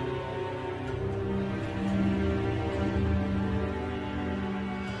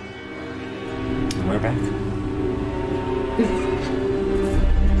 And we're back.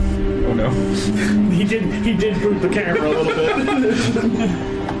 Oh no. He did boot the camera a little bit.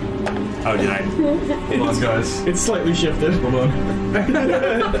 Oh, did I? Hold on, guys. It's slightly shifted. Hold on.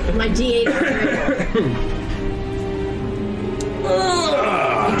 My D8.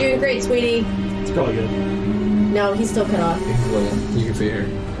 You're doing great, sweetie. It's probably good. No, he's still cut off. It's a little, you can see here.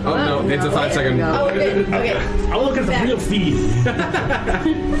 Oh, no, it's a no, 5 second. Oh, we're good. Okay. I'll look at the Back. real feed.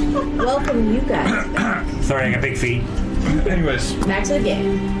 Welcome, you guys, back. Sorry, I got big feet. Anyways, Back to the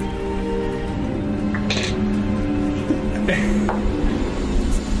game.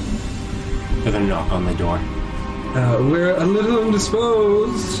 With a knock on the door. We're a little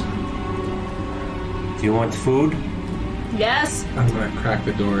indisposed. Do you want food? Yes. I'm gonna crack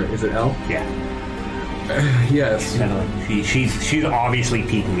the door. Is it L? Yeah. Yes. She's obviously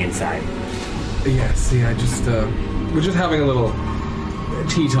peeking inside. Yes, yeah, just, we're just having a little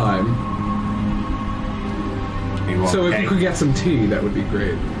tea time. Are you So if okay? you could get some tea, that would be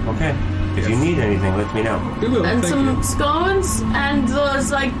great. Okay. If you need anything, let me know. We will, And thank some you. scones and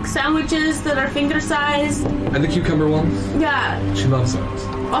those like sandwiches that are finger sized. And the cucumber ones? Yeah. She loves those.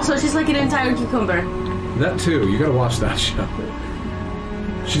 Also, she's like an entire cucumber. That too, you gotta watch that show.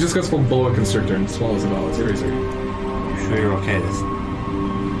 She just goes full boa constrictor and swallows it all. It's crazy. You sure you're okay? This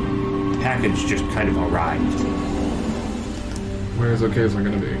package just kind of arrived. Where as okay as I'm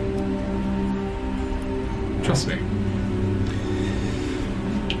gonna be. Trust me.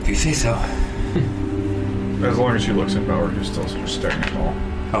 If you say so. as long as she looks at Bauer, who's still just staring at Maul.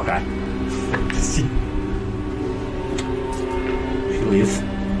 Okay. She leaves.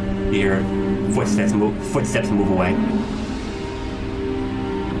 You hear footsteps move away.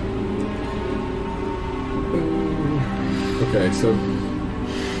 Okay, so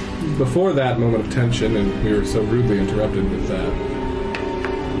before that moment of tension, and we were so rudely interrupted with that,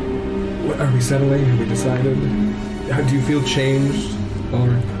 are we settling? Have we decided? Do you feel changed? Or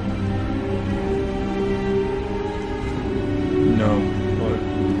No, but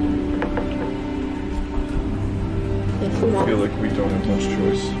If I Maul, feel like we don't have much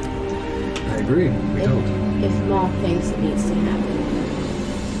choice. I agree, we don't. if Maul thinks it needs to happen.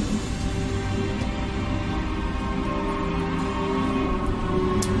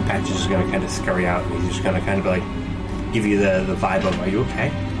 gonna kind of scurry out, and he's just gonna kind of like give you the vibe of, are you okay?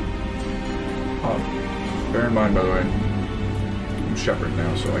 Bear in mind, by the way, I'm shepherd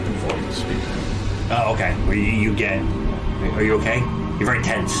now, so I can fully speak to him. Oh, okay. Well, you get. Are you okay? You're very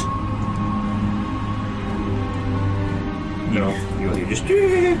tense. No. You just. But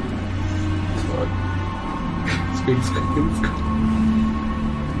Speak. I'll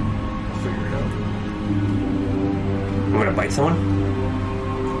figure it out. I'm gonna bite someone.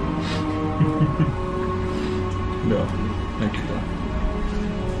 No. Thank you, Doc.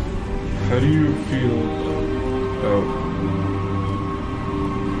 How do you feel about...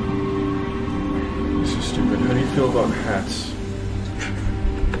 This is stupid. How do you feel about hats?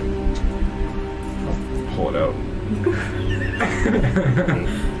 I'll pull it out.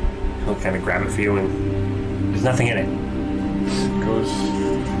 He'll kind of grab it for you, and there's nothing in it. It goes...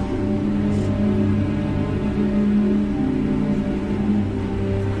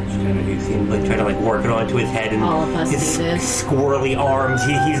 You see him like trying to like work it onto his head, and All of us his do this. squirrely arms.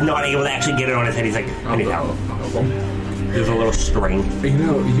 He's not able to actually get it on his head. He's like, I need help. There's a little string. You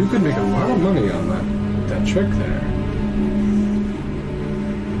know, you could make a lot of money on that trick there.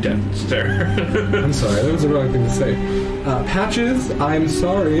 Death stare. I'm sorry, that was the wrong thing to say. Patches, I'm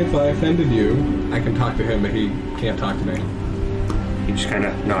sorry if I offended you. I can talk to him, but he can't talk to me. He just kind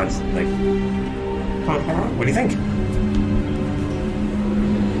of nods, like, what do you think?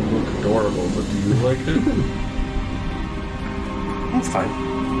 You look adorable, but do you like it? That's fine.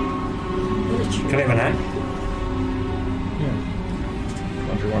 Can I have a hat? Yeah.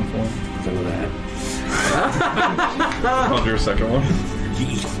 Conjure one for him. Something with a hat. Conjure a second one. He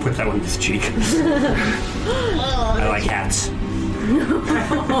puts that one in his cheek. I like hats.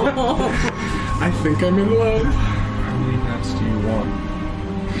 I think I'm in love. How many hats do you want?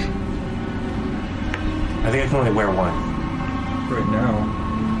 I think I can only wear one. Right now.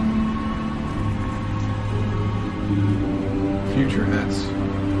 Future hats.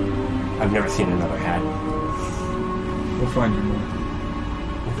 I've never seen another hat. We'll find you one.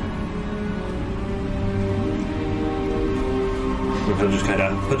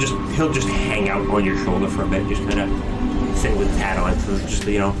 He'll just hang out on your shoulder for a bit, just kind of sitting with his hat on. So it's just,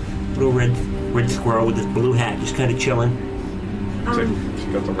 little red squirrel with this blue hat, just kind of chilling. She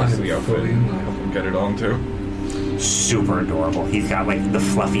got the rest of the outfit. Help him get it on too. Super adorable. He's got like the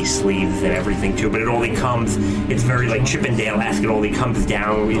fluffy sleeves and everything too, but it only comes. It's very like Chippendale-esque. It only comes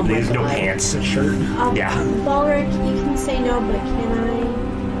down. There's no pants. A shirt. Yeah. Balric, you can say no, but can I?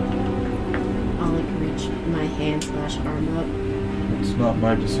 I'll like reach my hand / arm up. It's not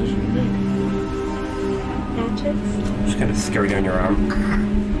my decision to make. Patches? Just kind of scurry down your arm.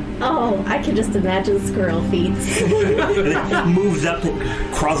 Oh, I can just imagine squirrel feet. Moves up,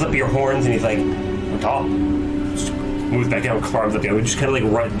 crawls up your horns, and he's like, I'm tall. Just moves back down, crawls up the other, just kind of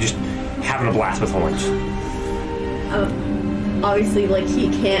like run, just having a blast with horns. Obviously, like, he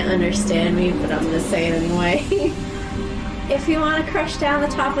can't understand me, but I'm gonna say it anyway. If you want to crush down the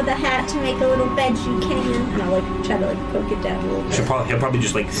top of the hat to make a little bed, you can. And I'll like try to like poke it down a little bit. He'll probably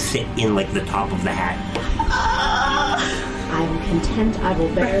just like sit in like the top of the hat. I'm content. I will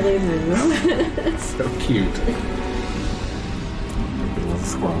barely move. So cute. Little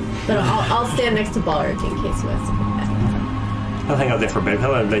squirrel. But I'll stand next to Balric in case he wants to come back. He'll hang out there for a bit.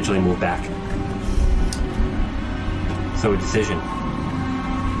 He'll eventually move back. So a decision.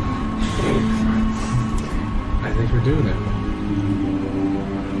 I think we're doing it.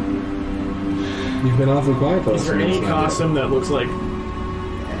 You've been awfully quiet for us. Is there any costume that looks like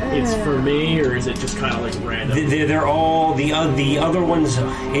it's for me, or is it just kind of like random? They're all the other ones.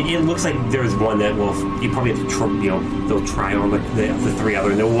 It looks like there's one that you probably have to they'll try on the three other.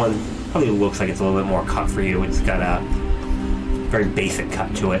 And the one probably looks like it's a little bit more cut for you. It's got a very basic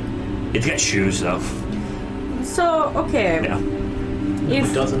cut to it. It's got shoes though. So, okay. Yeah.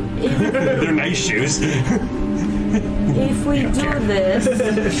 It doesn't. They're nice shoes. If we do this,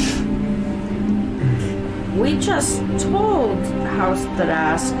 we just told House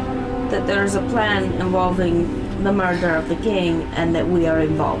Darask that there's a plan involving the murder of the king and that we are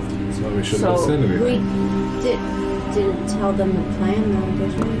involved. So we shouldn't So have said We anything. didn't tell them the plan, though,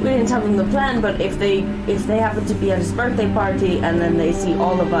 did we? We didn't tell them the plan, but if they happen to be at his birthday party and then they see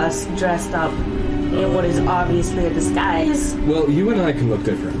all of us dressed up in what is obviously a disguise. Well, you and I can look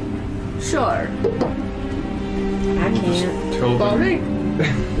different. Sure. I can't. Tell them.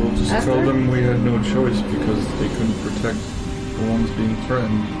 We'll just That's tell fair. them we had no choice because they couldn't protect the ones being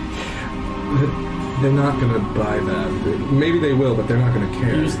threatened. They're not going to buy that. Maybe they will, but they're not going to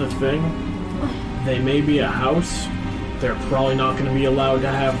care. Here's the thing. They may be a house. They're probably not going to be allowed to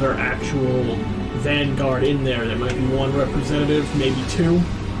have their actual vanguard in there. There might be one representative, maybe two.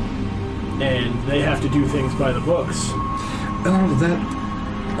 and they have to do things by the books.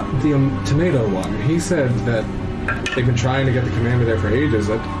 The tomato one, he said that they've been trying to get the commander there for ages.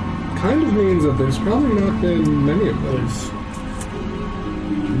 That kind of means that there's probably not been many of those.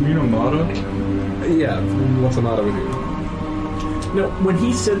 You mean Amada? Yeah, what's the matter with you? No, when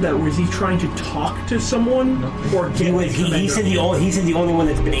he said that, was he trying to talk to someone or get He said the only one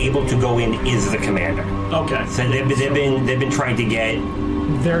that's been able to go in is the commander. Okay. So they've been trying to get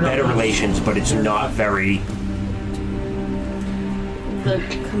better relations, but it's not very. The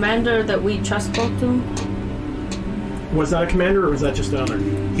commander that we just spoke to? Was that a commander or was that just another?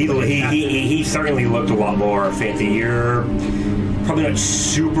 He certainly looked a lot more fancy. You're probably not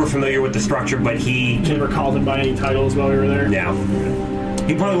super familiar with the structure, but he Never called him by any titles while we were there? No.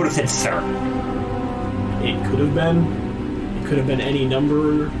 He probably would have said sir. It could have been. It could have been any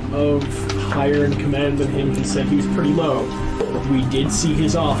number of higher in command than him. He said he was pretty low. We did see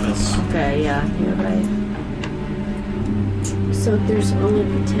his office. Okay, yeah, you're right. So there's only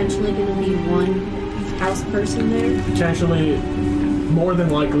potentially going to be one house person there? Potentially, more than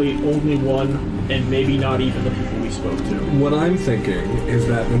likely, only one, and maybe not even the people we spoke to. What I'm thinking is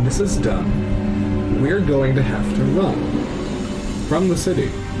that when this is done, we're going to have to run from the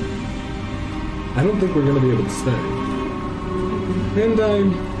city. I don't think we're going to be able to stay. And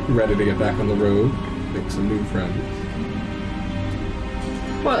I'm ready to get back on the road, make some new friends.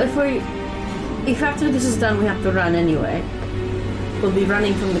 Well, if after this is done we have to run anyway, we'll be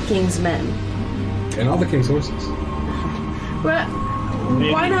running from the king's men. And all the king's horses. Well,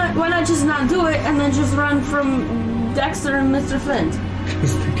 why not just not do it and then just run from Dexter and Mr. Flint?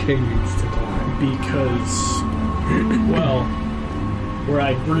 Because the king needs to die. Because, well, where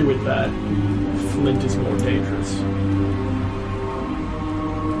I agree with that, Flint is more dangerous.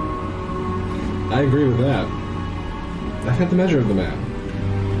 I agree with that. I've had the measure of the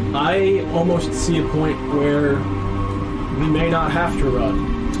man. I almost see a point where we may not have to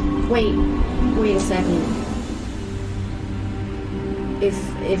run. Wait a second.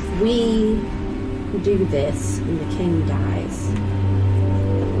 If we do this and the king dies,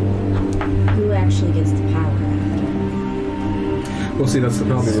 who actually gets the power after? Well, see, that's the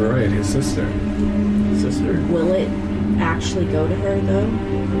problem. You're right. His sister. Will it actually go to her, though?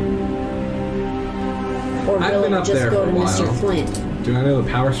 Or I've will been it up just there go for to a Mr. while. Flint? Do I know the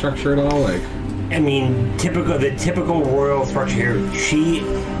power structure at all? Like, I mean, the typical royal structure here.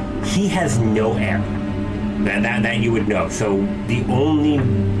 He has no heir. That you would know. So the only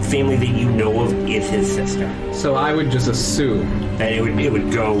family that you know of is his sister. so I would just assume That it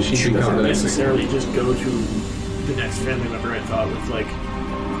would go. She to should her. come to this. Necessarily just go to the next family member. I thought with like,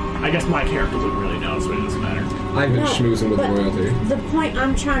 I guess my character doesn't really know, so it doesn't matter. I've been No, schmoozing with but royalty. The point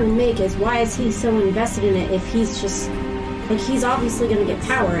I'm trying to make is why is he so invested in it if he's just... Like, he's obviously going to get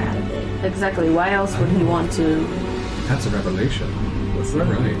power out of it. Exactly, why else would he want to... That's a revelation. What's You're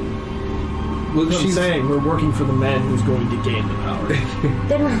that? right. Well, What I'm she's saying, we're working for the man who's going to gain the power.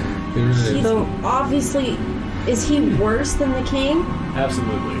 Then You're right. he's So- obviously... Is he worse than the king?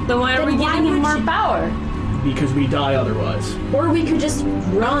 Absolutely. Then why are Then we why giving him would more you- power? Because we die otherwise. Or we could just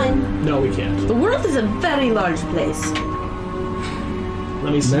run. No, we can't. The world is a very large place.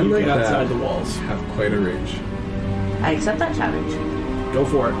 Let me see Men you like get that outside the walls. have quite a range. I accept that challenge. Go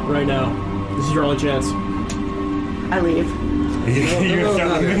for it, right now. This is your only chance. I leave. You're No, so-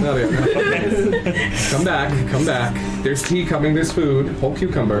 not yet, not yet. Come back. There's tea coming, there's food. Whole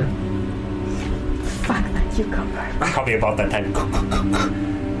cucumber. Fuck that cucumber. Probably about that time.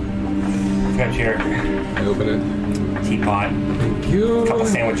 Got your I open it. teapot, Thank you. couple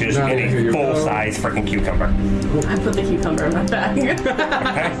sandwiches, Now, and here a you go. full-size freaking cucumber. I put the cucumber in my bag.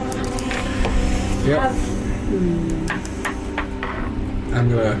 Okay. Yep. I'm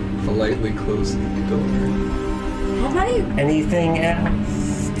gonna politely close the door. Have I Anything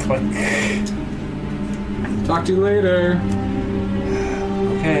else? Click. Talk to you later.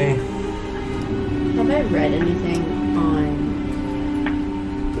 Okay. Have I read anything on...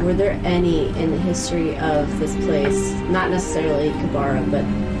 Were there any in the history of this place, not necessarily Kabara, but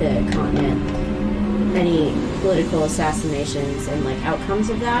the continent, any political assassinations and, like, outcomes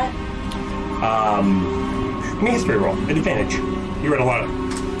of that? History roll. Advantage. You read a lot of...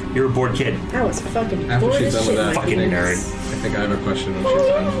 You're a bored kid. I was fucking After bored she's as done with shit. that, Fucking nerd. I think I have a question when she's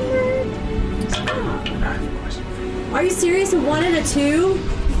done. I have a question. Are you serious? A 1 and a 2?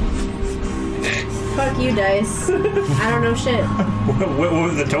 Fuck you, dice. I don't know shit. What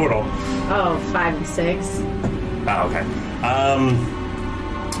was the total? Oh, 5 and 6. Oh, okay.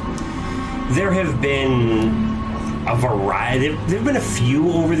 There have been a variety. There have been a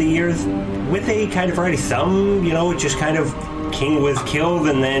few over the years with a kind of variety. Some, it just kind of king was killed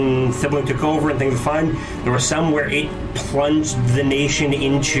and then sibling took over and things were fine. There were some where it plunged the nation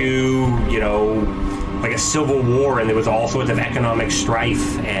into, like a civil war, and there was all sorts of economic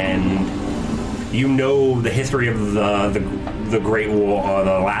strife, and the history of the Great War, or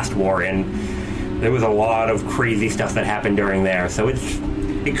the last war, and there was a lot of crazy stuff that happened during there. So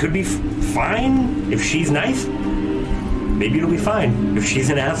it could be fine if she's nice. Maybe it'll be fine. If she's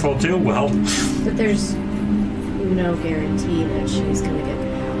an asshole too, well. But there's no guarantee that she's going to get the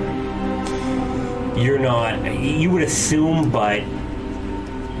power. You're not. You would assume, but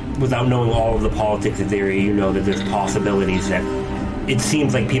without knowing all of the politics of the area, that there's possibilities that it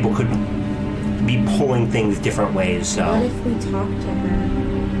seems like people could be pulling things different ways. So. What if we talk to her?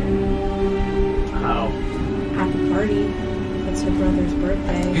 How? At the party. It's her brother's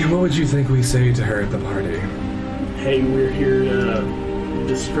birthday. And what would you think we say to her at the party? Hey, we're here to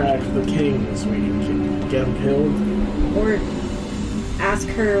distract the king so we can get him killed. Or ask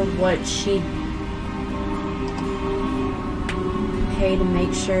her what she'd pay to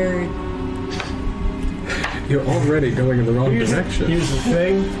make sure... You're already going in the wrong direction. Here's the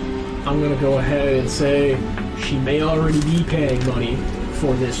thing. I'm going to go ahead and say she may already be paying money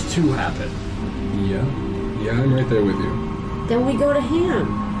for this to happen. Yeah, I'm right there with you. Then we go to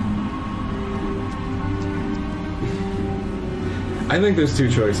him. I think there's two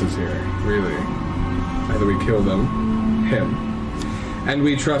choices here, really. Either we kill him, and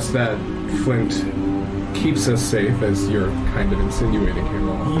we trust that Flint keeps us safe, as you're kind of insinuating here,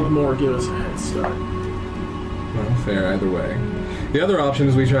 Law. He'd more give us a head start. Well, fair either way. The other option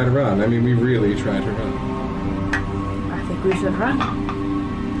is we try to run. I mean, we really try to run. I think we should run.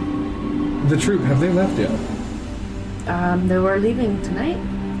 The troop, have they left yet? They were leaving tonight.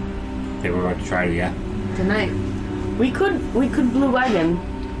 They were going to try to, yeah. Tonight. We could blue wagon.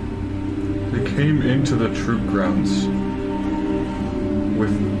 They came into the troop grounds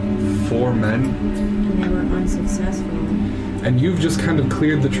with 4 men. And they were unsuccessful. And you've just kind of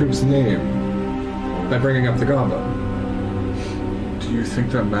cleared the troop's name by bringing up the goblin. Do you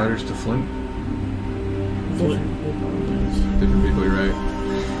think that matters to Flint? Different people, you're right.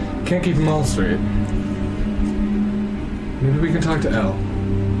 Can't keep them all straight. Maybe we can talk to Elle.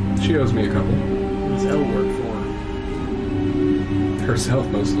 She owes me a couple. What does Elle work for? Herself,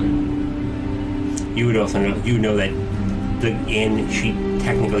 mostly. You would also know that the inn, she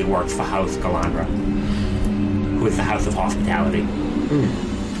technically works for House Galandra, who is the House of Hospitality.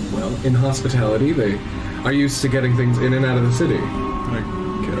 Well, in hospitality, they are used to getting things in and out of the city. I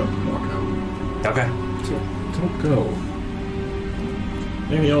get up and walk out. Okay. Don't go. I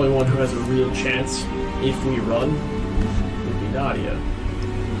think the only one who has a real chance, if we run, would be Nadia.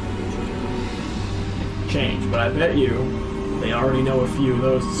 Change, but I bet you they already know a few of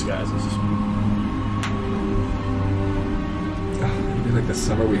those disguises. It'd be like the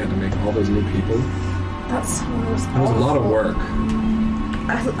summer we had to make all those new people. That summer was It was a lot of work.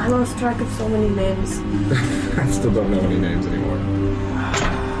 I lost track of so many names. I still don't know any names anymore.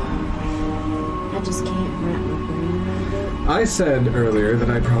 I just can't wrap my brain around it. I said earlier that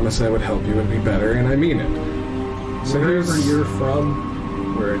I promised I would help you and be better, and I mean it. So Wherever you're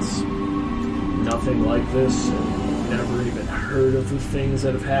from, where it's nothing like this, and you've never even heard of the things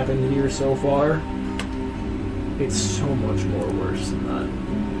that have happened here so far, it's so much more worse than that.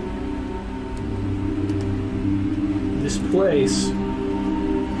 This place,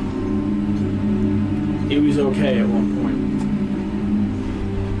 it was okay at one point.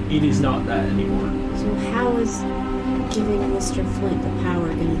 It is not that anymore. So how is giving Mr. Flint the power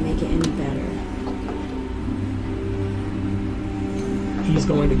going to make it any better? He's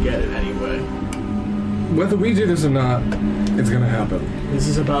going to get it anyway. Whether we do this or not, it's gonna happen. This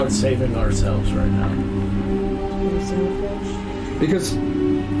is about saving ourselves right now. You're selfish? Because,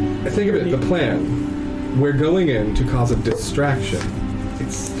 think of it, the plan. We're going in to cause a distraction.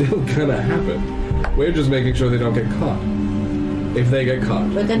 It's still gonna happen. We're just making sure they don't get caught. If they get caught,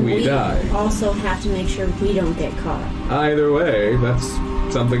 But then we die. also have to make sure we don't get caught. Either way, that's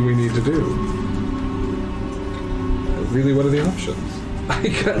something we need to do. Really, what are the options? I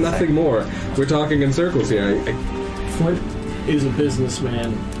got nothing more. We're talking in circles here. Flint is a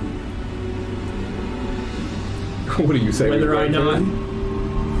businessman. What do you say? Whether or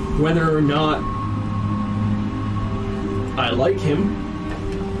not I like him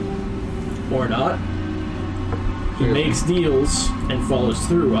or not, he makes deals and follows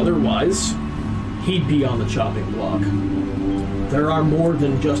through. Otherwise, he'd be on the chopping block. There are more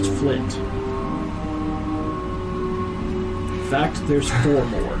than just Flint. In fact, there's 4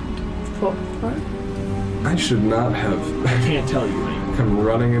 more. I should not have I can't tell you anymore. come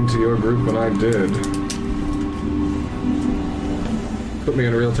running into your group when I did. put me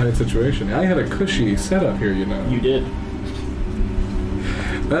in a real tight situation. I had a cushy setup here, you know. You did.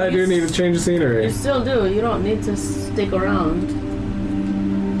 But I do need to change the scenery. You still do. You don't need to stick around.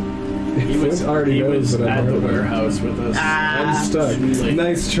 He was already he knows was that I'm at the running. warehouse with us. I'm stuck. Too late.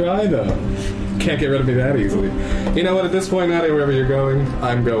 Nice try, though. Can't get rid of me that easily. You know what? At this point, Maddie, wherever you're going,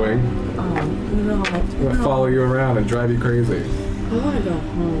 I'm going. Oh, no. I'm gonna follow you around and drive you crazy. I want to go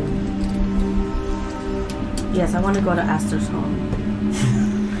home. Yes, I want to go to Aster's home.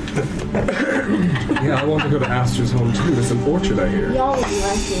 Yeah, I want to go to Aster's home too. There's an orchard I hear. Y'all would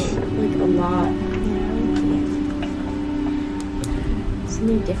like it, like, a lot. So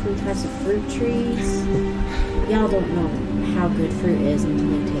many different types of fruit trees. Y'all don't know how good fruit is until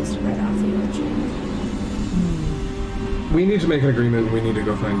you taste it right off the orchard. We need to make an agreement and we need to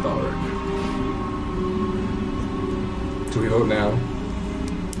go find Balric. Do we vote now?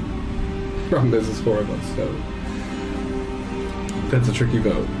 Problem is, it's 4 of us, so that's a tricky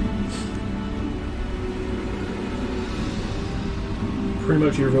vote. Pretty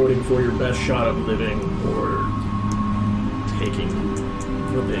much you're voting for your best shot of living or taking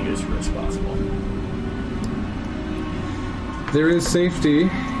the biggest risk possible. There is safety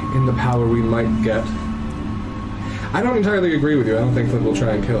in the power we might get. I don't entirely agree with you. I don't think Flint will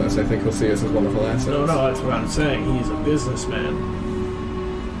try and kill us. I think he'll see us as wonderful assets. No, that's what I'm saying. He's a businessman.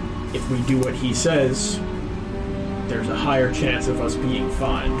 If we do what he says, there's a higher chance of us being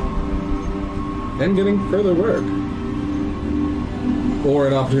fined. And getting further work. Or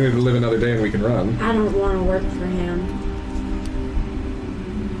an opportunity to live another day and we can run. I don't want to work for him.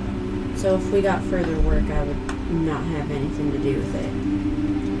 So if we got further work, I would not have anything to do with it.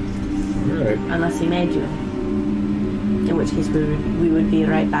 Alright. Unless he made you. In which case we would be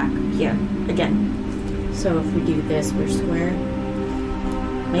right back here again. So if we do this, we're square.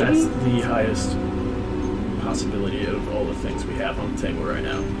 Maybe? That's the highest possibility of all the things we have on the table right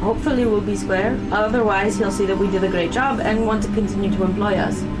now. Hopefully we'll be square. Otherwise he'll see that we did a great job and want to continue to employ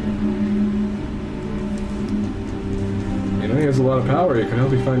us. You know, he has a lot of power. He can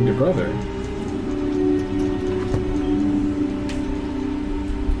help you find your brother.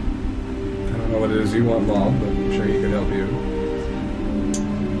 I don't know what it is you want, Mom, but I'm sure he could help you.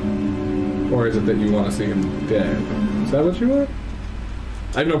 Or is it that you want to see him dead? Is that what you want?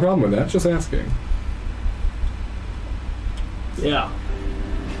 I have no problem with that, just asking. Yeah.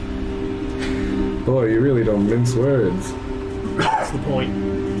 Boy, you really don't mince words. That's the point.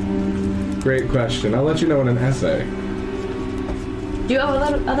 Great question. I'll let you know in an essay. Do you have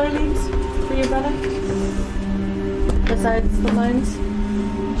other leads for your brother? Besides the mines?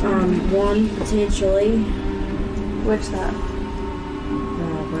 One, potentially, Which that?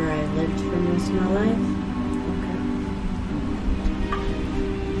 where I lived for most of my life.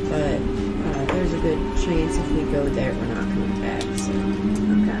 But there's a good chance if we go there, we're not coming back. So.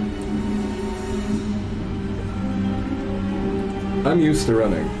 Okay. I'm used to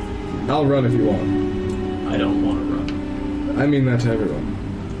running. I'll run if you want. I don't want to run. I mean that to everyone.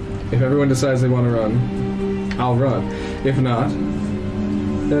 If everyone decides they want to run, I'll run. If not,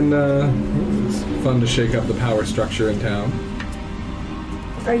 then it's fun to shake up the power structure in town.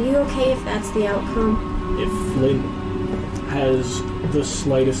 Are you okay if that's the outcome? If Flint has the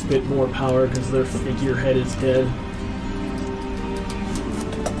slightest bit more power because their figurehead is dead,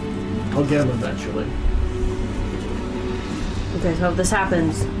 I'll get him eventually. Okay, so if this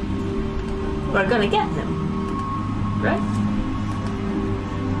happens, we're gonna get him. Right?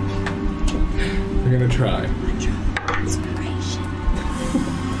 We're gonna try. Inspiration.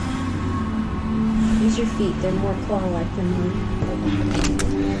 Use your feet. They're more claw-like than mine.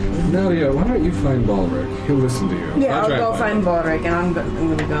 Nadia, why don't you find Balric? He'll listen to you. Yeah, I'll try go and find him. Balric and I'm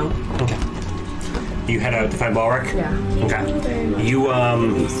gonna go. Okay. You head out to find Balric? Yeah. Okay.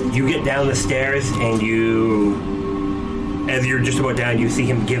 You get down the stairs and as you're just about down, you see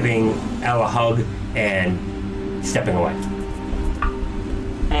him giving Elle a hug and stepping away.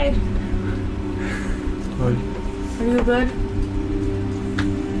 Hey, But are you good?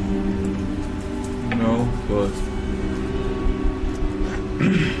 no, but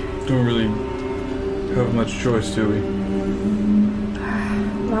don't really have much choice, do we?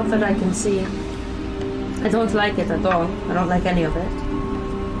 Not that I can see. I don't like it at all. I don't like any of it.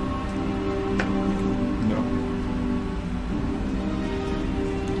 No.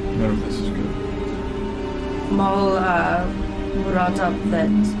 None of this is good. Maul brought up that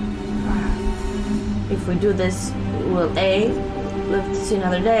if we do this, we'll A, live to see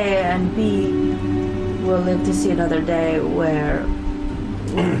another day, and B, we'll live to see another day where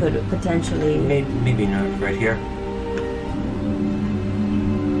we could potentially... Maybe not right here.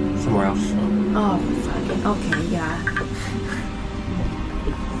 Somewhere else. Oh, fucking... Okay, yeah.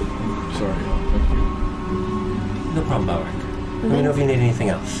 sorry. Thank you. No problem, Alric. Let me know if you need anything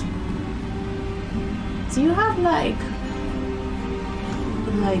else. Do you have like,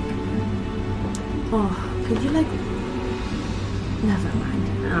 oh, could you like, never mind.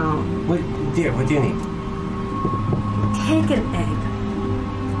 Oh, What do you need? take an egg.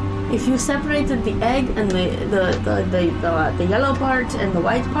 If you separated the egg and the yellow part and the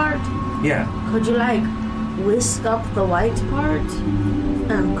white part, Yeah. could you like whisk up the white part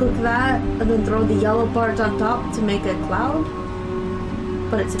and cook that and then throw the yellow part on top to make a cloud?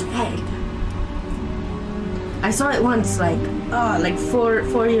 But it's an egg. I saw it once, like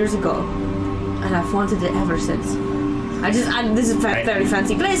 4 years ago, and I've wanted it ever since. This is a very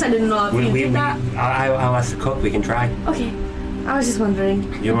fancy place. I didn't know if you did that. I'll ask the cook. We can try. Okay, I was just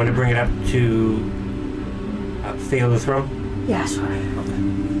wondering. You want to bring it up to Theo's room? Yeah, sure.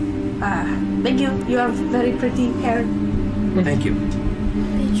 Thank you. You have very pretty hair. Thank you.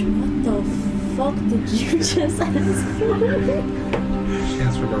 Bitch, what the fuck did you just ask for? She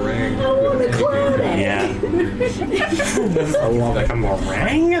asked for meringue. I want with a cloud egg. Yeah. I love it. A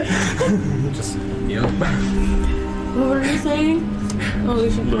meringue? Just, yep. What were you saying? Oh, we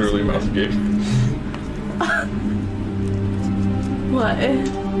should Literally mouth agape. What?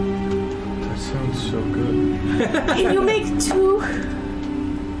 That sounds so good. Can you make 2?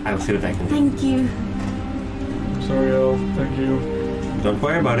 I'll see what I can do. Thank you. I'm sorry, Elle. Thank you. Don't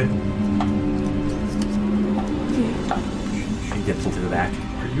worry about it. She dips into the back.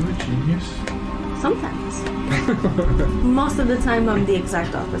 Are you a genius? Sometimes. Most of the time, I'm the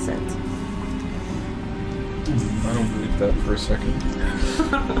exact opposite. I don't believe that for a second.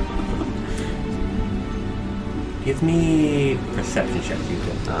 Give me perception check, you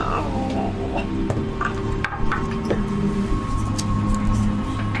two.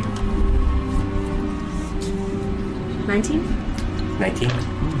 19? 19. 18.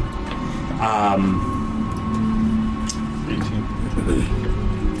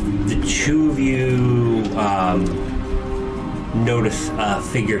 The two of you notice a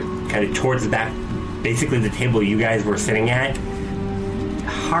figure kind of towards the back, basically the table you guys were sitting at.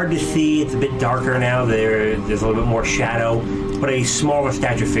 Hard to see, it's a bit darker now, there's a little bit more shadow, but a smaller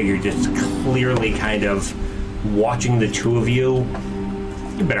stature figure just clearly kind of watching the two of you.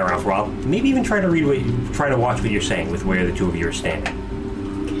 You've been around for a while. Maybe even try to watch what you're saying with where the two of you are standing.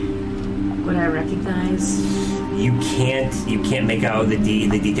 Would I recognize? You can't make out the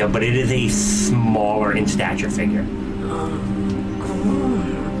detail, but it is a smaller in stature figure.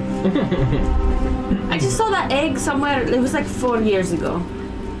 I just saw that egg somewhere. It was like 4 years ago.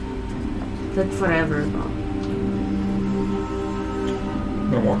 Like forever ago. I'm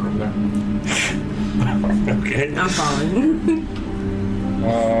gonna walk over there. Okay. I'm following.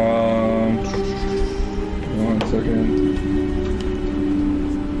 1 second.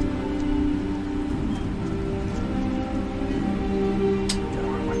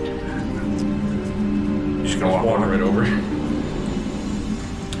 Just gonna walk Walk over. right over.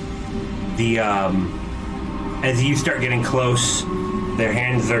 As you start getting close, their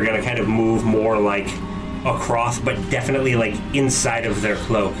hands are gonna kind of move more like across, but definitely like inside of their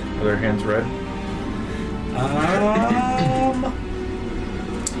cloak. Are their hands red?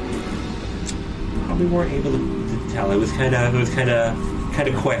 Probably weren't able to tell. It was kind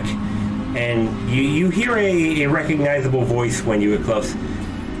of quick, and you hear a recognizable voice when you get close.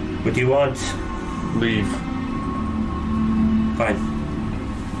 What do you want? Leave. Fine.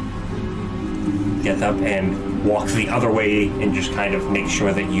 Gets up and walks the other way and just kind of makes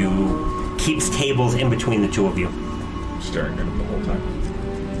sure that you keeps tables in between the two of you. Staring at him the whole time.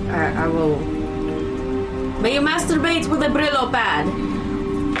 I will. May you masturbate with a Brillo pad.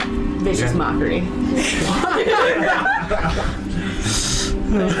 Vicious Yeah. mockery.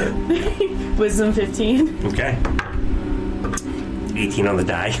 Wisdom 15. Okay. 18 on the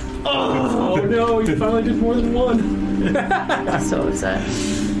die. Oh no, you finally did more than one. I'm so upset.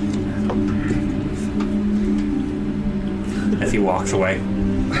 As he walks away.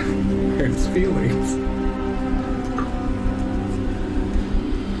 Hurts feelings.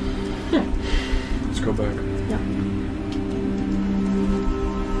 Let's go back. Yeah.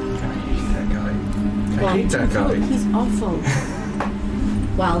 I hate that guy. I Well, hate that guy. He's awful.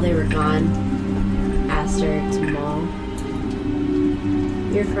 While they were gone, Aster to Maul.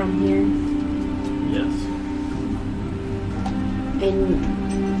 You're from here, Yes. and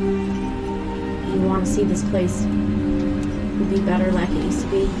you want to see this place be better like it used to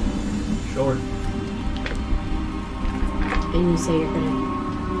be, Sure. and you say you're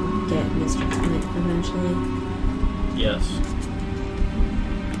gonna get Mr. Smith eventually. Yes.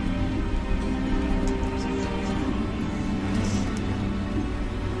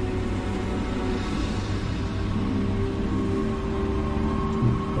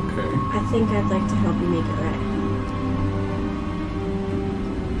 think I'd like to help you make it right.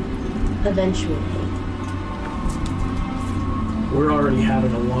 Eventually. We're already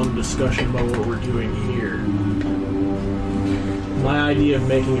having a long discussion about what we're doing here. My idea of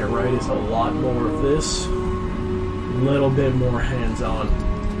making it right is a lot more of this, a little bit more hands-on.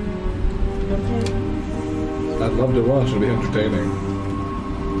 Okay. I'd love to watch. It'll be entertaining.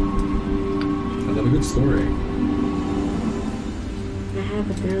 I love a good story. I have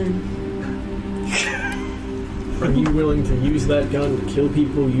a gun. Are you willing to use that gun to kill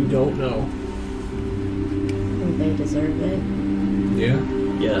people you don't know? Will they deserve it? Yeah?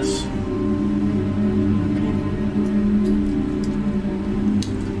 Yes.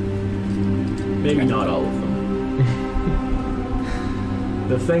 Maybe not all of them.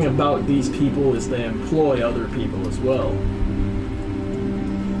 The thing about these people is they employ other people as well.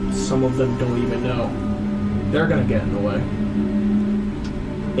 Some of them don't even know. They're gonna get in the way.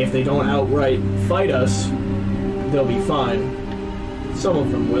 If they don't outright fight us, they'll be fine. Some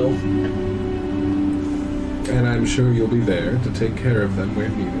of them will. And I'm sure you'll be there to take care of them where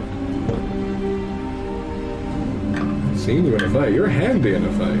needed. I've seen you in a fight. You're handy in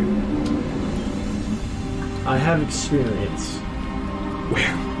a fight. I have experience.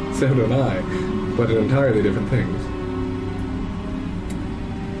 Well, so do I, but in entirely different things.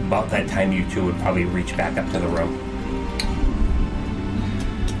 About that time, you two would probably reach back up to the room.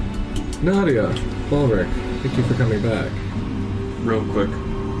 Nadia, Ulrich, thank you for coming back. Real quick,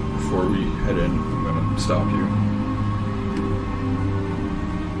 before we head in, I'm gonna stop you.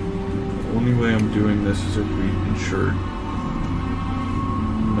 The only way I'm doing this is if we ensure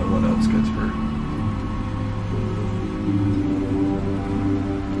no one else gets hurt.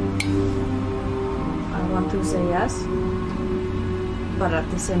 I want to say yes, but at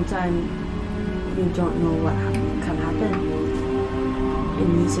the same time, you don't know what can happen in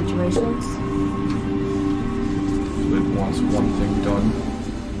these situations. It wants one thing done.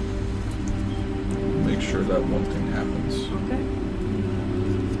 Make sure that one thing happens. Okay.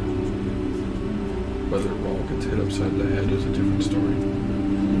 Whether Raul gets hit upside the head is a different story.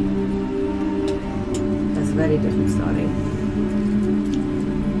 That's a very different story.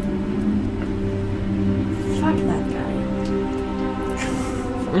 Fuck that guy.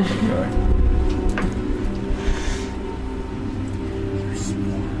 Okay.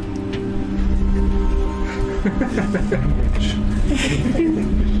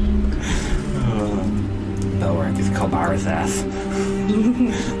 Belric is Kalbara's ass.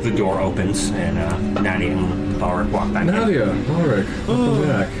 The door opens and Nadia and Belric walk back in. Nadia, Ulrich, welcome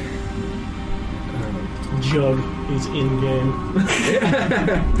back. Jug is in-game.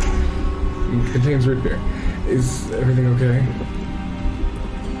 It contains root beer. Is everything okay?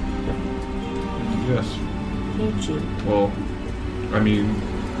 Yes. Thank you. Well, I mean,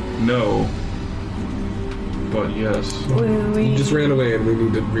 no. But yes. You just ran away and we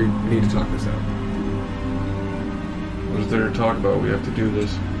need to talk this out. What is there to talk about? We have to do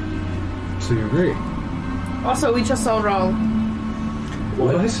this. So you agree? Also, we just saw Raul.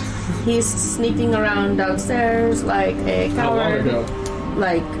 What? He's sneaking around downstairs like a How long coward. ago?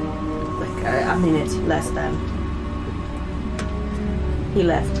 Like a minute less than. He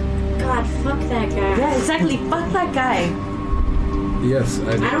left. God, fuck that guy. Yeah, exactly. Fuck that guy. Yes,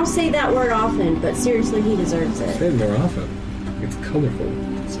 I do. I don't say that word often, but seriously, he deserves Say it. it more often. It's colorful,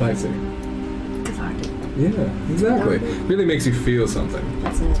 spicy. Cathartic. Yeah, exactly. Really makes you feel something.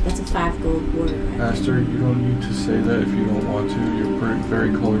 That's a 5 gold word. Right? Master, you don't need to say that if you don't want to. You're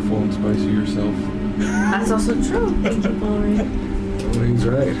very colorful and spicy yourself. That's also true. Thank you, Ulrich. Oh, he's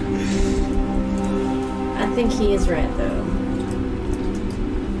right. I think he is right, though.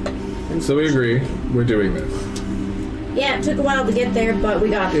 So we agree. We're doing this. Yeah, it took a while to get there, but we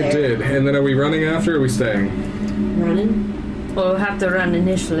got there. It did. And then are we running after or are we staying? Running? We'll have to run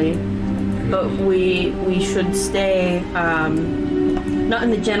initially, but we should stay not in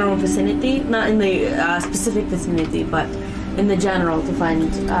the general vicinity, not in the specific vicinity, but in the general to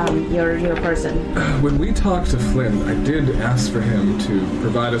find your person. When we talked to Flynn, I did ask for him to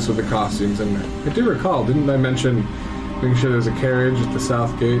provide us with the costumes, and I do recall, didn't I mention making sure there's a carriage at the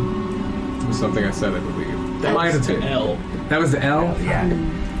south gate? It was something I said, I believe. That might have been L. That was the L? Yeah. I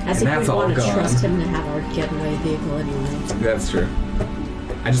think that's we all want to gone. trust him to have our getaway vehicle anyway. That's true.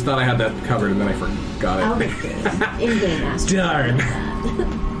 I just thought I had that covered, and then I forgot it. I'll get this. In-game master. Darn.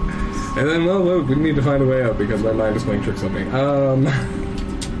 And then, well, we need to find a way out because my mind is playing tricks on me.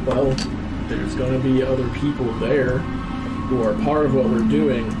 Well, there's going to be other people there who are part of what we're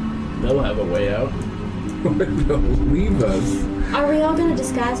doing. They'll have a way out. They'll leave us. Are we all going to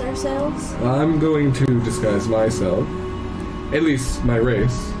disguise ourselves? I'm going to disguise myself. At least my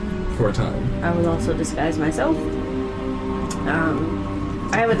race. for a time. I will also disguise myself.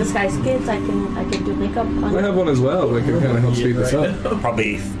 I have a disguise kit. I can do makeup on I have one as well. We can kind of help speed this up.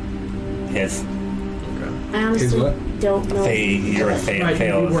 Probably his. I honestly what? don't know. You're a Right,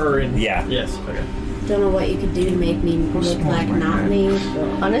 fail. you were in. Yeah. Yes. Okay. Don't know what you could do to make me look like not me.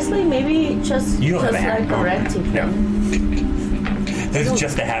 But Honestly, maybe just You don't have a hat. like a red tiefling. No. This is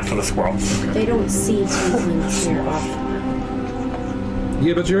just a hat for the squirrel. they don't see tieflings here often.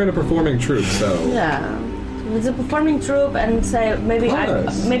 Yeah, but you're in a performing troupe, so... Yeah, it's a performing troupe, and say maybe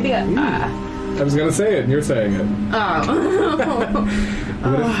Plus. I was gonna say it, and you're saying it. Oh.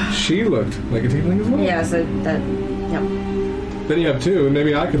 What if she looked like a tiefling as well? Yes, yep. Then you have two, and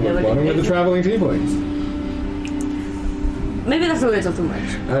maybe I could Yeah, look look one at with the me. traveling tieflings. Maybe that's a little too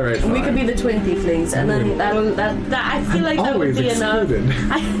much. All right, fine. We could be the twin tieflings, and then that I feel like that would Always be enough. excluded.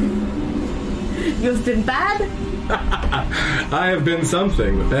 You've been bad. I have been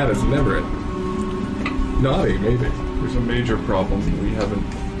something, but that is never it. Naughty, maybe. There's a major problem we haven't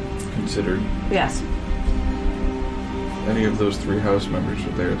considered. Yes. Any of those 3 house members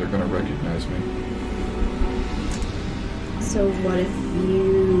are there, they're going to recognize me. So what if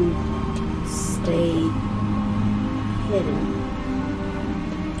you stay hidden?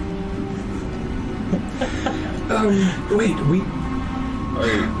 Wait,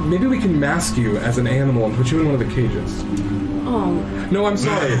 maybe we can mask you as an animal and put you in one of the cages. Oh No, I'm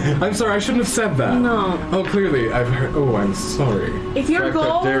sorry. I'm sorry, I shouldn't have said that. no! Oh, clearly, I've heard... Oh, I'm sorry. If The your fact that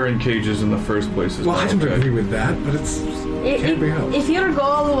goal, they're in cages in the first place is Well, I not don't okay. agree with that, but it's... can't be helped. if your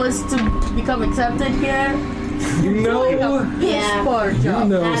goal was to become accepted here, You know... Yeah. poor You job.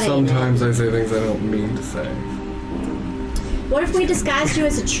 know That ain't sometimes I say things I don't mean to say. What if we disguised you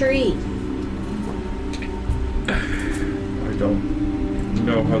as a tree? I don't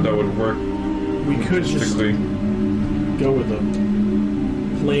know how that would work. We could just logistically. go with a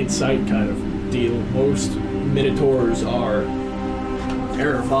plain sight kind of deal. Most minotaurs are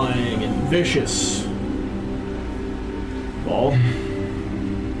terrifying and vicious. Well,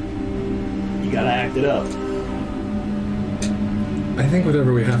 you gotta act it up. I think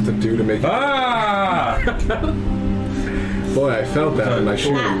whatever we have to do to make... Ah! Boy, I felt that in my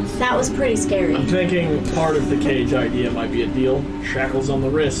shoes. That was pretty scary. I'm thinking part of the cage idea might be a deal. Shackles on the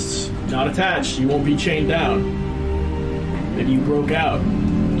wrists, not attached. You won't be chained down. Maybe you broke out.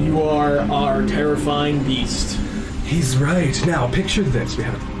 You are our terrifying beast. He's right. Now, picture this. We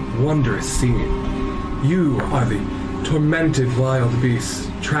have a wondrous scene. You are the tormented wild beast,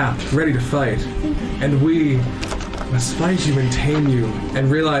 trapped, ready to fight. And we must fight you and tame you and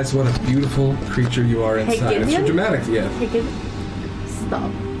realize what a beautiful creature you are inside. It's Gideon? too dramatic, yeah. Take it.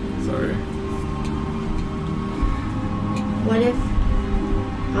 Stop. Sorry. What if,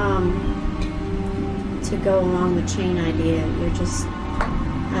 to go along the chain idea, you're just,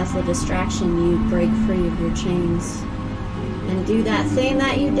 as a distraction, you break free of your chains and do that thing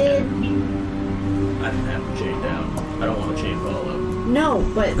that you did? I didn't have him chained down. I don't want to chain follow. No,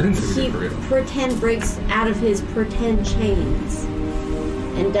 but didn't say he for real. pretend breaks out of his pretend chains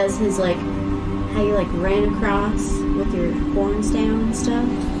and does his, like, how you, like, ran across with your horns down and stuff.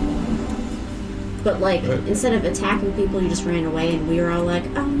 But, like, instead of attacking people, you just ran away, and we were all like,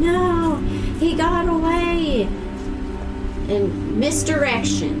 oh no, he got away! And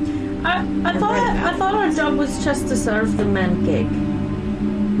misdirection. I thought our job was just to serve the man cake.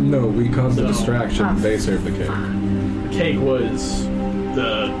 No, we caused the No. distraction. They served the cake. The cake was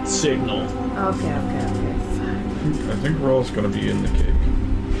the signal. Okay. I think Roll's going to be in the cake.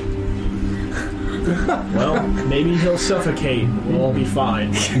 Well, maybe he'll suffocate. We'll all be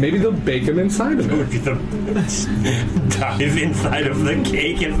fine. Maybe they'll bake him inside of it. Look at them dive inside of the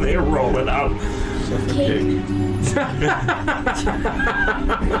cake as they roll it out. Cake.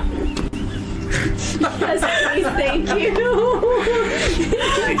 Yes, please, thank you.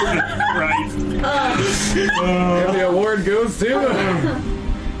 Right. And the award goes to...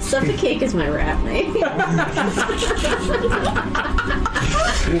 Suffocake is my rap name.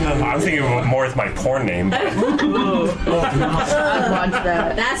 I was thinking of it more as my porn name. I'd watch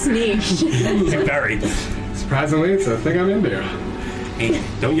that. That's niche. Very. Surprisingly, it's a thing I'm into. Hey,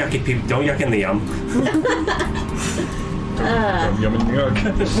 don't yuck at people. Don't yuck in the yum. Yum and yuck.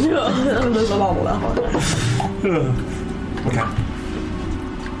 Okay.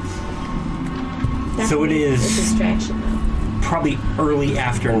 So it is- a distraction, though. Probably early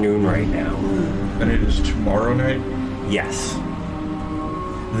afternoon right now. And it is tomorrow night? Yes.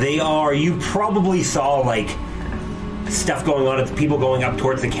 They are. You probably saw like stuff going on. People going up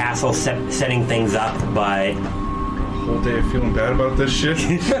towards the castle, setting things up. But whole day of feeling bad about this shit.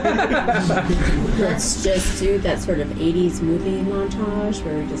 Let's just do that sort of 80s movie montage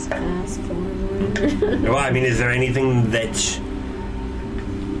where we just fast forward. Well, I mean, is there anything that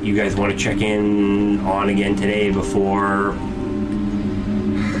you guys want to check in on again today before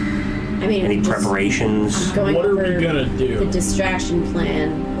any preparations? Going What are over we gonna do? the distraction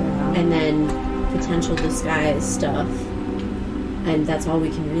plan and then potential disguise stuff. And that's all we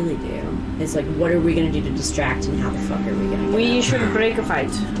can really do. It's like, what are we going to do to distract and how the fuck are we going to We should break a fight.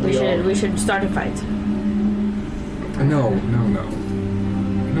 We should start a fight. No.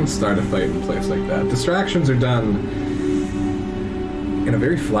 You don't start a fight in a place like that. Distractions are done in a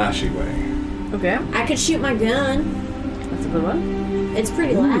very flashy way. Okay, I could shoot my gun. that's a good one. It's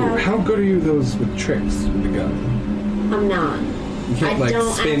pretty Ooh, loud. how good are you those with tricks with the gun? I'm not. You can't, I like,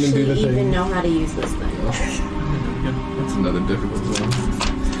 don't spin and do the actually even thing. know how to use this thing. That's another difficult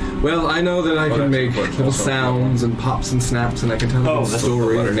one. Well, I know that I Oh, can that's make important. little sounds and pops and snaps, and I can tell Oh, a that's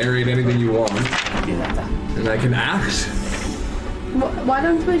story the or letter. narrate anything you want, Do that. and I can act. Why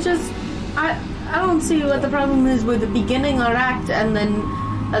don't we just? I don't see what the problem is with beginning our act and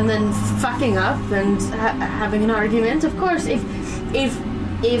then fucking up and having an argument. Of course, if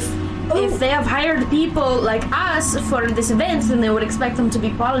they have hired people like us for this event, then they would expect them to be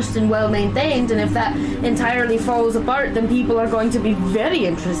polished and well maintained. And if that entirely falls apart, then people are going to be very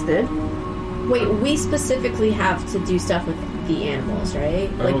interested. Wait, we specifically have to do stuff with the animals,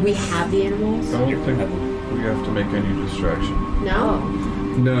 right? Like, we have the animals? I don't think we have to make any distraction. No?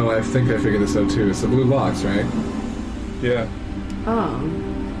 No, I think I figured this out too. It's the blue locks, right? Yeah. Oh.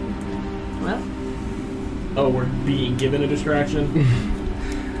 Well. Oh, we're being given a distraction?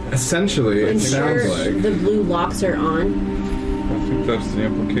 Essentially, it sounds Ensure like. the blue locks are on. I think that's the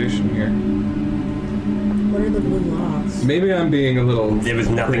implication here. What are the blue locks? Maybe I'm being a little. There was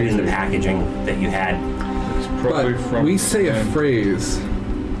nothing in the crazy. packaging that you had. It's probably But from. we say a phrase.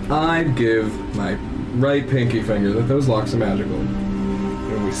 I'd give my right pinky finger that those locks are magical.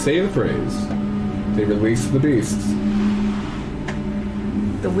 When we say the phrase, they release the beasts.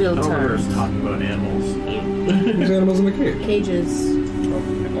 The wheel Oh, we're turns. talking about animals. There's animals in the cage. Cages.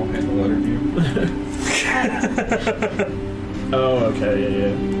 I'll hand the letter to you. Oh, okay,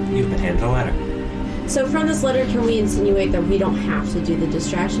 yeah. You can hand the letter. So from this letter, can we insinuate that we don't have to do the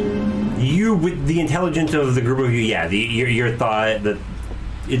distraction? You, with the intelligence of the group of you, yeah, your thought that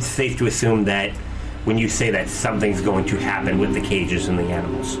it's safe to assume that when you say that something's going to happen with the cages and the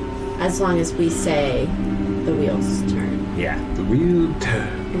animals. As long as we say the wheels turn. Yeah. The wheel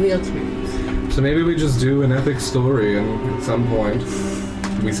turn. The wheel turns. So maybe we just do an epic story, and at some point,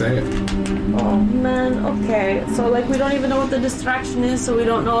 we say it. Oh man, okay. So like we don't even know what the distraction is, so we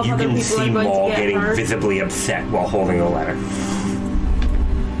don't know if You other can people see are going Maul to get getting hurt. visibly upset while holding the letter.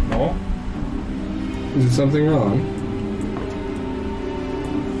 No? Is there something wrong?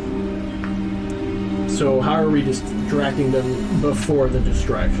 So how are we distracting them before the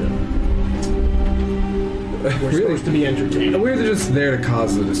distraction? We're Really? supposed to be entertaining. We're just there to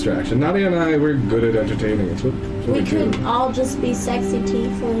cause the distraction. Nadia and I, we're good at entertaining. It's what We do. could all just be sexy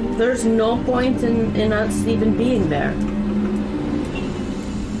tieflings. There's no point in us even being there.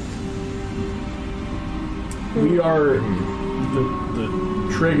 We are the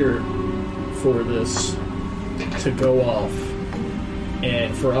trigger for this to go off.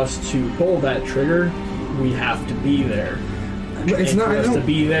 And for us to pull that trigger, we have to be there. It's and not. for I us to don't,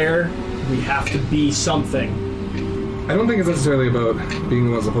 be there, we have to be something. I don't think it's necessarily about being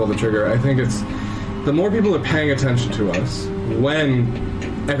the ones to pull the trigger. I think it's the more people are paying attention to us when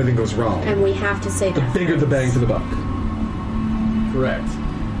everything goes wrong, And we have to say the that. bigger the bang for the buck. Correct.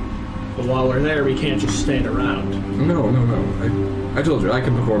 But while we're there, we can't just stand around. No. I told you I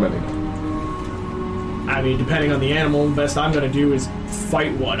can perform anything. I mean, depending on the animal, the best I'm going to do is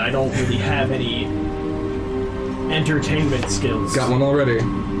fight one. I don't really have any entertainment skills. Got one already.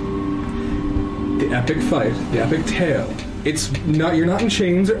 The epic fight, the epic tale. It's not. You're not in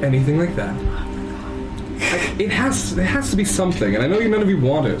chains or anything like that. It has to be something, and I know none of you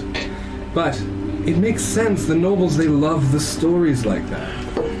want it, but it makes sense. The nobles, they love the stories like that.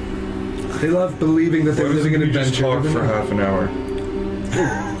 They love believing that they're Why living an doesn't we just adventure. talk for half an hour?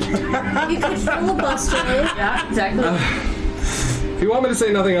 You could filibuster it. Yeah, exactly. If you want me to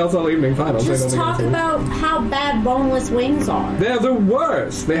say nothing else all evening, fine. I'll say Just nothing talk else. about how bad boneless wings are. They're the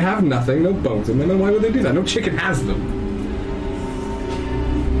worst. They have nothing, no bones in them, and why would they do that? No chicken has them.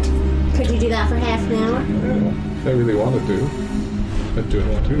 Could you do that for half an hour? Yeah, if I really wanted to, but do I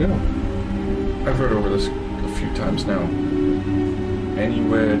want to? No. I've read over this a few times now. Any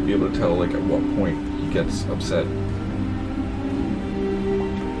way I'd be able to tell, like, at what point he gets upset?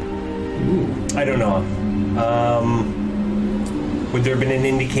 Ooh. I don't know. Would there have been an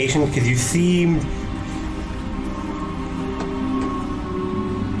indication? Because you seemed...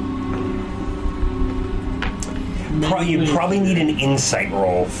 you probably need an insight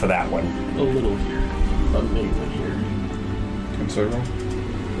roll for that one. A little here, but mainly here. Insight roll?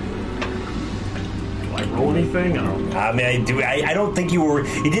 Do I roll anything? I don't know. I mean, I do. I don't think you were...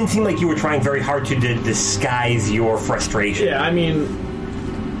 It didn't seem like you were trying very hard to disguise your frustration. Yeah, I mean,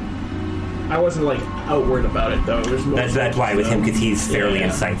 I wasn't like outward about it though. It was That's why with him, because he's fairly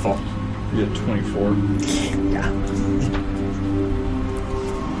insightful. You had 24. Yeah.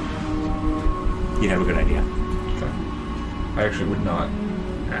 You'd have a good idea. Okay. I actually would not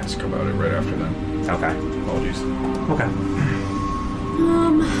ask about it right after that. Okay. Apologies. Okay.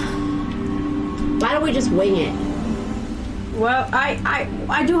 Why don't we just wing it? Well,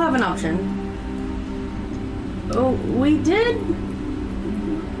 I do have an option. Oh, we did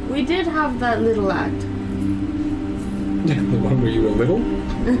have that little act. The one where you were little?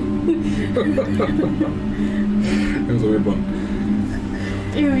 It was a weird one.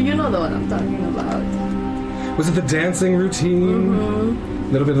 You know the one I'm talking about. Was it the dancing routine? A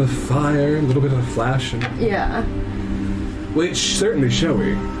little bit of fire, a little bit of flash, and Yeah. which certainly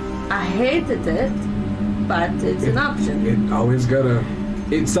showy. I hated it, but it's an option. It always gotta.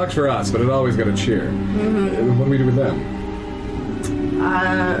 It sucks for us, but it always gotta cheer. What do we do with them?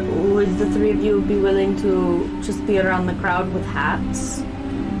 Would the three of you be willing to just be around the crowd with hats?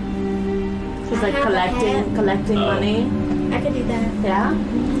 Just like I have a hat. collecting money. I could do that. Yeah?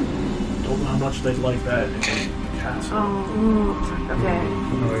 Don't know how much they'd like that in a castle. Okay.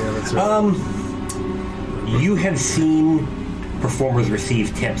 Oh yeah, that's right. You have seen performers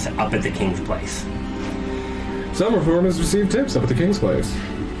receive tips up at the King's Place. Some performers receive tips up at the King's Place.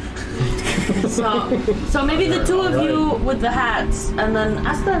 So maybe the two of you with the hats, and then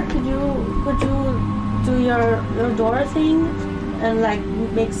Asta, could you do your door thing and like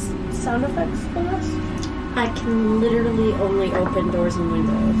make sound effects for us? I can literally only open doors and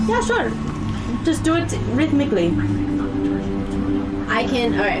windows. Yeah, sure. Just do it rhythmically. I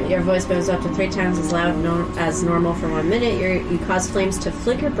can. All right, your voice goes up to 3 times as loud as normal for 1 minute. You cause flames to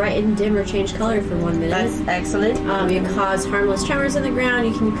flicker, brighten, dim, or change color for 1 minute. That's excellent. You cause harmless tremors in the ground.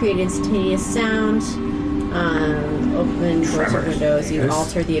 You can create instantaneous sound. Open doors or windows. You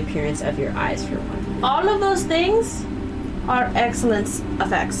alter the appearance of your eyes for 1 minute. All of those things are excellent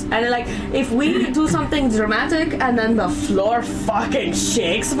effects. And like, if we do something dramatic and then the floor fucking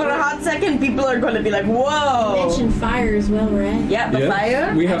shakes for a hot second, people are going to be like, whoa. You mentioned fire as well, right? Yeah, the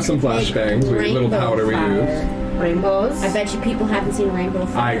fire. We have some flashbangs. We have little powder we use. Rainbows. I bet you people haven't seen rainbow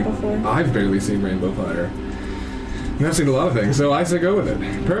fire before. I've barely seen rainbow fire. And I've seen a lot of things, so I say go with it.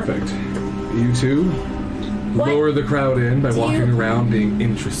 Perfect. You two lure the crowd in by walking around, being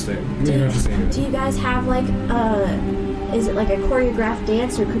interesting. Do you guys have like is it like a choreographed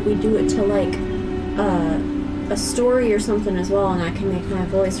dance, or could we do it to like a story or something as well, and I can make my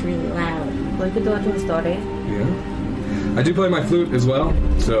voice really loud? We could do it to a story. Yeah. I do play my flute as well,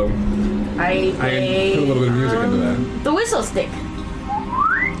 so I put a little bit of music into that. The whistle stick.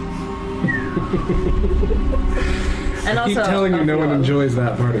 And I keep also, telling you no one enjoys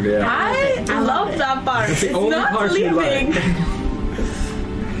that part of the act. I love that part. It's the It's only not part you leaving. like.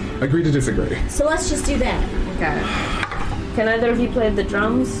 Agree to disagree. So let's just do that. Okay. Can either of you play the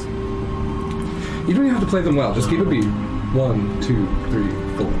drums? You don't even have to play them well. Just keep a beat. 1, 2, 3,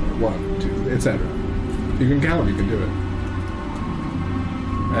 4. 1, 2, etc. You can count. You can do it.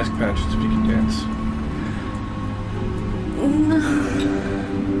 Ask Patches if you can dance.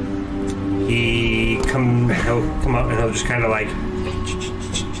 He'll come up and he'll just kind of like...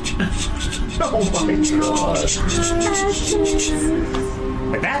 Oh my god.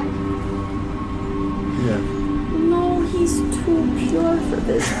 like that? Yeah. No, he's too pure for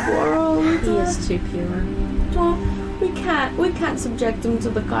this world. He is too pure. We can't subject him to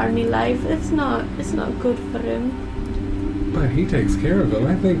the carny life. It's not good for him. But he takes care of him.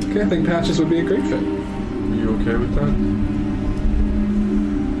 I think Patches would be a great fit. Are you okay with that?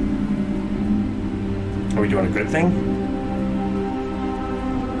 Are we doing a good thing?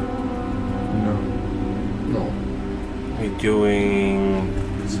 No. No. Are we doing...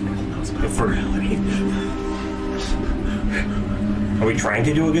 Are we trying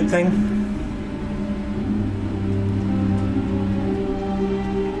to do a good thing?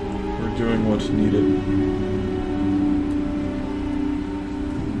 We're doing what's needed.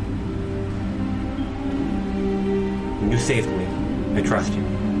 You saved me. I trust you.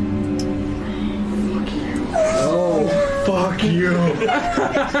 Oh, fuck you!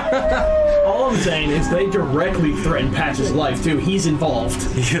 All I'm saying is they directly threaten Patch's life too. He's involved.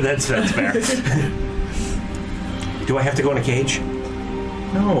 Yeah, that's fair. Do I have to go in a cage?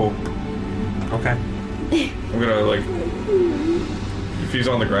 No. Okay. I'm gonna, like... If he's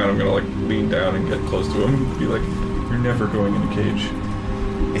on the ground, I'm gonna, like, lean down and get close to him and be like, you're never going in a cage.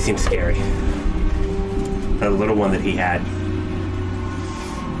 It seems scary. The little one that he had.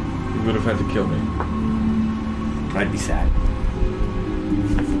 You would have had to kill me. I'd be sad.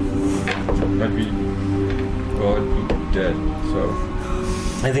 I'd be dead, so...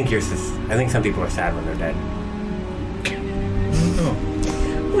 I think some people are sad when they're dead. No.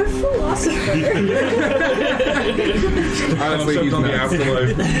 We're philosophers. Honestly, he's on the nuts.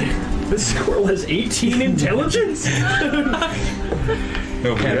 afterlife. This squirrel has 18 intelligence?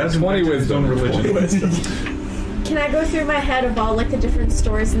 No, but he has 20 wisdom. religion. Can I go through my head of all like the different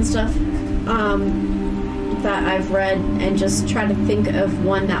stories and stuff that I've read and just try to think of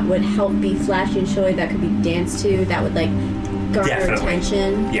one that would help be flashy and showy that could be danced to that would like garner Definitely.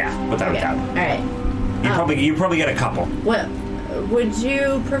 attention? Yeah, without a doubt. All right. You probably get a couple. What would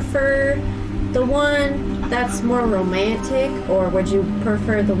you prefer? The one that's more romantic, or would you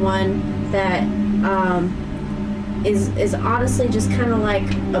prefer the one that is honestly just kind of like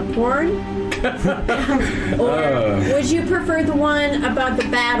a porn? Or would you prefer the one about the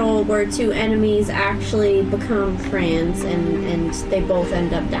battle where two enemies actually become friends and they both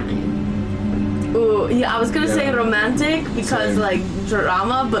end up dying? Ooh, yeah, I was gonna say romantic because Same. like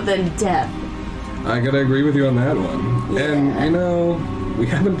drama, but then death. I gotta agree with you on that one. Yeah. And, you know, we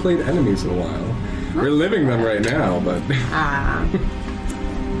haven't played enemies in a while. We're living them right now, but... Ah.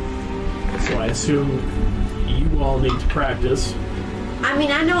 So I assume you all need to practice. I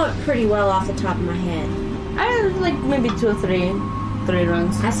mean, I know it pretty well off the top of my head. I have like maybe 2 or 3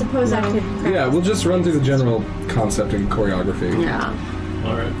 runs. I suppose I could. Yeah, we'll just run through the general concept and choreography. Yeah.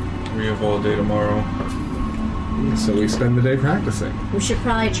 Alright. We have all day tomorrow. So we spend the day practicing. We should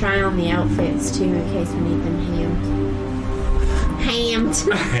probably try on the outfits too in case we need them hammed.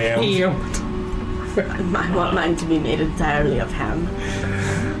 I want mine to be made entirely of ham.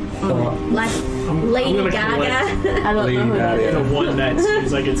 Like Lady gonna Gaga. collect- I don't know who that is. The one that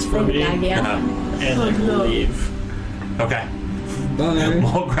seems like it's for Lady me. Gaga. And I will leave. Okay. Bye.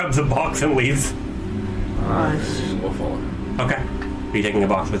 Maul grabs a box and leaves. We'll follow. Okay. Are you taking a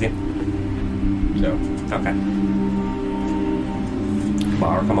box with you? No. Okay.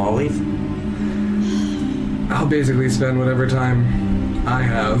 Bar, come all leave. I'll basically spend whatever time I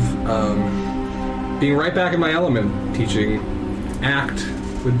have being right back in my element, teaching act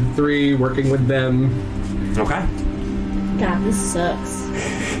with the 3, working with them. Okay. God, this sucks.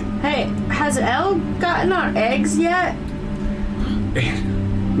 Hey, has Elle gotten our eggs yet?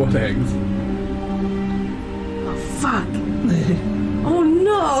 What eggs? Oh, fuck. Oh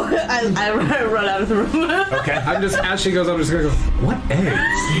no! I run out of the room. Okay. I'm just, as she goes, I'm just gonna go, what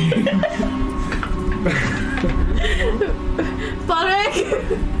eggs? Butt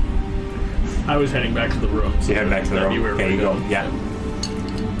egg? I was heading back to the room. So you head back to the that'd be room. where Okay, we're you go. going. Yeah.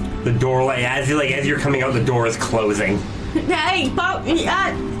 The door, as you're coming out, the door is closing. Hey, Pop, did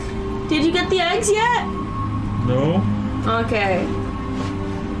you get the eggs yet? No? Okay.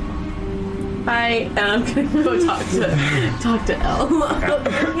 Bye. And I'm gonna go talk to Elle.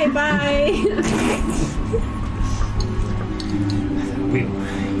 Okay, bye.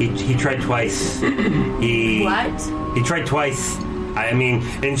 He tried twice. What? He tried twice. I mean,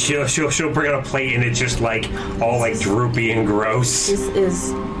 and she'll bring out a plate and it's just like all like droopy and gross. This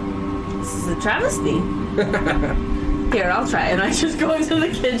is a travesty. Here, I'll try it. And I just go into the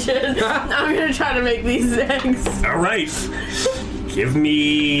kitchen. I'm gonna try to make these eggs. All right. Give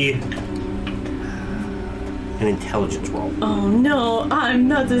me an intelligence roll. Oh no, I'm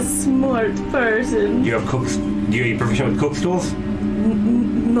not a smart person. Do you have cooks? Are you proficient with cook's tools?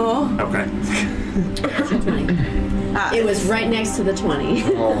 No. Okay. It was right next to the 20.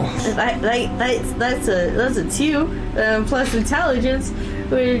 That's a 2 plus intelligence,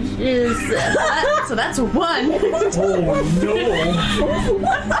 which is so that's a 1. Oh no!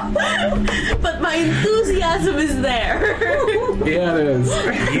 But my enthusiasm is there. Yeah, it is.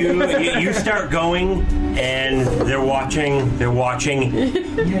 You start going, and they're watching,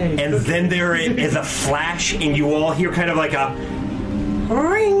 and then there is a flash, and you all hear kind of like a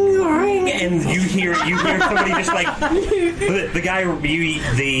ring, ring, and you hear somebody just like the guy,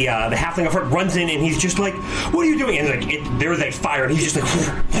 the halfling up front runs in, and he's just like, "What are you doing?" And like there's a fire, and he's just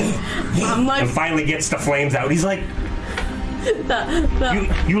like, I'm like, and finally gets the flames out. He's like, that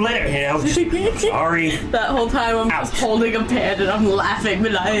 "You let it." And I was just sorry. That whole time I'm just holding a pan and I'm laughing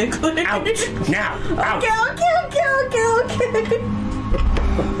maniacally. Ouch! Now, ouch! Okay.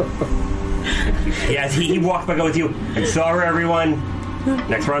 Yeah, he walked back out with you. I'm sorry, everyone.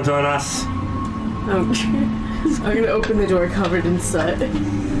 Next round's on us. I'm gonna open the door covered in soot. God,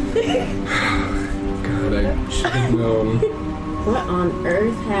 I should have known. What on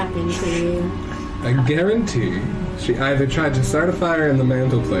earth happened to you? I guarantee she either tried to start a fire in the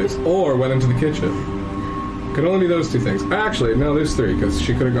mantelpiece or went into the kitchen. Could only be those two things. Actually, no, there's three, because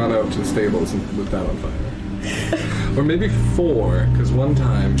she could have gone out to the stables and lit that on fire. Or maybe four, because one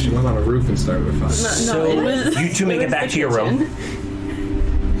time she went on a roof and started a fire. So it was- you two make it back to your room.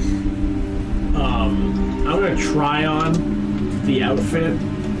 I'm gonna try on the outfit.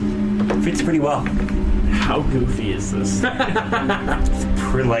 Fits pretty well. How goofy is this?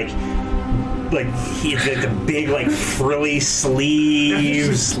 For like he has the big like frilly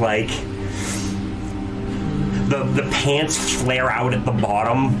sleeves, like the pants flare out at the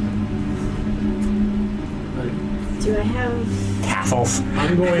bottom. Do I have... Tassels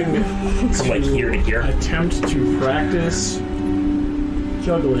I'm going from like here to here. attempt to practice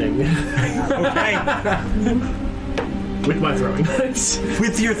juggling Okay. with my throwing knives.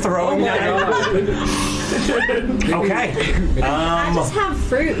 With your throwing knife. Okay. I just have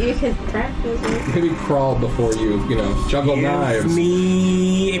fruit you could practice with. Maybe crawl before you juggle Give knives.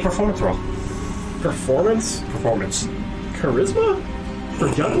 me a performance roll. Performance? Performance. Charisma? For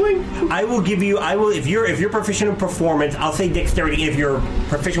juggling? If you're proficient in performance, I'll say dexterity. If you're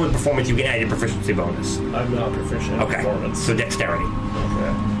proficient with performance, you can add your proficiency bonus. I'm not proficient in Okay. performance. So dexterity.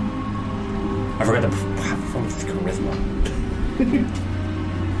 Okay. I forgot the performance is charisma.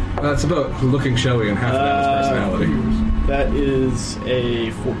 That's about looking showy and half of that is personality. That is a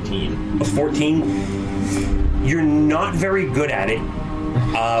 14. A 14. You're not very good at it.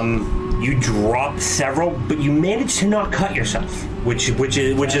 You drop several, but you manage to not cut yourself, which is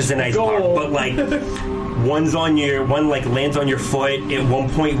the nice part. Goal. But like one like lands on your foot. At one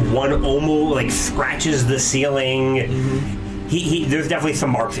point, one almost like scratches the ceiling. Mm-hmm. He there's definitely some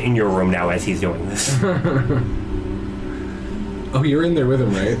marks in your room now as he's doing this. Oh, you're in there with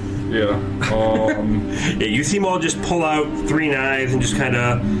him, right? Yeah. Yeah, you see him all just pull out 3 knives and just kind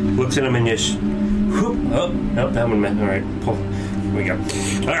of looks at him and just whoop. Oh, no, that one meant all right. Pull. Here we go.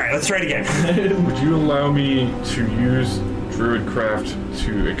 All right, let's try it again. Would you allow me to use Druidcraft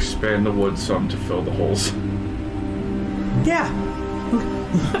to expand the wood some to fill the holes? Yeah.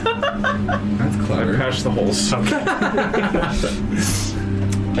 That's I clever. patch the holes. Okay.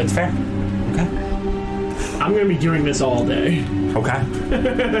 That's fair. Okay. I'm going to be doing this all day. Okay.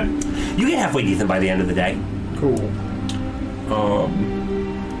 You get halfway decent by the end of the day. Cool. I'll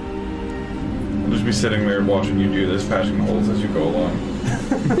just be sitting there watching you do this, patching the holes as you go along.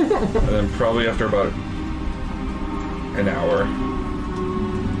 And then probably after about an hour,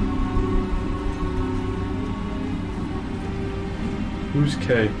 who's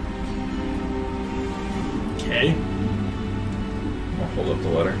Kay? Okay. I'll hold up the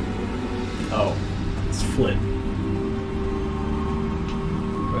letter. Oh, it's Flint.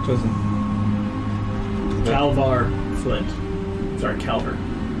 That doesn't... Calvar Flint. Sorry, Calver.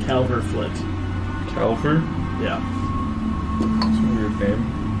 Calver Flint. Calver? Yeah. That's a weird name.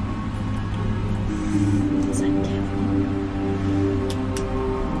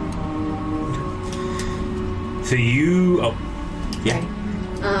 So you... Oh. Yeah.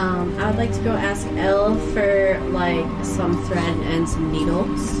 I would like to go ask Elle for like some thread and some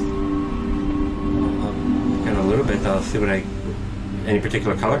needles. Got a little bit. I'll see what I... Any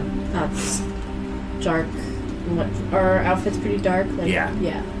particular color? That's dark. What? Our outfit's pretty dark. Like, Yeah.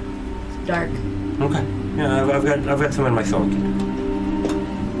 Yeah. Dark. Okay. Yeah, I've got some in my sewing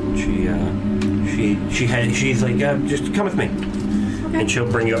kit. She's like, just come with me. Okay. And she'll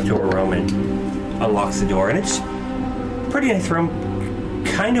bring you up to her room and unlocks the door. And it's a pretty nice room,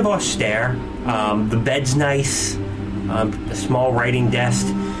 kind of austere. The bed's nice, a small writing desk.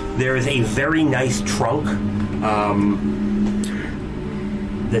 There is a very nice trunk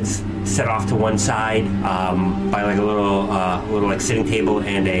that's set off to one side by like a little like sitting table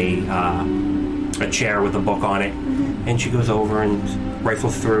and a chair with a book on it. And she goes over and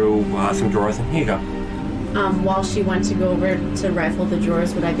rifles through some drawers. And here you go. While she went to go over to rifle the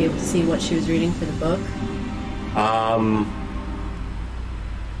drawers, would I be able to see what she was reading for the book?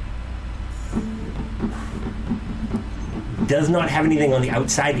 Does not have anything on the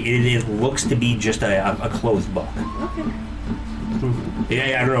outside. It looks to be just a closed book. Okay.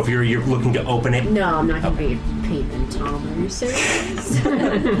 Yeah, I don't know if you're looking to open it. No, I'm not going to be peeping Tom. Are you serious?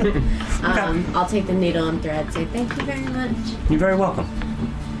 I'll take the needle and thread. Say thank you very much. You're very welcome.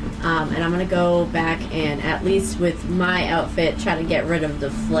 And I'm gonna go back and, at least with my outfit, try to get rid of the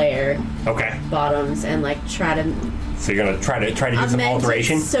flare Okay. bottoms and like try to So you're gonna try to do some amend it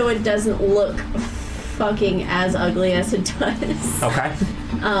alteration. so it doesn't look fucking as ugly as it does. Okay.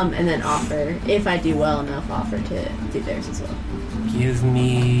 And then offer, if I do well enough, offer to do theirs as well. Give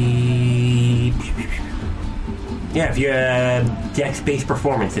me. Yeah, if you have dex-based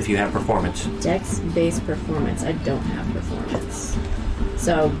performance, if you have performance. Dex-based performance. I don't have performance.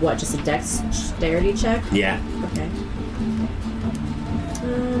 So what? Just a dexterity check? Yeah. Okay.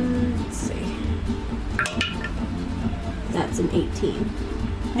 Let's see. That's an 18.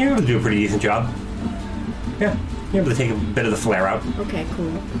 You're able to do a pretty decent job. Yeah. You're able to take a bit of the flare out. Okay,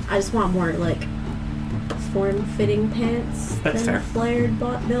 cool. I just want more like form-fitting pants That's than fair. flared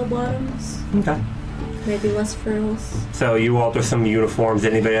bell bottoms. Okay. Maybe less frills. So you alter some uniforms.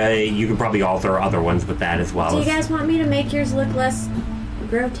 Anybody, you could probably alter other ones with that as well. Do you guys want me to make yours look less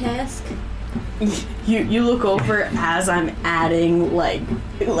grotesque? You look over as I'm adding like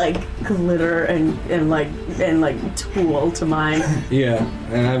glitter and tulle to mine. Yeah,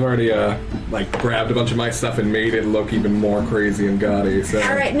 and I've already grabbed a bunch of my stuff and made it look even more crazy and gaudy. So.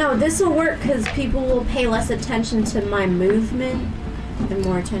 All right, no, this will work because people will pay less attention to my movement and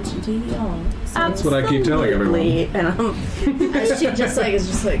more attention to y'all. So That's what I keep telling everyone. And she just like is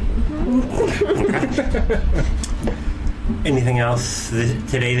just like. Anything else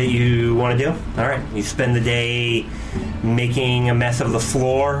today that you want to do? All right. You spend the day making a mess of the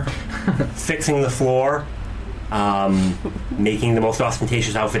floor, fixing the floor, making the most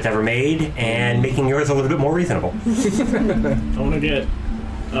ostentatious outfits ever made, and making yours a little bit more reasonable. I want to get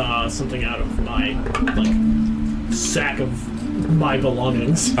something out of my sack of my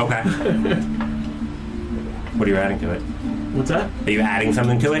belongings. Okay. What are you adding to it? What's that? Are you adding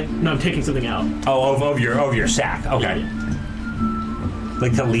something to it? No, I'm taking something out. Oh, of your sack. Okay. Yeah.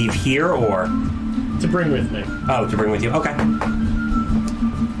 Like to leave here or? To bring with me. Oh, to bring with you. Okay.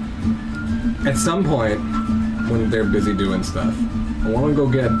 At some point, when they're busy doing stuff, I want to go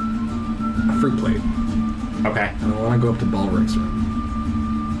get a fruit plate. Okay. And I want to go up to Balric's room.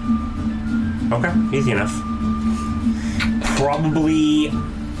 Okay. Easy enough. Probably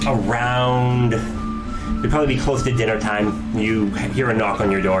around. It'd probably be close to dinner time. You hear a knock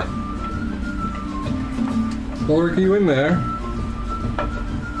on your door. Balric, are you in there?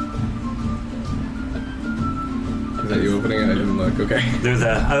 Is that you opening it? I didn't look. Okay. There's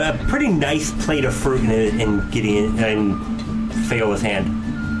a pretty nice plate of fruit in Gideon and Phaola's hand.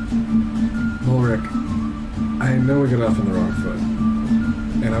 Balric, I know we got off on the wrong foot,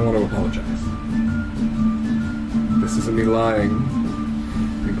 and I want to apologize. This isn't me lying.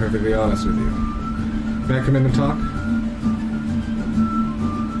 Being perfectly honest with you. Can I come in and talk?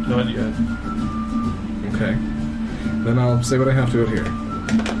 Not yet. Okay. Then I'll say what I have to out here.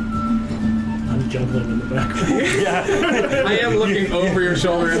 I'm juggling in the background. Yeah. I am looking over your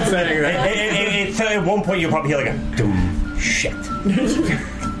shoulder and saying that. So at one point you'll probably hear like a doom shit. And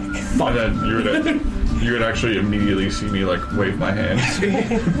then you would actually immediately see me wave my hands.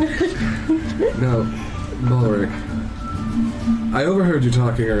 No, Balric. I overheard you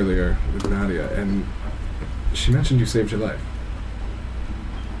talking earlier with Nadia, and she mentioned you saved your life.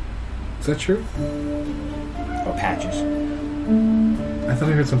 Is that true? Or patches. I thought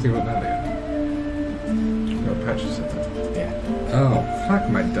I heard something about Nadia. No, Patches said that. Yeah. Oh, fuck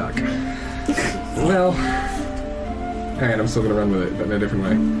my duck. Well, alright, I'm still gonna run with it, but in a different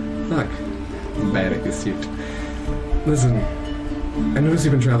way. Fuck. Bad at this shit. Listen, I noticed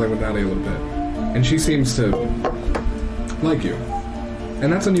you've been traveling with Nadia a little bit, and she seems to like you.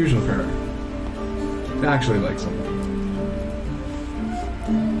 And that's unusual for her. To actually like someone.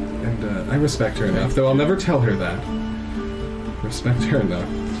 And I respect her enough, though I'll never tell her that. Respect her enough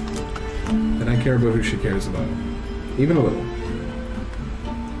that I care about who she cares about. Even a little.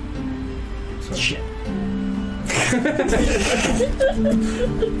 So. Shit.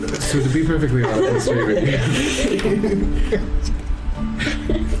 So to be perfectly honest and straight with you,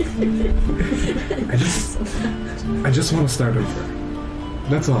 I just want to start over.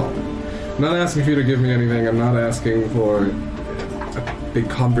 That's all. I'm not asking for you to give me anything. I'm not asking for a big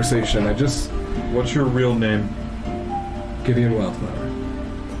conversation. I just... What's your real name? Gideon Wildflower.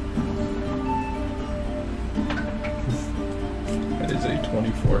 That is a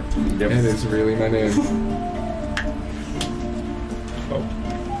 24. Yep. It is really my name. Oh.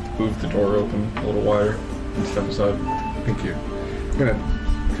 Move the door open a little wider and step aside. Thank you. I'm gonna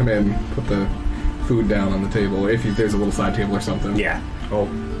come in, put the food down on the table, if there's a little side table or something. Yeah. I'll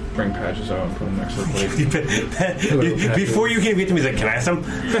bring Patches out and put him next to the plate. Before you can get to me, he's like, can I have some?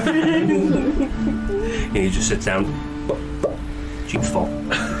 And he just sits down. Cheeks full.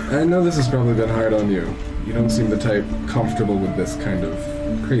 I know this has probably been hard on you. You don't seem the type comfortable with this kind of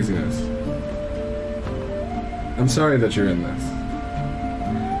craziness. I'm sorry that you're in this.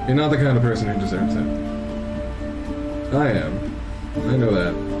 You're not the kind of person who deserves it. I am. I know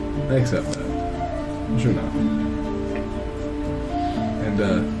that. I accept that. But you're not. And,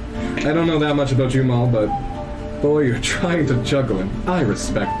 I don't know that much about you, Mal, but boy, you're trying to juggle, and I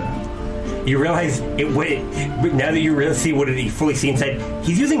respect that. You realize but now that you really see what he fully see inside,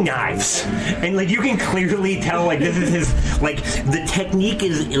 he's using knives, and like you can clearly tell, like this is his, like the technique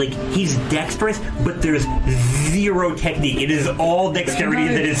is like he's dexterous, but there's zero technique. It is all dexterity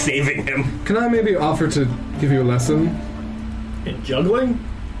that is saving him. Can I maybe offer to give you a lesson? In juggling?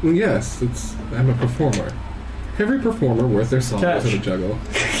 Well, yes, I'm a performer. Every performer worth their salt is in a juggle.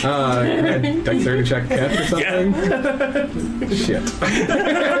 Dexterity check catch or something? Yeah. Shit.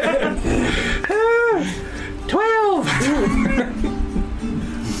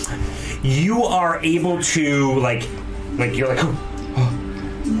 12! You are able to, like you're like,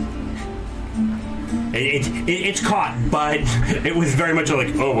 it's caught, but it was very much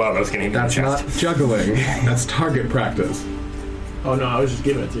like, oh wow, that was gonna hit me in the chest. That's not juggling. That's target practice. Oh no, I was just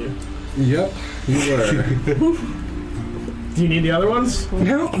giving it to you. Yep, you were. Do you need the other ones?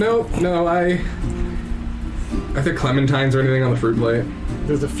 No. Are there clementines or anything on the fruit plate?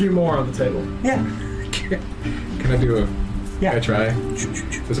 There's a few more on the table. Yeah. Can I do a... Yeah. Can I try?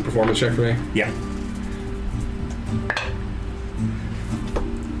 Does a performance check for me? Yeah.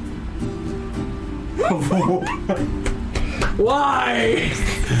 Why?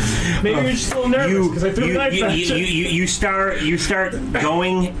 Maybe you're just a little nervous because I threw a knife at you. You start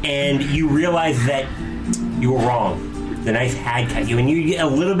going, and you realize that you were wrong. The knife had cut you, and you get a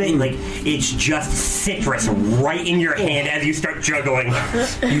little bit like it's just citrus right in your hand as you start juggling.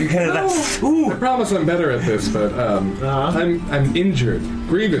 You kind of like, ooh. I promise I'm better at this, but I'm injured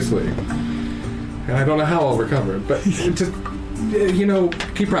grievously, and I don't know how I'll recover. But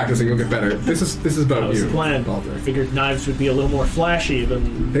keep practicing. You'll get better. This is about That was you. the plan. Baldur. I figured knives would be a little more flashy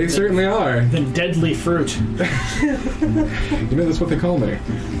than They certainly are. than deadly fruit. That's what they call me,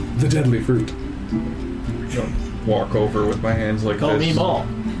 the deadly fruit. Walk over with my hands like Call this. me Maul.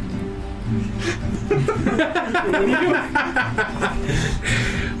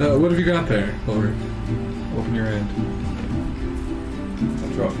 What have you got there, Ulrich? Open your hand.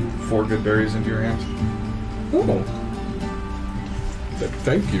 I'll drop 4 good berries into your hands. Oh.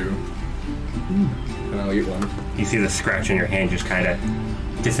 Thank you. And I'll eat one. You see the scratch in your hand just kind of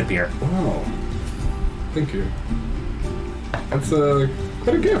disappear. Wow. Thank you. That's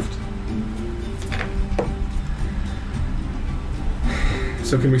quite a gift.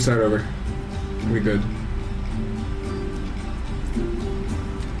 So can we start over? Are we good?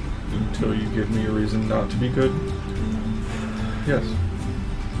 Until you give me a reason not to be good. Yes.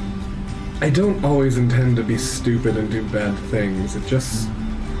 I don't always intend to be stupid and do bad things. It just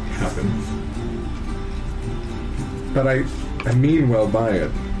happens. But I mean well by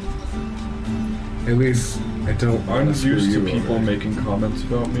it. At least I don't want I'm to screw used to you people over. making comments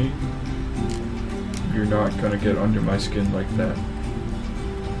about me. You're not gonna get under my skin like that.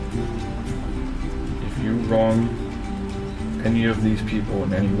 If you wrong any of these people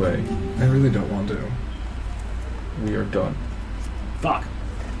in any way, I really don't want to. we are done. Fuck.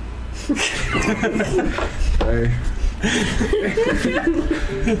 I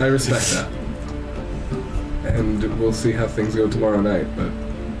respect that. And we'll see how things go tomorrow night, but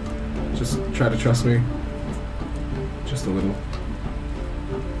just try to trust me. Just a little.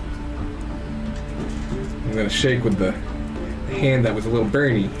 I'm gonna shake with the hand that was a little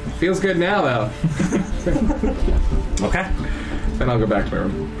burny. Feels good now, though. Okay. Then I'll go back to my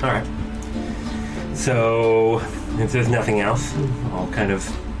room. All right. So, if there's nothing else, I'll kind of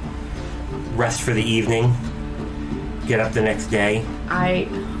rest for the evening. Get up the next day. I'm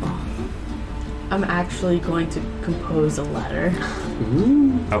actually going to compose a letter.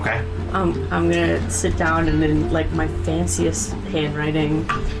 Ooh. Okay. I'm gonna sit down and in like my fanciest handwriting,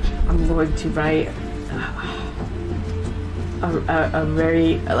 I'm going to write a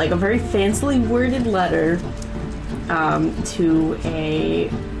very fancily worded letter to a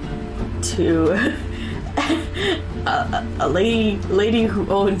lady who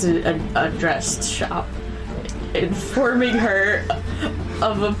owns a dress shop, informing her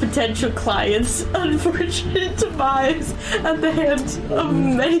of a potential client's unfortunate demise at the hands of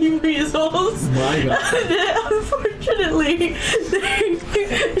many weasels. My God. Unfortunately,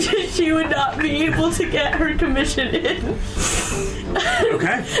 she would not be able to get her commission in.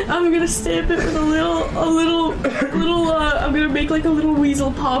 Okay. I'm gonna stamp it with a little. I'm gonna make like a little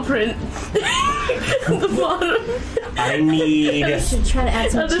weasel paw print the bottom. I need. I should try to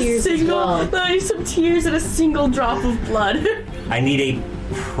add some Not a tears as single. well. I need some tears and a single drop of blood. I need a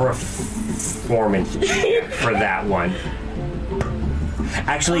performance check for that one.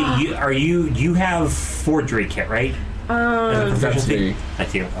 Actually, you have forgery kit, right? That's me.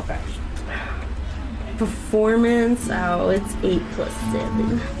 That's you. Okay. Performance. Oh, it's 8 plus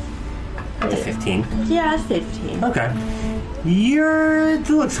 7. That's a 15. Yeah, 15. Okay. It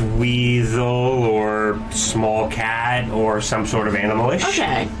looks weasel or small cat or some sort of animalish.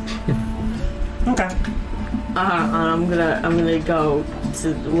 Okay. Okay. I'm gonna go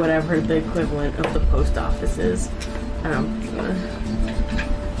to whatever the equivalent of the post office is. And I'm gonna.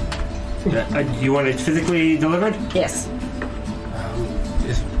 You want it physically delivered? Yes.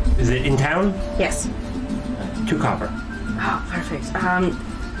 Is it in town? Yes. 2 copper. Oh, perfect.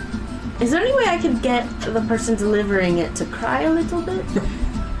 Is there any way I could get the person delivering it to cry a little bit?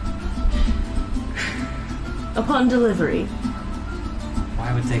 Upon delivery.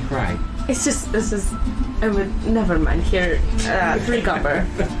 Why would they cry? It's just, I would, never mind. Here, 3 copper.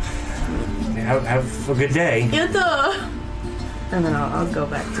 Have a good day. You too. And then I'll go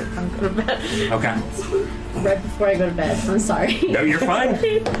back to bed. Okay. Right before I go to bed. I'm sorry. No, you're fine.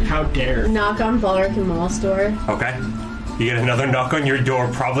 How dare. Knock on Balric and Mall's door. Okay. You get another knock on your door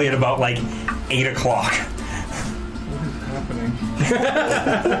probably at about like 8 o'clock. Happening.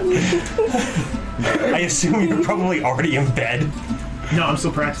 I assume you're probably already in bed. No, I'm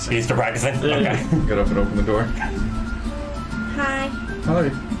still practicing. You're still practicing? Okay. Get up and open the door. Hi.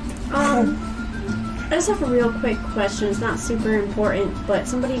 Hi. I just have a real quick question. It's not super important, but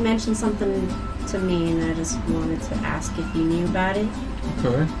somebody mentioned something to me, and I just wanted to ask if you knew about it.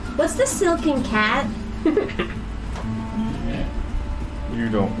 Okay. What's the silken cat? You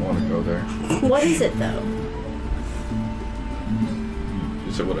don't want to go there. What is it, though?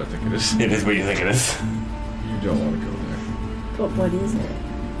 Is it what I think it is? It is what you think it is. You don't want to go there. But what is it?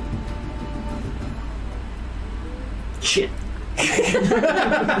 Shit.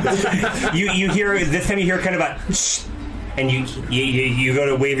 You hear this time. You hear kind of a, shh, and you go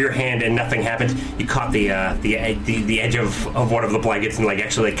to wave your hand and nothing happens. You caught the edge of one of the blankets and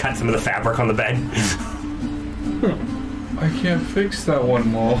actually cut some of the fabric on the bed. I can't fix that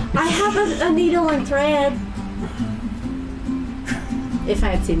one, Maul. I have a needle and thread. If I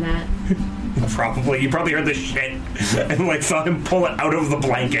had seen that. You probably heard the shit and saw him pull it out of the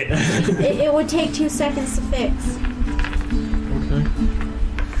blanket. It would take 2 seconds to fix.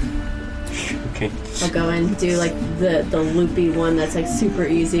 Okay. I'll go and do the loopy one that's super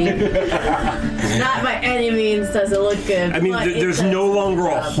easy. Not by any means does it look good. I mean, but there's no longer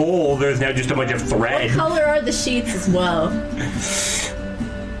a hole. There's now just a bunch of thread. What color are the sheets as well?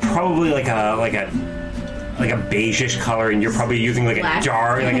 Probably like a beigeish color, and you're probably using a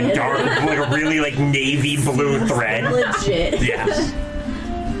dark, like a really navy blue thread. Legit. Yes.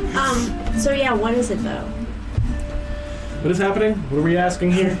 So yeah, what is it though? What is happening? What are we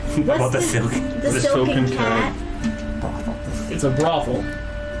asking here? About the silk. The silken cat. It's a brothel.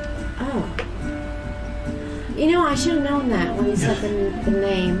 Oh. I should have known that when you said the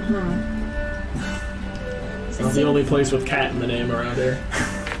name, huh? It's not the only place with cat in the name around here.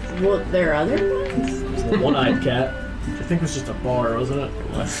 Well, there are other ones? It's the one-eyed cat. I think it was just a bar, wasn't it?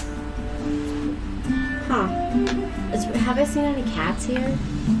 Huh. Have I seen any cats here?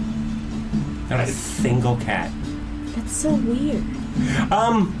 Not a single cat. That's so weird.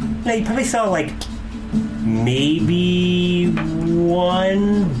 No, you probably saw maybe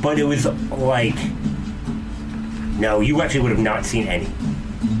one, but it was no, you actually would have not seen any.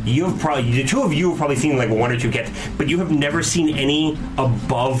 The two of you have probably seen 1 or 2 cats, but you have never seen any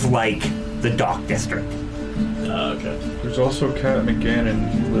above the dock district. Okay. There's also Cat McGannon.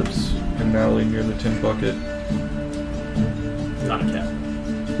 He lives in Nally near the Tin Bucket. Not a cat.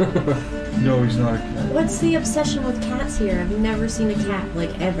 No, he's not a cat. What's the obsession with cats here? I've never seen a cat,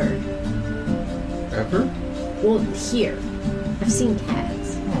 ever. Ever? Well, here. I've seen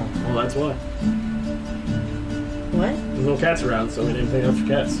cats. Well, that's why. What? There's no cats around, so we named things after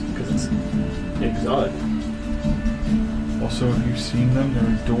cats, because it's exotic. Also, have you seen them?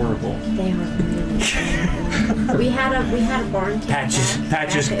 They're adorable. They are really we had a barn cat.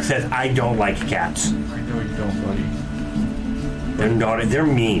 Patches says, I don't like cats. I know you don't, buddy. They're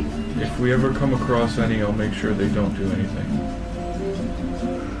mean. If we ever come across any, I'll make sure they don't do anything.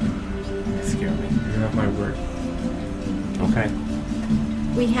 They scare me. You have my word. Okay.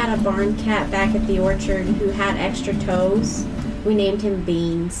 We had a barn cat back at the orchard who had extra toes. We named him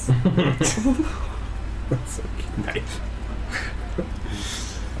Beans. That's so cute. Nice.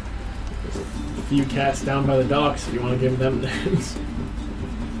 A few cats down by the docks, if you want to give them names.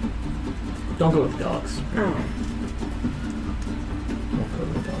 Don't go with the dogs. Oh. Don't go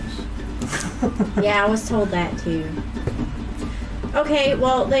to the dogs. Yeah, I was told that too. Okay,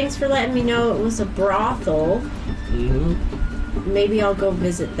 well, thanks for letting me know it was a brothel. Mm-hmm. Maybe I'll go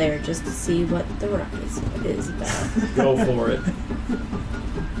visit there just to see what the ruckus is about. Go for it.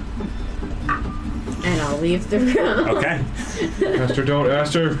 And I'll leave the room. Okay. Esther, don't,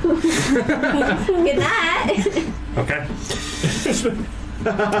 Esther. Good night. Okay.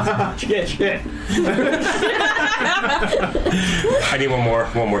 Shit. I need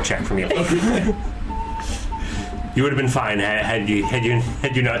one more check from you. You would have been fine had you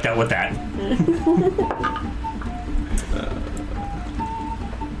not dealt with that.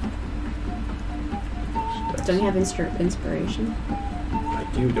 Don't you have inspiration? I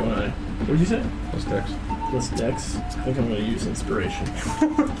do, don't I? What did you say? What's Dex? What's Dex? I think I'm going to use inspiration.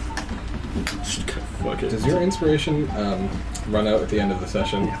 Fuck it. Does your inspiration run out at the end of the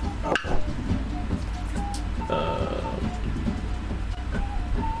session? Yeah.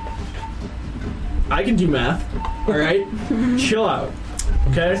 I can do math. All right, chill out.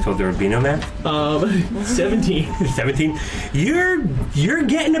 Okay. So there would be no math. 17. 17. You're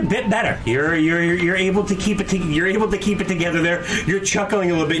getting a bit better. You're able to keep it. You're able to keep it together there. You're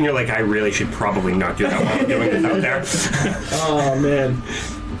chuckling a little bit, and you're like, I really should probably not do that while I'm doing this out there. Oh man.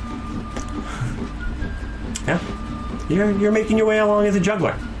 Yeah. You're making your way along as a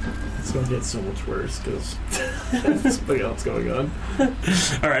juggler. It's gonna get so much worse because there's something else going on.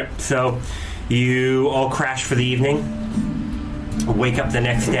 All right. So you all crash for the evening. Wake up the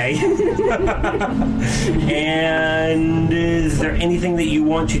next day. And is there anything that you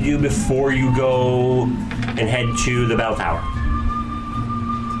want to do before you go and head to the bell tower?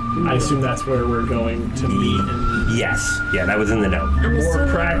 I assume that's where we're going to meet and Yes. Yeah, that was in the note. more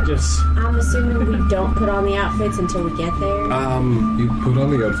practice. I'm assuming we don't put on the outfits until we get there. You put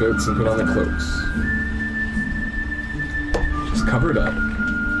on the outfits and put on the cloaks. Just cover it up.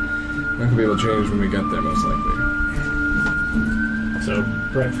 Not gonna be able to change when we get there, most likely. So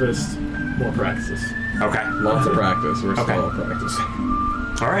breakfast, more practice. Okay. Lots of practice. We're Okay. still practicing.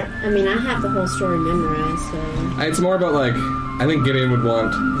 All right. I mean, I have the whole story memorized, so... It's more about, like, I think Gideon would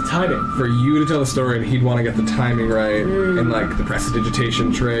want The timing. for you to tell the story, and he'd want to get the timing right, and, like, the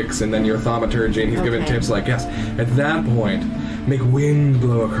prestidigitation tricks, and then your thaumaturgy, and he's giving Okay. tips like, yes, at that point, make wind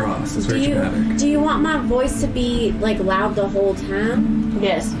blow across. It's very dramatic. Do you want my voice to be, like, loud the whole time?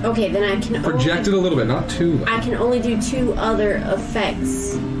 Yes. Okay, then I can Project it a little bit, not too loud. I can only do 2 other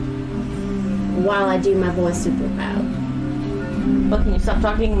effects while I do my voice super loud. But can you stop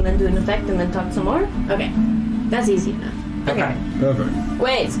talking and then do an effect and then talk some more? Okay, that's easy enough. Okay. Perfect.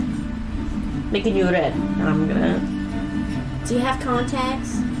 Wait. Making you red. And I'm gonna... Do you have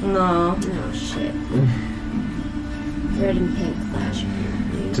contacts? No. Oh, shit. Red and pink flash.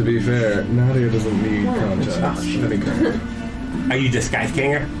 To be fair, Nadia doesn't need contacts. Any kind. Are you Disguise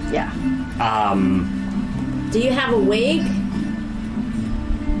Kinger? Yeah. Do you have a wig?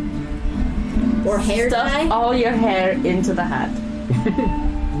 Or hair Stuff dye? all your hair into the hat.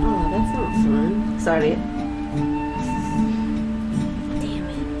 Oh, that's not fun. Sorry. Damn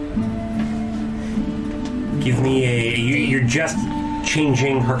it. Give me you're just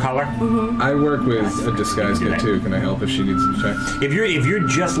changing her color. I work with a disguise kit too. Can I help if she needs to check? If you're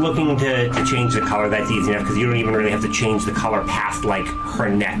just looking to change the color, that's easy enough because you don't even really have to change the color past like her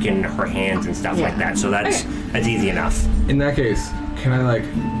neck and her hands and stuff like that. So that's easy enough. In that case, can I like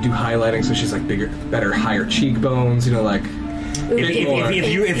do highlighting so she's like bigger, better, higher cheekbones? You know, like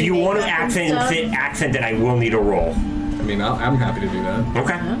If you want to accent it, I will need a roll. I mean, I'm happy to do that.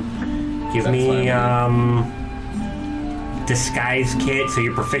 Okay. Give That's me fine. disguise kit. So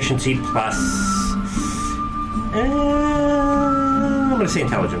your proficiency plus. I'm gonna say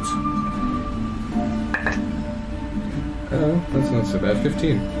intelligence. Oh, that's not so bad.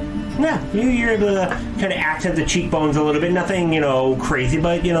 15. Yeah, you're able to kind of accent the cheekbones a little bit. Nothing, crazy,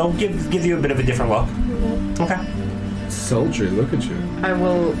 but gives you a bit of a different look. Okay. Sultry, look at you. I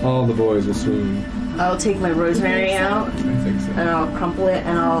will... All the boys will swoon. I'll take my rosemary out I think so. and I'll crumple it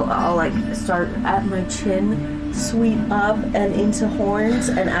and I'll like start at my chin, sweep up and into horns,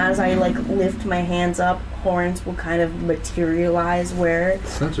 and as I like lift my hands up, horns will kind of materialize where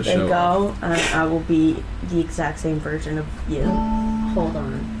Such a they show go, off. and I will be the exact same version of you. Hold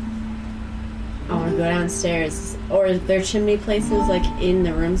on. I want to go downstairs. Or is there chimney places, like, in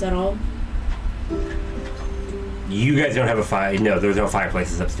the rooms at all? You guys don't have a fire. No, there's no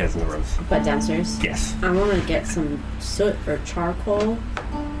fireplaces upstairs in the rooms. But downstairs? Yes. I want to get some soot or charcoal,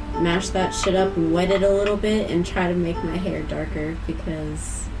 mash that shit up and wet it a little bit, and try to make my hair darker,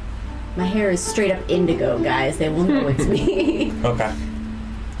 because my hair is straight up indigo, guys. They will know it's me. Okay.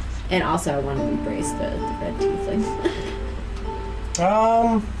 And also, I want to embrace the red tiefling.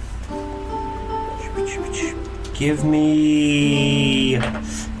 Give me an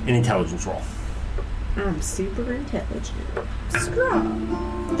intelligence roll. I'm super intelligent. Scraw.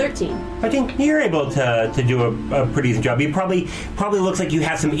 13. I think you're able to do a pretty decent job. You probably looks like you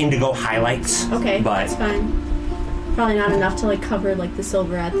have some indigo highlights. Okay, but that's fine. Probably not enough to like cover like the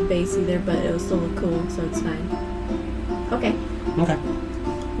silver at the base either, but it'll still look cool, so it's fine. Okay. Okay.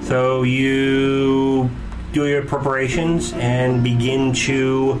 So you do your preparations and begin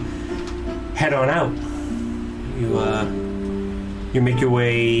to head on out. You make your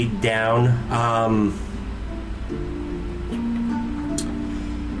way down.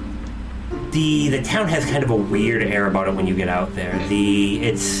 The town has kind of a weird air about it when you get out there.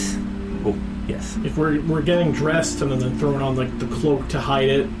 Yes. If we're getting dressed and then throwing on like the cloak to hide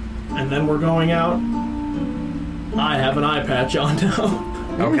it, and then we're going out, I have an eye patch on now.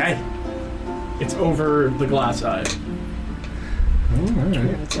 Okay. It's over the glass eye.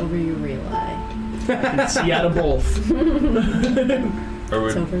 Alright. It's over your real eye. I can see out of both. I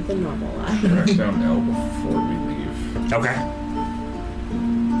It's would over the normal eye. track down L before we leave. Okay.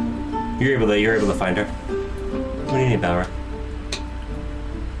 You're able to find her. What do you need, Balra?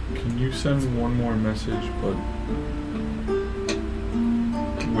 Can you send one more message, but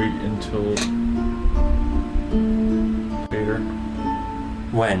wait until later?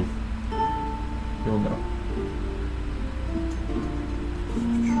 When? You'll know.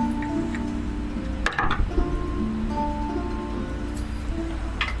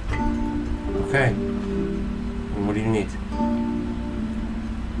 Okay. And what do you need?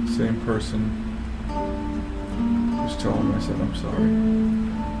 Same person. Just tell him I said I'm sorry.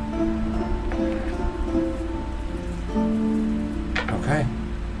 Okay.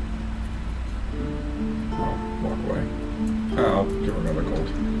 I'll walk away. I'll give her another gold.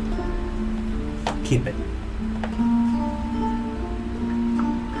 Keep it.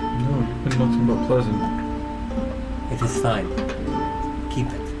 No, you've been nothing but pleasant. It is fine. Keep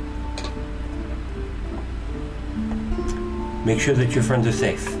it. Make sure that your friends are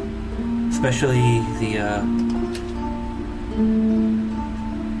safe. Especially the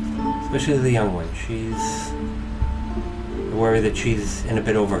young one. She's worried that she's in a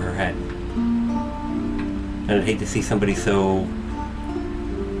bit over her head. And I'd hate to see somebody so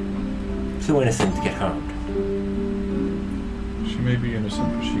innocent get harmed. She may be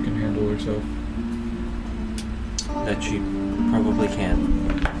innocent, but she can handle herself. That she probably can.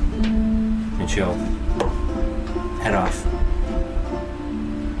 And she'll head off.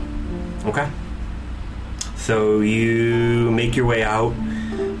 Okay. So you make your way out,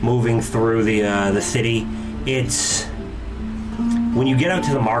 moving through the city. It's when you get out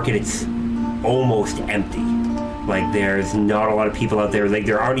to the market, it's almost empty. Like there's not a lot of people out there. Like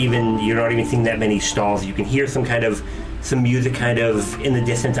you're not even seeing that many stalls. You can hear some music kind of in the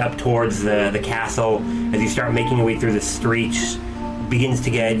distance up towards the castle. As you start making your way through the streets, begins to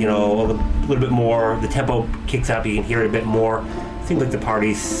get a little bit more. The tempo kicks up. You can hear it a bit more. Seems like the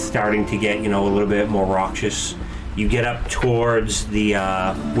party's starting to get, a little bit more raucous. You get up towards the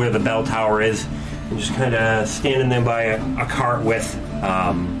where the bell tower is, and just kind of standing there by a cart with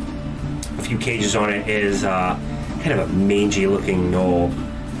a few cages on it is kind of a mangy-looking gnoll.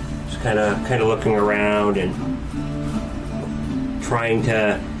 Just kind of looking around and trying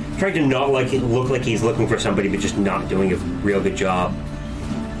to not look like he's looking for somebody, but just not doing a real good job.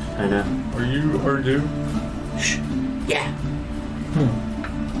 Kind of. Are you Urdu? Shh. Yeah.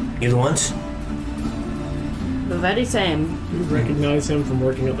 You the ones? The very same. You recognize him from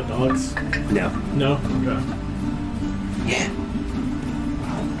working at the docks? No. No? Okay. Yeah.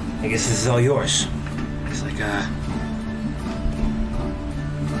 I guess this is all yours. It's like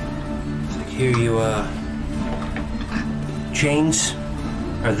here chains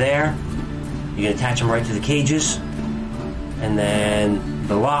are there. You can attach them right to the cages. And then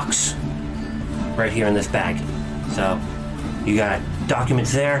the locks right here in this bag. So you got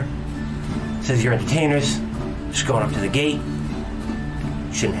documents there. Says you're entertainers. Just going up to the gate.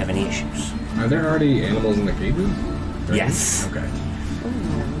 Shouldn't have any issues. Are there already animals in the cages? Yes. Okay.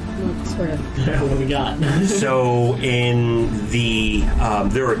 Well, sort of. What do we got? So in the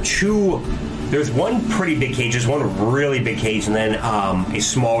there are two. There's one pretty big cage. There's one really big cage, and then a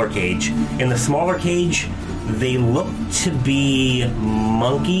smaller cage. In the smaller cage, they look to be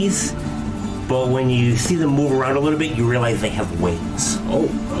monkeys, but when you see them move around a little bit, you realize they have wings. Oh.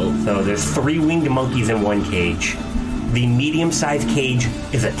 So there's 3 winged monkeys in one cage. The medium-sized cage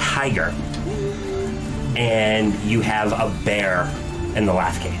is a tiger, and you have a bear in the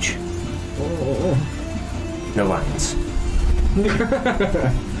last cage. Oh. No lions.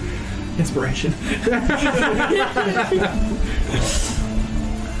 Inspiration. I'm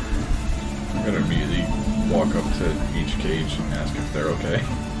gonna immediately walk up to each cage and ask if they're okay.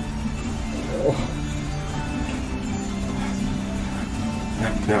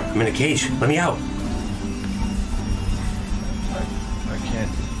 No, I'm in a cage. Let me out. I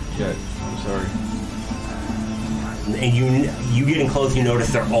can't yet. I'm sorry. And you getting close, you notice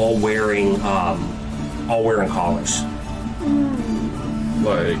they're all wearing collars.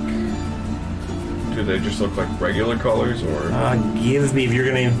 Like, do they just look like regular collars, or? Give me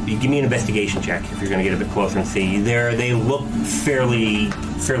an investigation check if you're gonna get a bit closer and see. They look fairly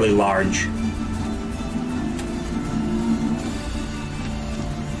large.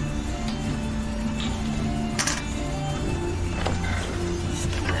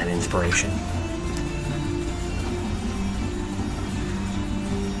 That inspiration.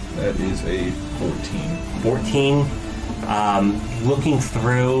 That is a 14. 14. Looking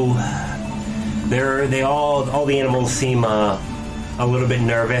through, all the animals seem a little bit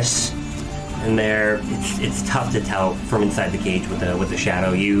nervous, and it's tough to tell from inside the cage with the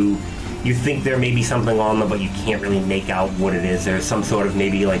shadow. You think there may be something on them, but you can't really make out what it is. There's some sort of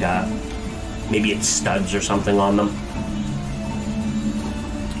maybe it's studs or something on them.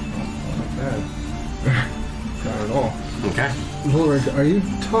 Not bad. Not at all. Okay. Ulrich, are you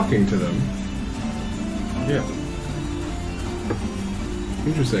talking to them? Yeah.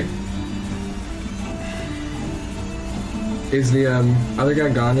 Interesting. Is the other guy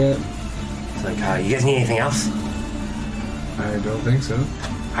gone yet? It's like, you guys need anything else? I don't think so.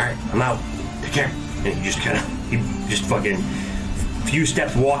 Alright, I'm out. Take care. And he just fucking few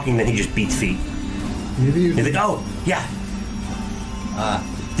steps walking, then he just beats feet. Maybe you... He's like, oh, yeah.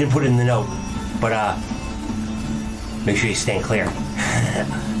 Didn't put it in the note, but make sure you stand clear.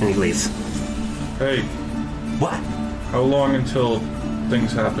 And he leaves. Hey, What? how long until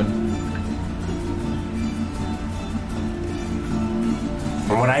things happen?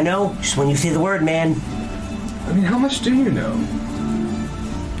 From what I know, just when you say the word, man. I mean, how much do you know?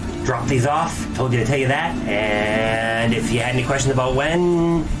 Drop these off. Told you to tell you that. And if you had any questions about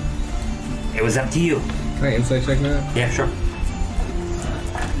when, it was up to you. Can I insight check that? Yeah, sure.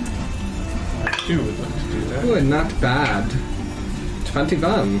 I too would like to do that. Oh, not bad.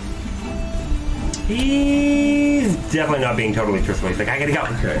 21. He's definitely not being totally truthful. He's like, I gotta go.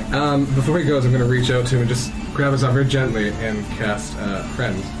 Okay. Before he goes, I'm going to reach out to him and just grab his arm very gently and cast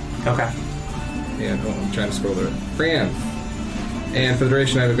Friend. Okay. And I'm trying to scroll through it. Friend. And for the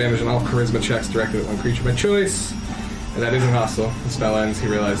duration, I have advantage on all charisma checks directed at one creature by choice. And that isn't hostile. The spell ends. He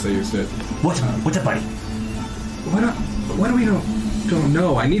realized I used it. What's up, buddy? What do we don't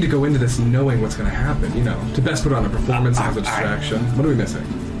know? I need to go into this knowing what's going to happen, to best put on a performance as a distraction. What are we missing?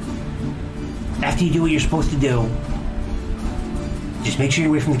 After you do what you're supposed to do, just make sure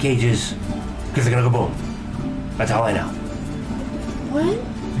you're away from the cages, because they're gonna go boom. That's all I know. What?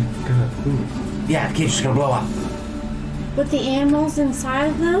 Yeah, the cage is gonna blow up. With the animals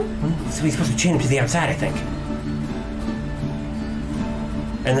inside of them? So he's supposed to chain them to the outside, I think.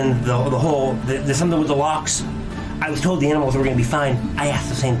 And then there's something with the locks. I was told the animals were gonna be fine. I asked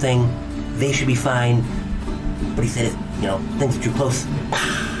the same thing. They should be fine. But he said, things are too close.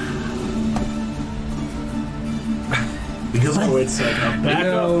 So it's like a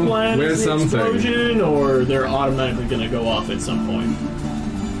backup plan is the explosion, or they're automatically going to go off at some point?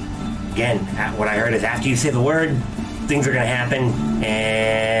 Again, what I heard is after you say the word, things are going to happen,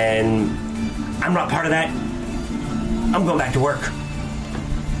 and I'm not part of that. I'm going back to work.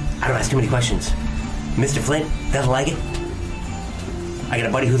 I don't ask too many questions. Mr. Flint doesn't like it. I got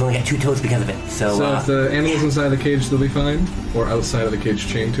a buddy who's only got 2 toes because of it. So if the animals inside the cage, they'll be fine? Or outside of the cage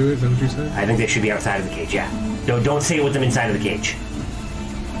chained to it, is that what you said? I think they should be outside of the cage, yeah. Don't say it with them inside of the cage.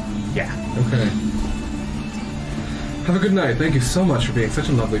 Yeah. Okay. Have a good night. Thank you so much for being such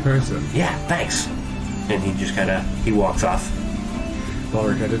a lovely person. Yeah, thanks. And he just he walks off.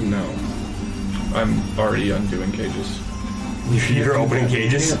 Ulrich, I didn't know. I'm already undoing cages. You're opening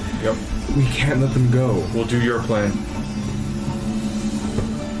cages? Yep. We can't let them go. We'll do your plan.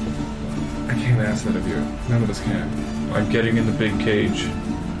 I can't ask that of you. None of us can. I'm getting in the big cage.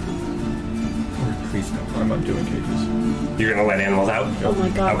 Please don't. I'm undoing cages. You're gonna let animals out? Oh my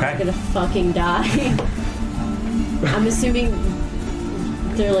god, Okay. we're gonna fucking die. I'm assuming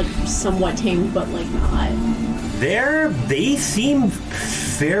they're like somewhat tamed, but like not. They seem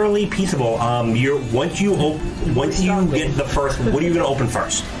fairly peaceable. Once you get the first, what are you gonna open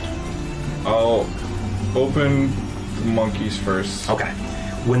first? I'll open the monkeys first. Okay.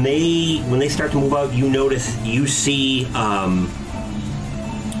 When they start to move out, you see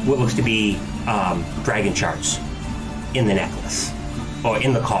what looks to be dragon charts in the necklace. or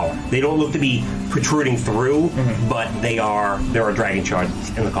in the collar. They don't look to be protruding through, but there are dragon shards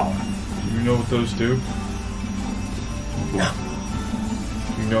in the collar. Do you know what those do? No.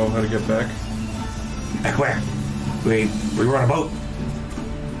 Do you know how to get back? Back where? We were on a boat.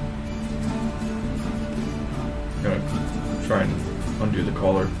 I'm gonna try and undo the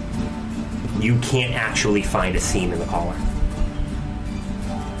collar. You can't actually find a seam in the collar.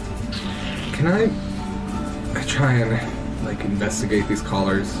 Can I try and investigate these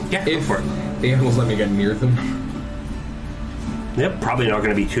collars? Yeah, go if for it. the animals let me get near them. They're probably not going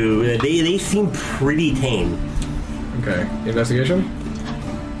to be too. They seem pretty tame. Okay, investigation.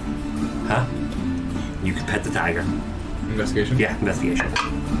 Huh? You could pet the tiger. Investigation. Yeah, investigation.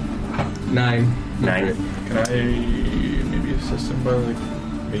 9. 9. Can I maybe assist him by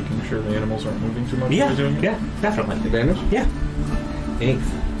making sure the animals aren't moving too much? Yeah, while doing it? yeah, definitely. Advantage. Yeah. 8.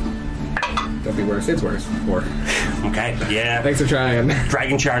 Don't be worse. It's worse. 4. Okay. Yeah. Thanks for trying.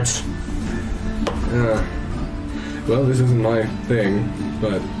 Dragon shards. Well, this isn't my thing,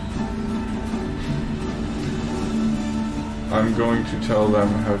 but I'm going to tell them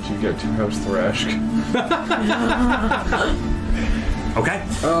how to get to House Thrashk. Okay.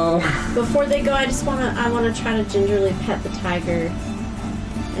 Before they go, I want to try to gingerly pet the tiger,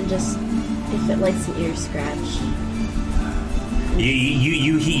 and just if it likes an ear scratch.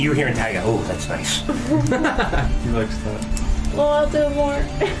 You're hearing tiger. Oh, that's nice. He likes that. Well, I'll do more.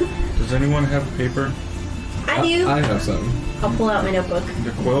 Does anyone have paper? I do. I have some. I'll pull out my notebook.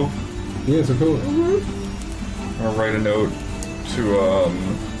 The quill? Yeah, so cool. I'll write a note to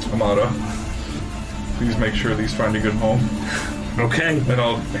Amada. Please make sure these find a good home. Okay. Then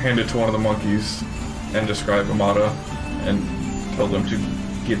I'll hand it to one of the monkeys and describe Amada and tell them to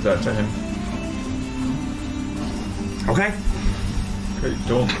give that to him. Okay. Okay,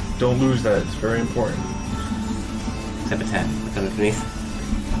 don't lose that. It's very important. Habitat. What's underneath?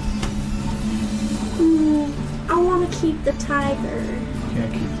 I want to keep the tiger.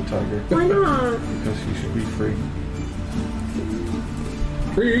 Can't keep the tiger. Why not? Because he should be free.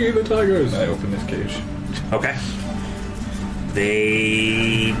 Free the tigers. I open this cage. Okay.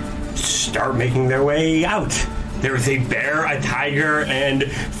 They start making their way out. There is a bear, a tiger, and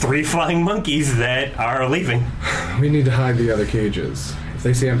 3 flying monkeys that are leaving. We need to hide the other cages. If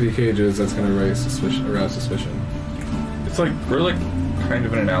they see empty cages, that's going to arouse suspicion. It's we're kind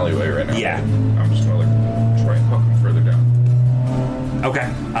of in an alleyway right now. Yeah. I'm just gonna try and hook him further down. Okay.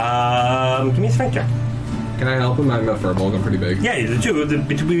 Give me a strength check. Can I help him? I'm a furball. I'm pretty big. Yeah,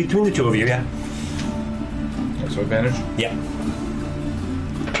 between the two of you, yeah. So advantage? Yeah.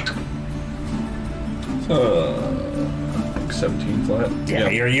 17 flat. Yeah,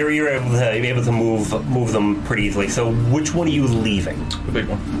 you're able to move them pretty easily. So which one are you leaving? The big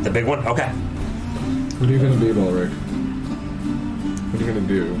one. The big one? Okay. What are you going to do, Ulrich? What are you going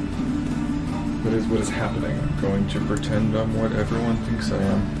to do? What is happening? I'm going to pretend I'm what everyone thinks I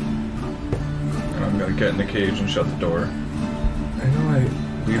am. And I'm going to get in the cage and shut the door. I know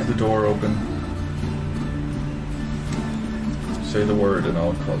Leave the door open. Say the word and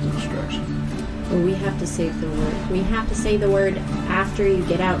I'll cause a distraction. Well, we have to save the word. We have to say the word after you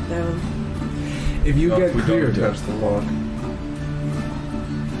get out, though. If you If get we cleared, don't attach the lock.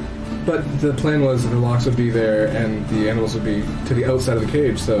 but the plan was the locks would be there and the animals would be to the outside of the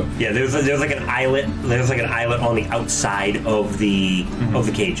cage. So Yeah, there's like an eyelet. There's like an eyelet on the outside of the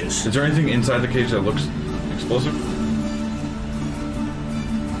cages. Is there anything inside the cage that looks explosive?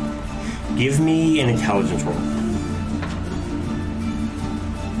 Give me an intelligence roll.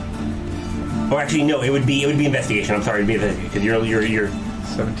 Or actually, no, it would be investigation. I'm sorry, it'd be investigation because you're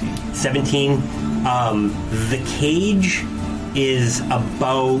 17. 17. The cage is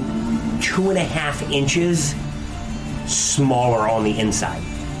about 2.5 inches smaller on the inside.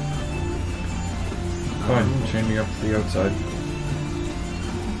 Fine, chain me up to the outside.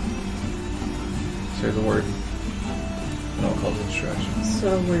 Say the word. And I'll cause a distraction.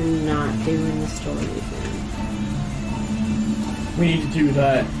 So we're not doing the story then. We need to do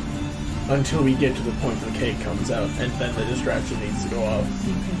that until we get to the point where the cake comes out, and then the distraction needs to go off.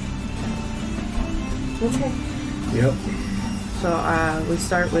 Okay. yep. So we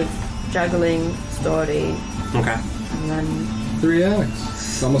start with juggling story, Okay. and then 3 acts.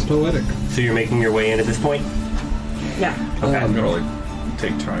 It's almost poetic. So you're making your way in at this point? yeah. Okay. I'm gonna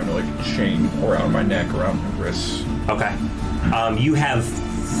take time to chain around my neck, around my wrists. Okay. You have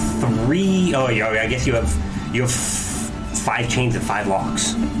 3. Oh, yeah. I guess you have 5 chains and 5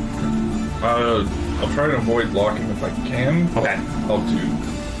 locks. I'll try to avoid locking if I can. Okay. I'll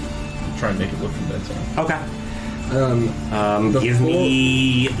try and make it look convincing. Okay. The Give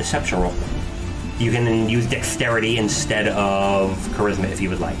me a deception roll. You can use dexterity instead of charisma if you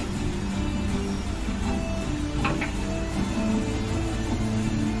would like.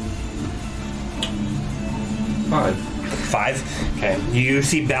 Five. Okay. You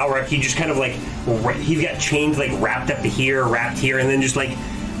see Balric, he just kind of like, he's got chains like wrapped up to here, wrapped here, and then just like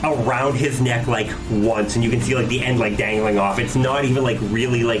around his neck like once, and you can see like the end like dangling off. It's not even like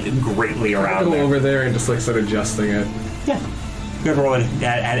really like greatly around. Go over there and just like start adjusting it. Yeah. Go ahead and roll it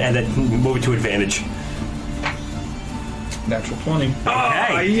and then move it to advantage. Natural 20.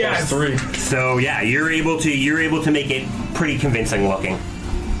 Okay. Yes. +3. So yeah, you're able to make it pretty convincing looking.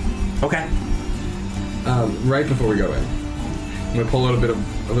 Okay. Right before we go in, I'm gonna pull out a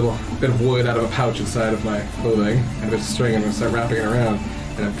little bit of wood out of a pouch inside of my clothing and a bit of string. I'm gonna start wrapping it around,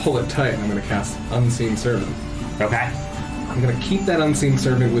 and I pull it tight, and I'm gonna cast Unseen Servant. Okay. I'm gonna keep that Unseen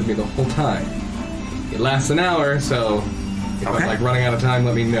Servant with me the whole time. It lasts an hour, so if I'm like running out of time,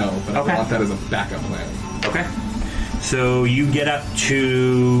 let me know. But I want that as a backup plan. Okay. So you get up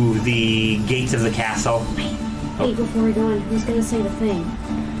to the gates of the castle. Hey, before we go in, who's gonna say the thing?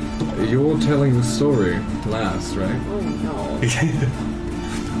 You're telling the story last, right? Oh no. Okay.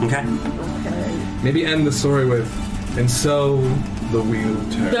 Okay. Maybe end the story with, and so the wheel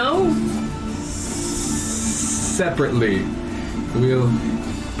turned. No. Separately, the wheel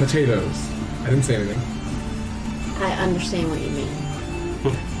potatoes. I didn't say anything. I understand what you mean.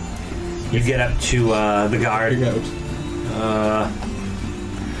 You get up to the guard.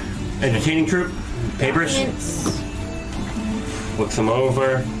 Entertaining troop. Papers. Documents. Looks them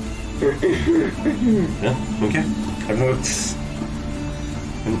over. Yeah, okay. Everything looks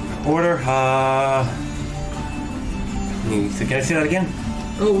in order. Can I say that again?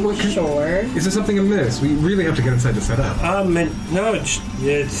 Oh, what? Sure. Is there something amiss? We really have to get inside to set up. No,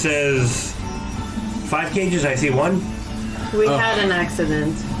 it says 5 cages. I see 1. We had an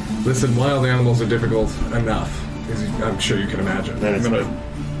accident. Listen, wild animals are difficult enough, as I'm sure you can imagine. Then I'm gonna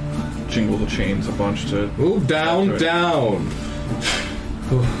jingle the chains a bunch to... Move down.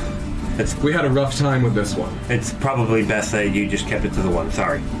 We had a rough time with this one. It's probably best that you just kept it to the 1.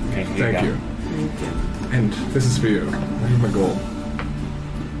 Sorry. Okay, Thank you. And this is for you. Here's my goal.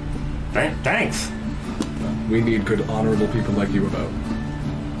 Thanks. We need good, honorable people like you about.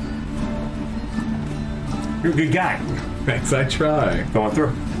 You're a good guy. Thanks, I try. Going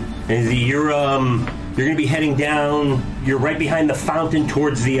through. And you're gonna be heading down. You're right behind the fountain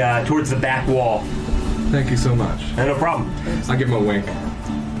towards the back wall. Thank you so much. No problem. I'll give him a wink.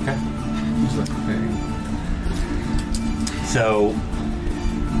 Okay. Just like, hey. So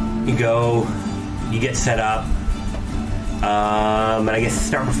you go, you get set up, and I guess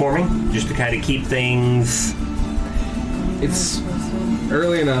start performing just to kind of keep things. It's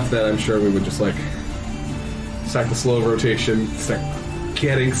early enough that I'm sure we would just like start the slow rotation, start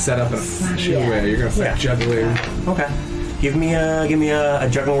getting set up in a flashy way. You're gonna start juggling. Okay. Give me a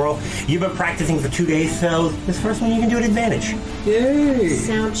juggling roll. You've been practicing for 2 days, so this first one you can do at advantage. Yay!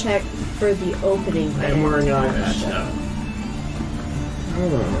 Sound check for the opening. I'm wearing an eyelash now.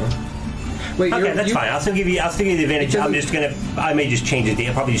 Wait, Okay, that's fine. I'll still give you the advantage. I may just change the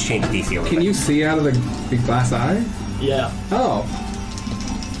I'll probably just change the DC a little Can bit. you see out of the glass eye? Yeah. Oh.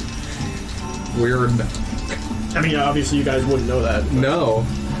 Weird. I mean, obviously you guys wouldn't know that. No.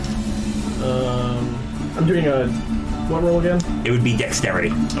 I'm doing a... What roll again? It would be dexterity.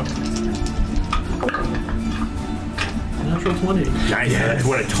 Okay. Natural 20. Nice. That's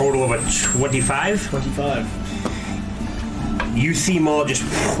what, a total of a 25? 25. You see Maul just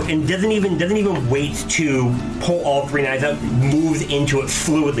and doesn't even wait to pull all 3 knives out, moves into it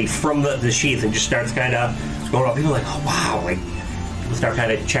fluidly from the sheath and just starts kind of going off. People are like, oh wow, like people start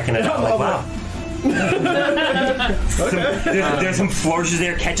kind of checking it out, like wow. There's some flourishes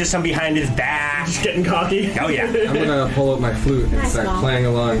there, catches some behind his back. Just getting cocky. Oh yeah. I'm gonna pull out my flute and start playing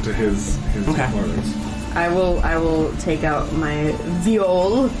along to his performance. I will take out my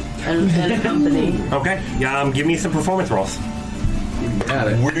viol and accompany. Okay. Give me some performance rolls. Got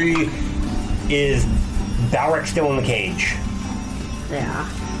it. Is Balric still in the cage? Yeah.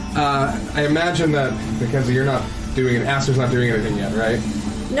 I imagine that because you're not doing it, Aster's not doing anything yet, right?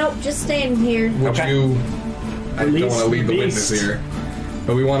 Nope, just staying here. Would Okay. you? I don't want to lead the Beast. witness here,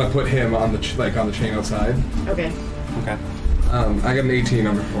 but we want to put him on the on the chain outside. Okay. Okay. I got an 18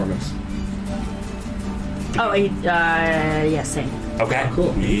 on performance. Oh, yeah, same. Okay.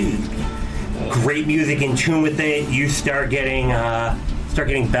 Cool. Great music in tune with it. You start getting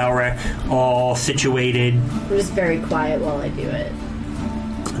Balric all situated. I'm just very quiet while I do it.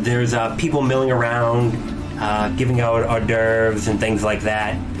 There's people milling around, giving out hors d'oeuvres and things like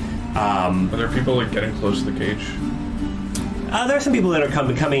that. Are there people like getting close to the cage? There are some people that are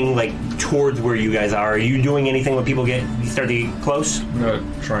coming like towards where you guys are. Are you doing anything when people start to get close? I'm gonna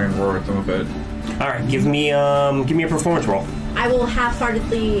try and roar at them a bit. All right, give me a performance roll. I will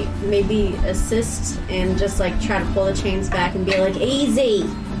half-heartedly maybe assist and just like try to pull the chains back and be like, easy!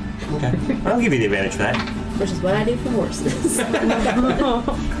 Okay, I'll give you the advantage for that. Which is what I do for horses.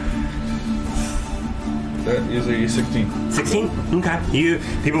 That is a 16. 16? Okay.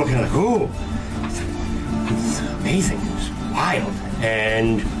 People are kind of like, ooh, it's amazing, it's wild.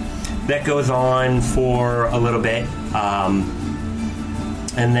 And that goes on for a little bit.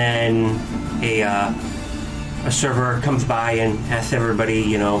 And then a server comes by and asks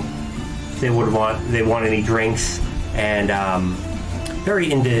everybody, if they want any drinks. And very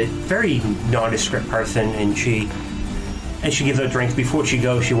nondescript person, and she gives out drinks. Before she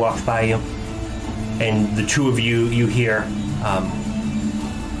goes, she walks by you. And the two of you hear,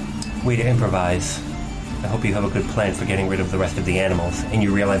 way to improvise. I hope you have a good plan for getting rid of the rest of the animals. And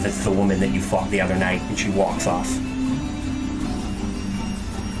you realize it's the woman that you fought the other night, and she walks off.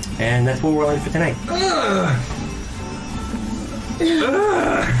 And that's what we're rolling for tonight.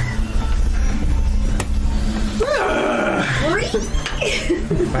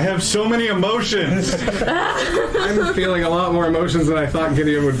 I have so many emotions. I'm feeling a lot more emotions than I thought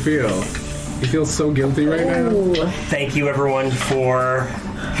Gideon would feel. He feels so guilty right now. Thank you, everyone, for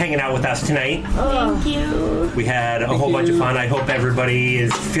hanging out with us tonight. Thank you. We had a whole bunch of fun. I hope everybody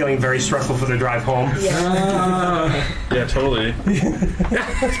is feeling very stressful for their drive home. Yeah, totally.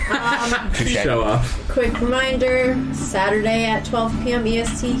 Show off. Quick reminder, Saturday at 12 p.m.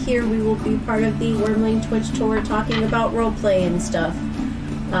 EST here, we will be part of the Wormling Twitch tour talking about roleplay and stuff.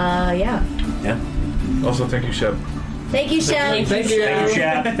 Yeah. Also, thank you, Shep. Thank you, Shep. Thank you. Thank you,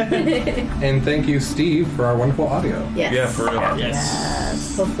 Shep. And thank you, Steve, for our wonderful audio. Yes. Yeah, for real.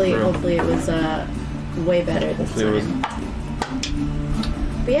 Yes. Hopefully it was way better this Hopefully it time.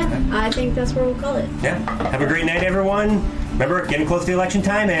 But yeah, I think that's where we'll call it. Yeah. Have a great night, everyone. Remember, getting close to election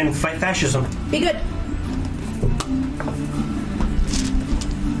time and fight fascism. Be good.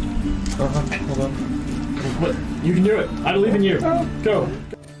 Hold on. What? You can do it. I believe in you. Go.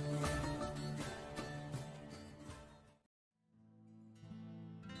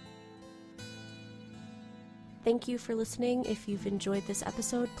 Thank you for listening. If you've enjoyed this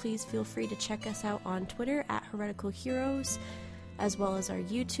episode, please feel free to check us out on Twitter at Heretical Heroes, as well as our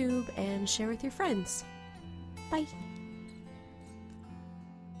YouTube, and share with your friends. Bye!